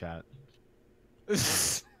R in my chat.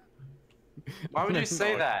 Why would you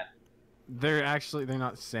say that? They're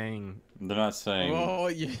not saying. They're not saying. Oh,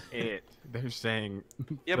 yeah. It. They're saying.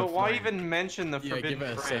 Yeah, the but why friend. even mention the Yeah, forbidden give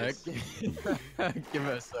it a phrase? sec. Give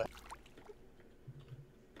it a sec.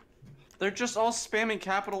 They're just all spamming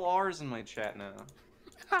capital R's in my chat now.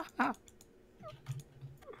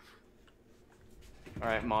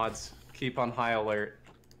 Alright, mods. Keep on high alert.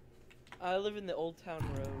 I live in the Old Town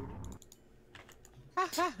Road.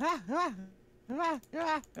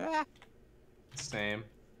 Same.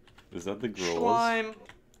 Is that the girls? Slime.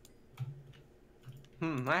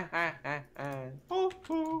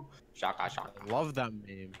 Shaka shaka. I love that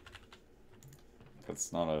meme.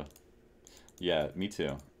 That's not a. Yeah, me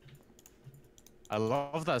too. I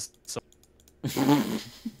love that song.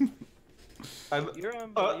 You're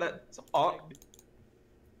unbelievable. Oh,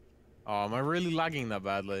 am I really lagging that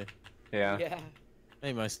badly? Yeah. Yeah.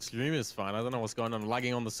 Hey, my stream is fine. I don't know what's going on. I'm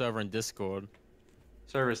lagging on the server in Discord.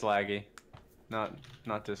 Server's laggy. Not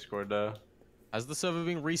Discord though. Has the server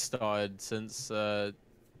been restarted since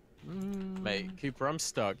Mate, Cooper, I'm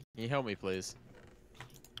stuck. Can you help me, please?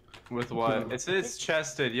 With what? It's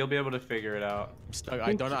chested. You'll be able to figure it out. I'm stuck.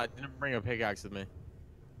 I didn't bring a pickaxe with me.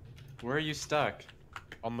 Where are you stuck?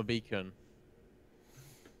 On the beacon.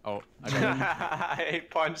 Oh, I got it. I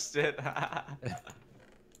punched it.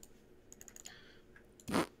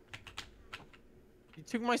 You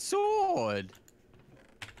took my sword.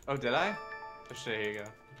 Oh, did I? Oh shit, here you go.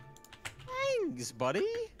 Thanks, buddy.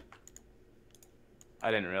 I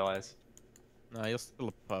didn't realize. No, you're still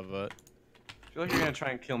a pervert. I feel like you're gonna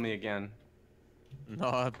try and kill me again.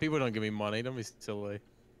 No, people don't give me money. Don't be silly.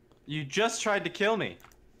 You just tried to kill me.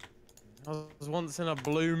 I was once in a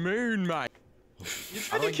blue moon, mate. You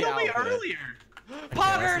tried to kill me earlier.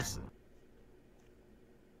 Poggers!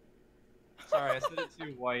 Sorry, I said it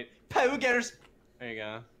too white. Poggers! There you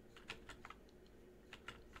go.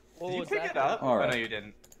 Did you pick it up? All right. Oh, no, you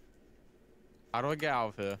didn't. How do I get out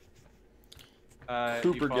of here?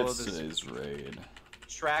 Cooper you follow gets this today's raid.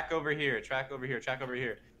 track over here. Track over here. Track over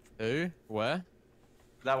here. Who? Where?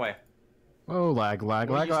 That way. Oh, lag. What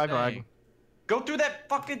are you saying? Go through that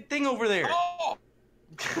fucking thing over there. Oh!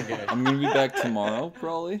 Okay. I'm gonna be back tomorrow,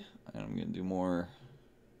 probably, and I'm gonna do more.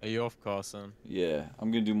 Are you off, Carson? Yeah,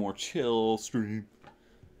 I'm gonna do more chill stream.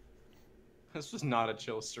 This was not a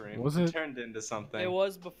chill stream. Was it? It turned into something. It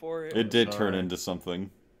was before It did turn into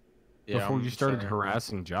something. Yeah, Before I'm you started sorry.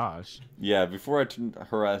 harassing Josh. Yeah, before I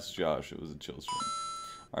harassed Josh, it was a chill stream.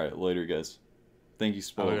 All right, later, guys. Thank you,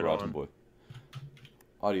 Spoiled good Rotten one. Boy.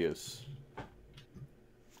 Adios.